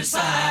 down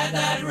beside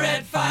that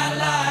red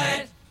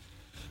firelight.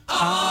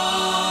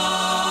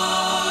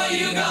 Oh,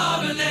 you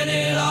gonna let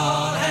it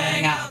all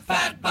hang out.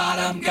 Fat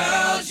bottom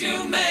girls,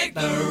 you make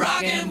the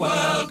rockin'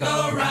 world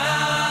go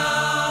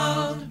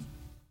round.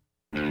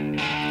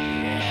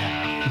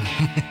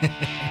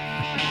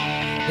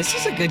 This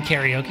is a good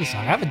karaoke song.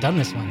 I haven't done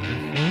this one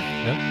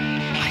yet.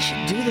 I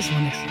should do this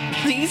one next time.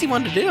 It's an easy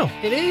one to do.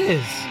 It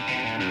is.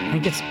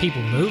 It gets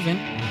people moving.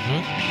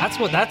 That's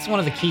one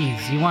of the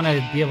keys. You want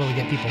to be able to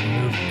get people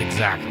moving.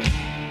 Exactly.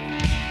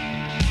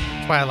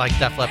 That's why I like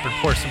Def Leppard,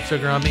 Pour Some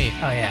Sugar on Me.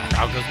 Oh, yeah.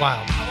 Crowd goes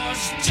wild.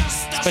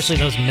 Especially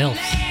those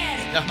MILFs.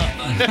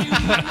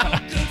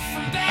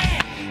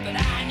 But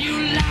I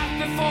knew life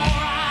before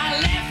I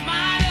left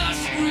my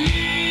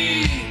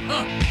nursery.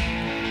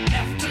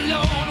 Left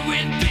alone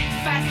with big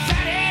fat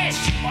fatty.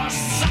 She was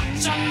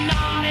such a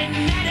naughty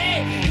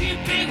natty. You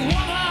big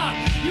woman,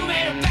 you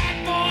made a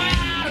bad boy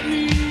out of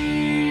me.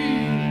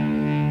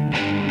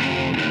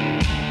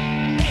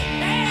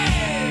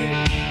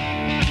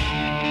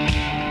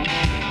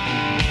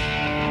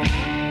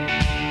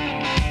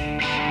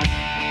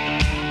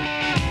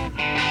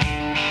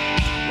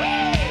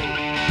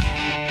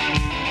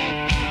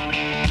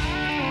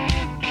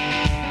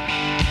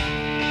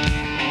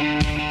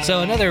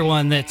 So another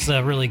one that's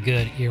a really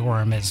good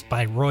earworm is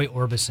by Roy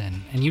Orbison.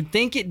 And you'd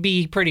think it'd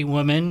be Pretty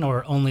Woman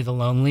or Only the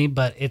Lonely,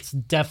 but it's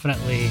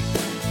definitely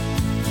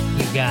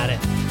You Got It.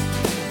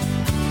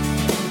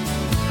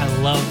 I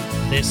love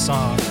this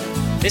song.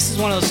 This is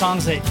one of those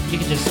songs that you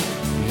can just...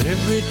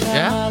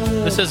 Yeah,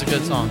 this is a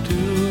good song. I do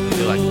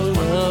like this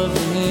one.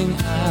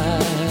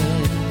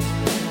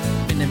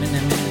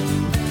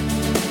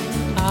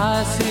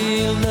 I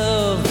see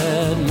love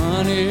that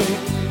money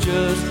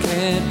just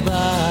can't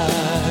buy.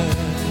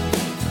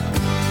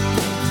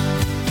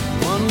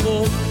 One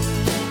look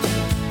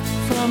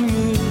from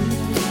you,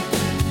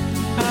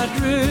 I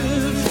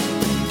drift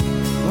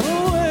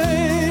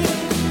away.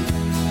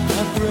 I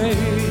pray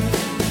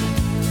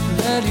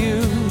that you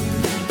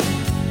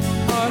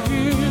are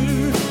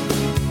here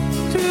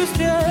to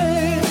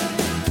stay.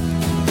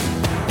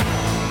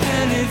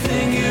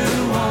 Anything you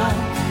want,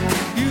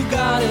 you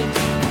got it.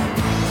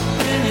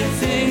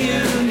 Anything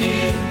you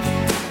need,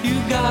 you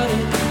got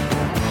it.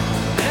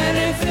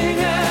 Anything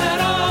at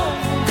all,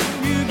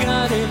 you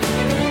got it.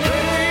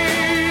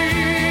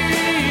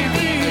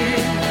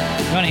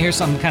 You want to hear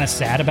something kind of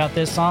sad about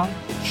this song?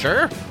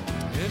 Sure.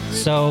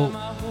 So,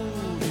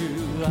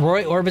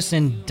 Roy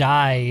Orbison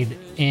died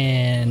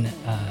in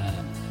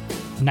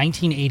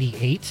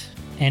 1988,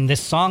 and this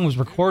song was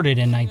recorded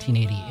in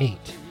 1988.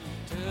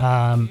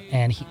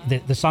 And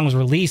the song was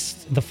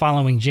released the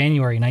following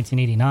January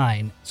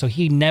 1989, so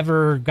he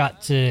never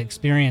got to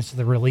experience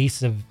the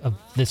release of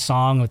this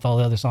song with all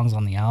the other songs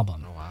on the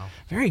album. Oh, wow.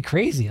 Very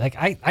crazy. Like,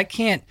 I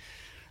can't...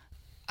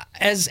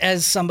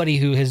 as somebody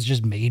who has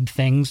just made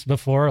things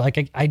before,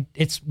 like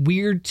it's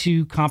weird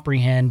to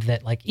comprehend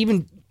that, like,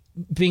 even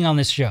being on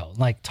this show,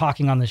 like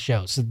talking on this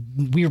show, so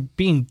we're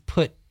being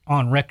put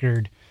on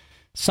record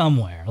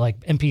somewhere, like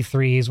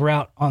MP3s. We're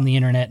out on the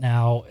internet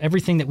now.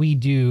 Everything that we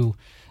do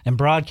and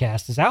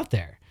broadcast is out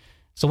there.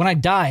 So when I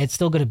die, it's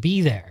still going to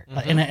be there.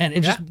 And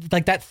it's just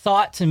like that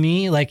thought to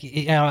me, like,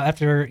 you know,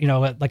 after, you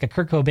know, like a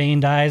Kurt Cobain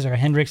dies or a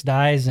Hendrix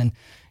dies, and,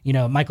 you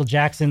know, Michael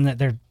Jackson, that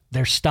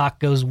their stock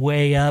goes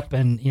way up,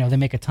 and, you know, they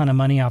make a ton of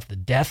money off the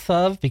death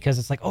of, because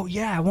it's like, oh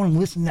yeah, I want to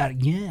listen to that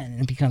again,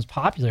 and it becomes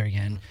popular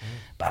again.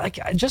 But like,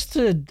 I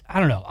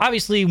don't know.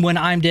 Obviously, when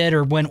I'm dead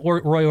or when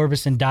Roy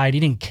Orbison died, he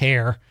didn't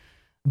care.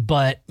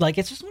 But like,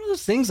 it's just one of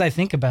those things I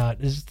think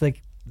about, is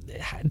like,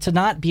 to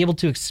not be able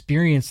to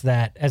experience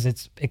that as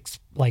it's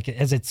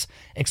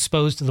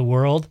exposed to the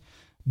world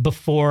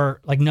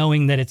before, like,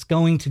 knowing that it's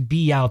going to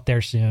be out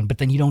there soon, but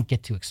then you don't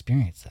get to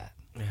experience that.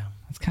 Yeah.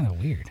 It's kind of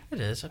weird. It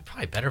is. It's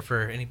probably better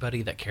for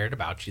anybody that cared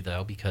about you,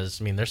 though,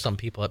 because, I mean, there's some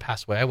people that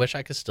pass away. I wish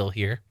I could still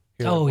hear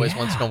their voice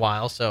once in a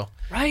while. So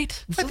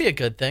right, it might be a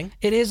good thing.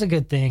 It is a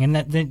good thing, and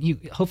that then you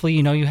hopefully,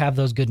 you know, you have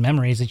those good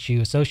memories that you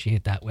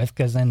associate that with,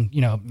 because then,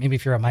 you know, maybe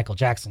if you're a Michael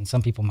Jackson,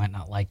 some people might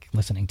not like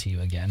listening to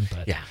you again.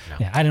 But yeah,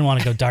 I didn't want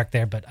to go dark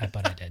there, but I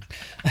did.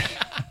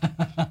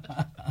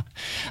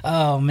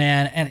 Oh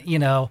man, and you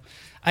know,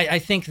 I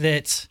think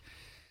that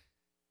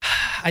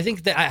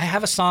I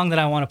have a song that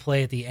I want to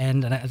play at the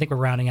end, and I think we're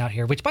rounding out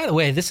here, which, by the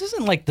way, this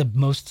isn't like the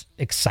most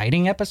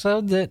exciting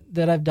episode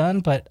that I've done,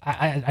 but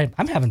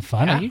I'm having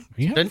fun. Yeah, Are you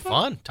it's been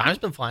fun. Time's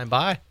been flying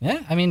by.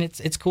 Yeah, I mean,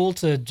 it's cool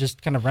to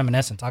just kind of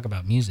reminisce and talk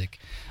about music.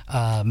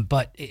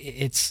 But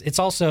it's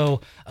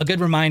also a good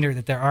reminder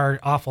that there are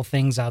awful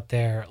things out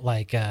there,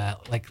 like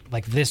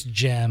this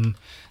gem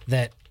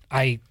that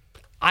I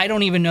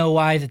don't even know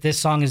why that this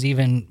song was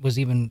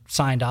even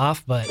signed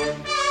off, but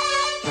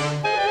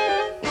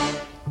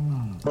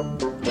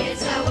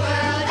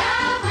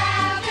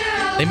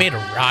they made a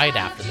ride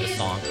after this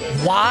song.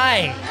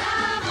 Why?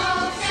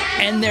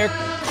 And they're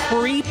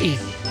creepy.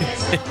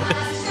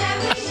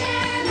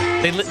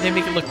 They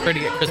make it look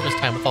pretty at Christmas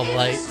time with all the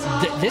lights.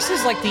 This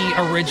is like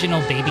the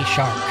original Baby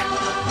Shark.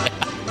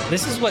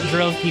 This is what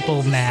drove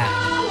people mad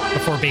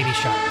before Baby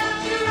Shark.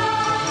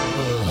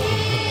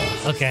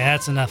 Okay,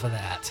 that's enough of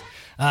that.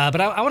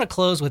 But I want to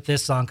close with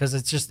this song because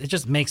it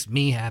just makes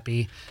me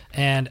happy,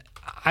 and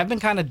I've been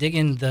kind of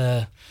digging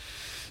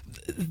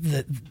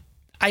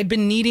I've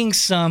been needing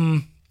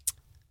some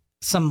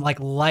like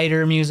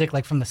lighter music,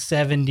 like from the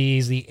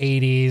 70s, the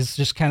 80s,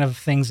 just kind of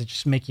things that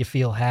just make you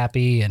feel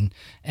happy. And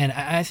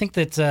I think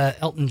that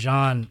Elton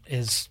John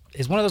is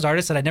one of those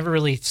artists that I never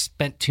really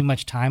spent too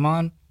much time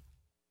on.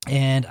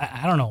 And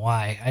I don't know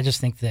why. I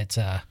just think that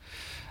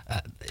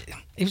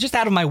it was just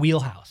out of my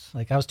wheelhouse.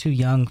 Like, I was too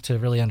young to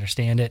really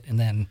understand it. And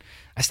then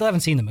I still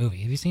haven't seen the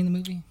movie. Have you seen the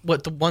movie?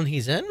 What, the one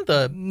he's in?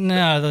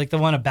 No, like the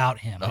one about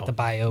him, like the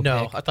biopic.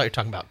 No, I thought you were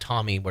talking about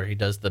Tommy, where he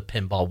does the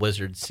pinball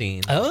wizard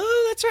scene.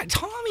 Oh, that's right.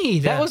 Tommy.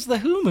 That was the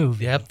Who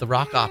movie. Yep, the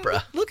rock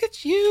opera. Look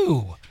at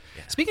you.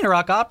 Yeah. Speaking of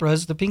rock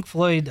operas, the Pink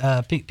Floyd's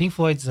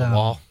The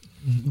Wall.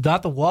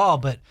 Not The Wall,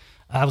 but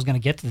I was going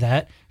to get to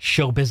that.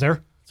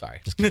 Showbizer.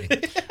 Sorry. Just kidding.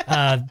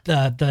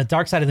 The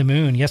Dark Side of the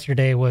Moon,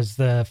 yesterday was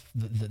the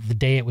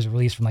day it was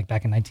released, from like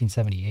back in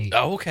 1978.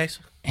 Oh, okay.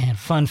 And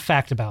fun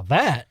fact about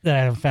that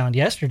I found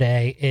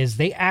yesterday is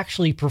they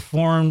actually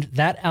performed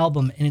that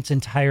album in its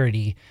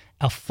entirety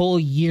a full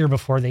year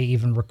before they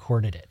even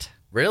recorded it.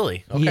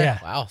 Really? Okay. Yeah.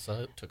 Wow.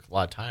 So it took a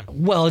lot of time.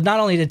 Well, not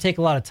only did it take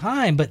a lot of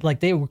time, but like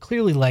they were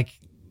clearly like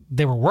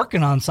they were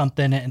working on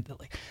something. And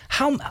like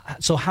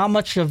how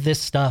much of this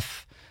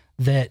stuff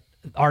that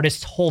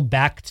artists hold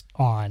back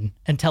on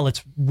until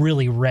it's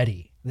really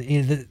ready.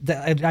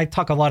 I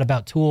talk a lot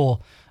about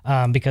Tool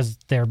because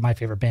they're my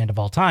favorite band of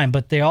all time,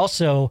 but they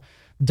also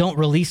don't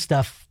release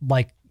stuff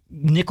like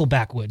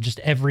Nickelback would just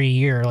every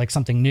year, like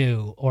something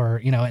new,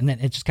 or, you know, and then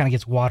it just kind of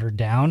gets watered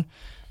down.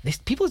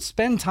 People that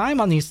spend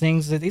time on these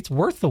things, it's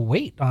worth the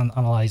wait on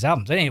a lot of these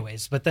albums.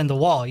 Anyways, but then The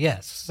Wall,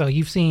 yes. So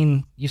you've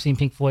seen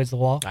Pink Floyd's The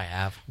Wall? I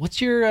have. What's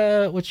your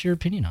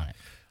opinion on it?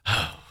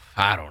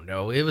 I don't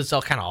know. It was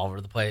all kind of all over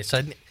the place.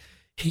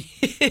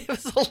 It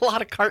was a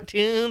lot of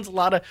cartoons,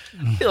 I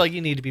feel like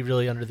you need to be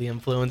really under the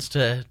influence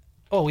to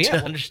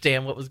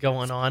understand what was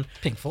going on.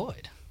 Pink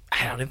Floyd.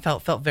 I don't know,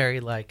 it felt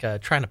very like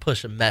trying to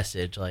push a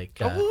message, like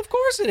well, of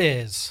course it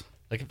is.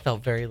 Like, it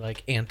felt very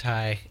like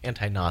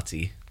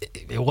anti-Nazi.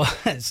 It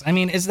was. I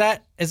mean, is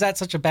that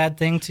such a bad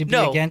thing to be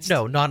against?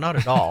 No, not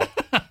at all.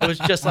 It was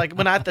just like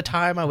when at the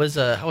time I was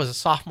a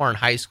sophomore in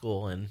high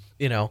school, and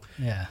I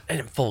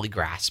didn't fully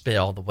grasp it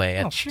all the way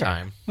at the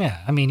time. Yeah,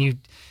 I mean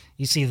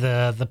you see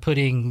the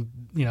pudding,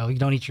 you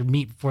don't eat your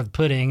meat before the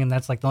pudding, and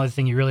that's like the only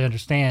thing you really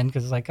understand,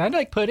 because it's like, I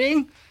like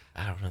pudding.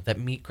 I don't know, that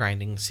meat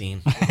grinding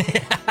scene.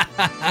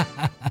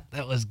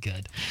 That was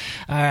good.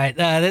 All right,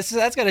 that's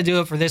got to do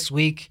it for this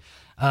week.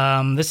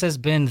 This has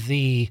been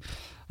the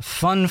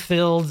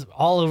fun-filled,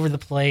 all over the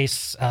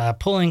place,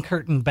 pulling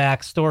curtain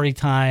back story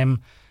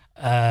time,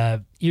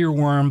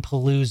 Earworm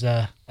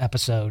Palooza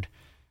episode.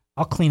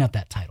 I'll clean up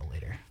that title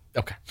later.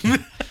 Okay.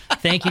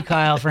 Thank you,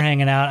 Kyle, for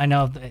hanging out. I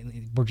know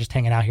we're just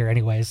hanging out here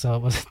anyway, so it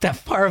wasn't that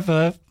far of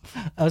a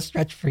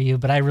stretch for you,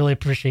 but I really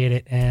appreciate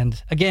it.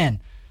 And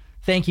again,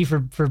 thank you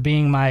for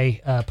being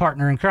my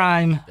partner in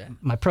crime,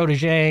 my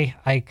protege.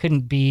 I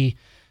couldn't be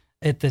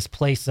at this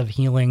place of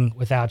healing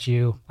without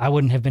you. I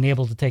wouldn't have been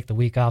able to take the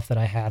week off that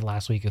I had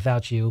last week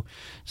without you.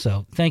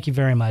 So thank you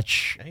very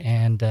much.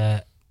 And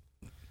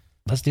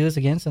let's do this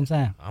again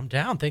sometime. I'm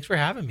down. Thanks for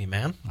having me,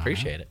 man.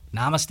 Appreciate it.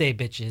 Namaste,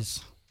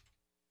 bitches.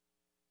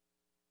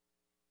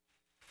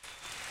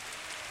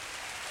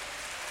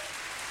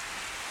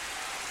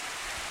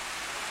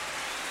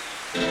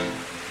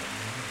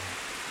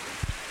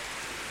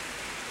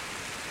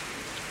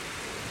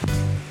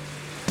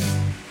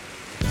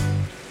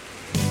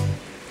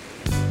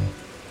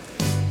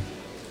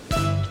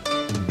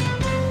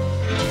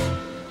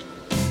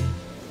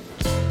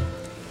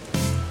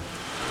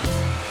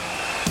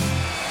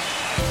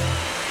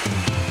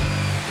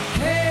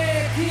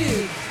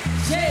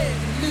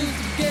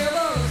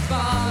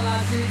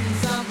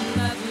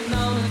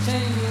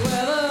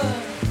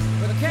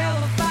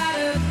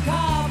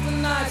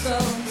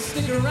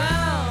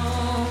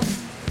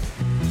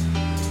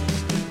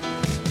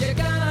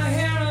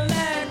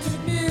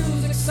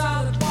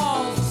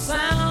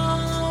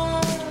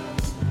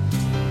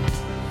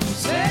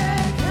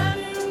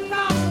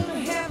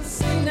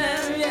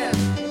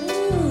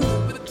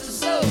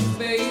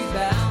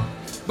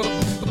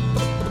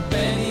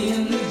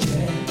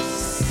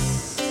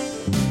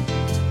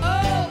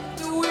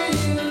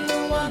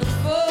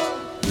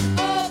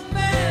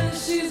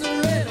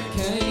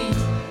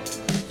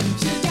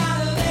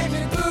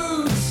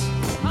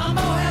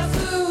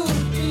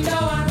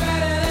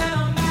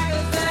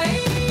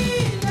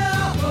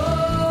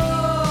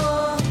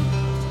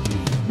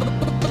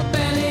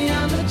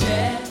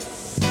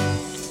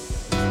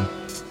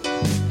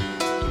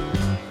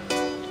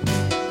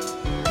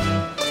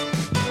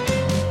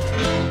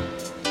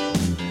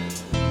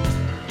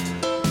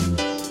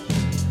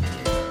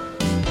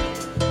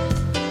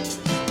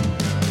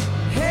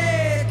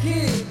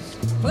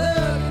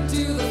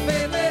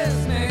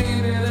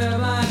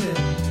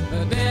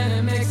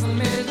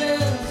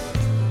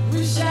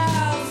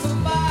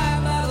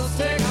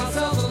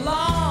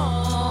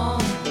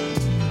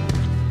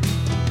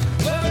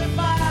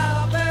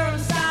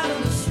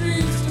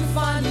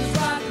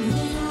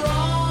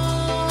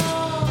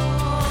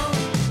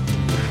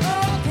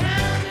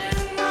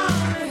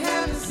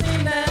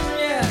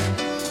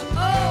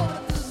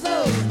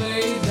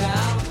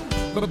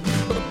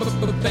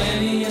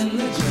 Benny and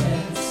the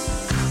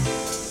Jets.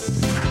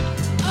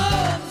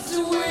 Oh,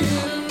 so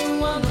weird and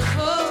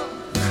wonderful.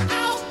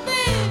 Oh,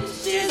 baby,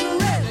 she's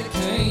really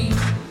clean.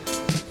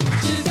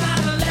 She's got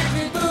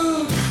electric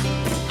boots.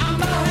 I'm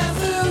Mohammed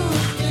Zoo.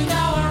 You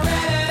know I'm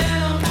ready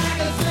in a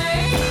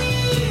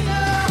magazine.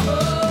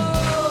 Oh,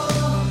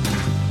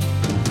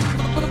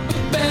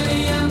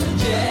 Benny and the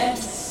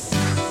Jets.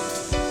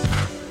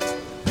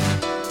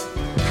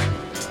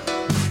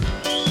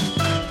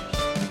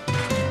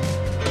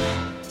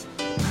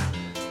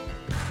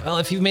 Well,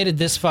 if you've made it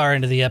this far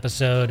into the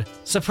episode,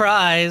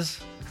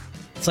 surprise!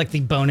 It's like the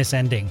bonus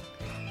ending.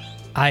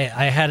 I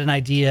had an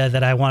idea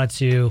that I wanted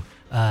to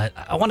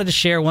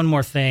share one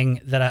more thing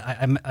that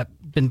I've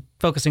been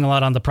focusing a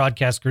lot on the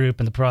Prodcast group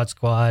and the Prod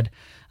Squad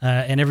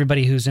and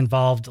everybody who's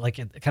involved, like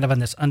kind of on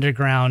this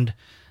underground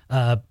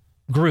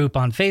group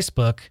on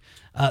Facebook.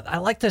 I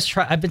like this.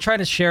 I've been trying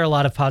to share a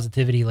lot of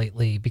positivity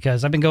lately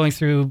because I've been going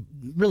through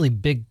really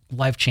big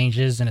life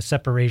changes and a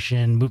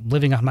separation,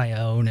 living on my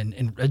own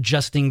and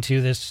adjusting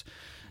to this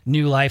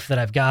new life that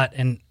I've got.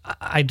 And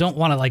I don't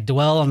want to like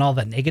dwell on all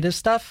that negative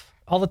stuff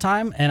all the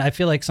time. And I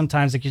feel like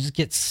sometimes like you just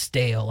get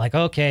stale. Like,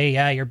 okay,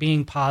 yeah, you're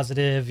being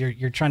positive.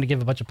 You're trying to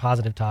give a bunch of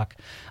positive talk.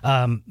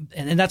 And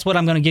that's what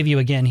I'm going to give you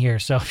again here.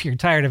 So if you're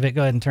tired of it,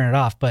 go ahead and turn it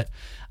off. But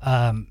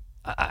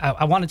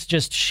I wanted to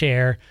just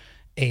share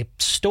a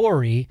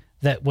story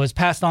that was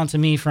passed on to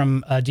me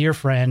from a dear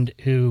friend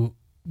who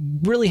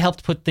really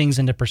helped put things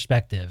into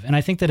perspective. And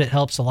I think that it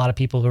helps a lot of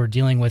people who are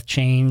dealing with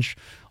change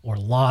or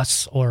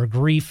loss or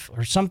grief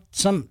or some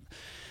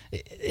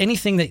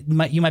anything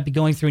that you might be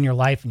going through in your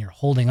life and you're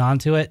holding on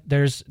to it.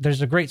 There's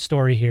a great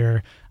story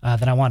here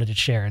that I wanted to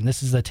share. And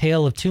this is the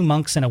tale of two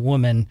monks and a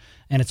woman,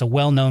 and it's a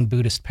well-known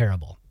Buddhist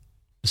parable.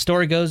 The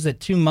story goes that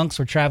two monks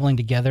were traveling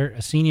together,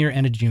 a senior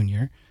and a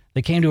junior.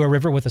 They came to a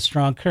river with a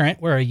strong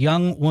current where a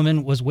young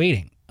woman was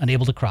waiting,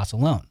 unable to cross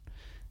alone.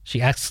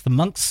 She asks the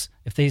monks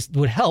if they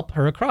would help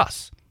her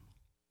across.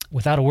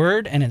 Without a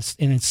word, and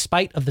in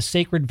spite of the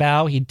sacred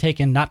vow he'd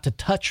taken not to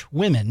touch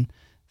women,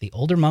 the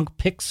older monk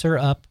picks her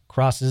up,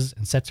 crosses,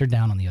 and sets her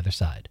down on the other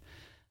side.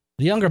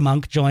 The younger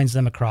monk joins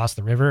them across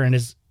the river and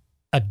is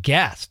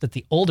aghast that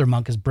the older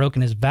monk has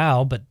broken his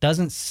vow but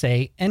doesn't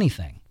say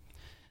anything.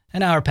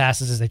 An hour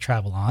passes as they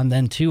travel on,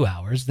 then 2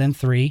 hours, then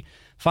 3.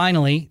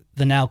 Finally,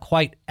 the now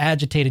quite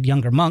agitated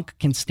younger monk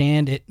can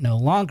stand it no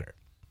longer.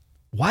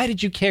 Why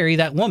did you carry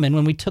that woman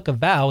when we took a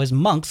vow as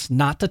monks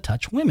not to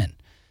touch women?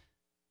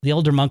 The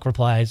older monk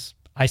replies,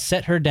 I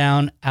set her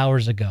down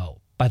hours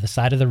ago by the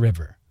side of the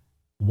river.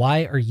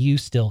 Why are you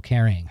still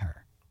carrying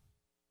her?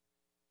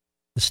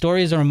 The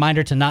story is a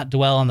reminder to not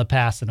dwell on the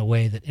past in a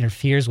way that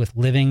interferes with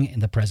living in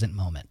the present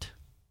moment.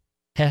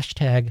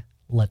 Hashtag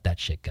let that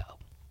shit go.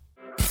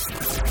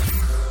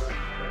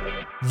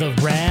 The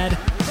RAD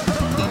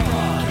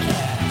Podcast.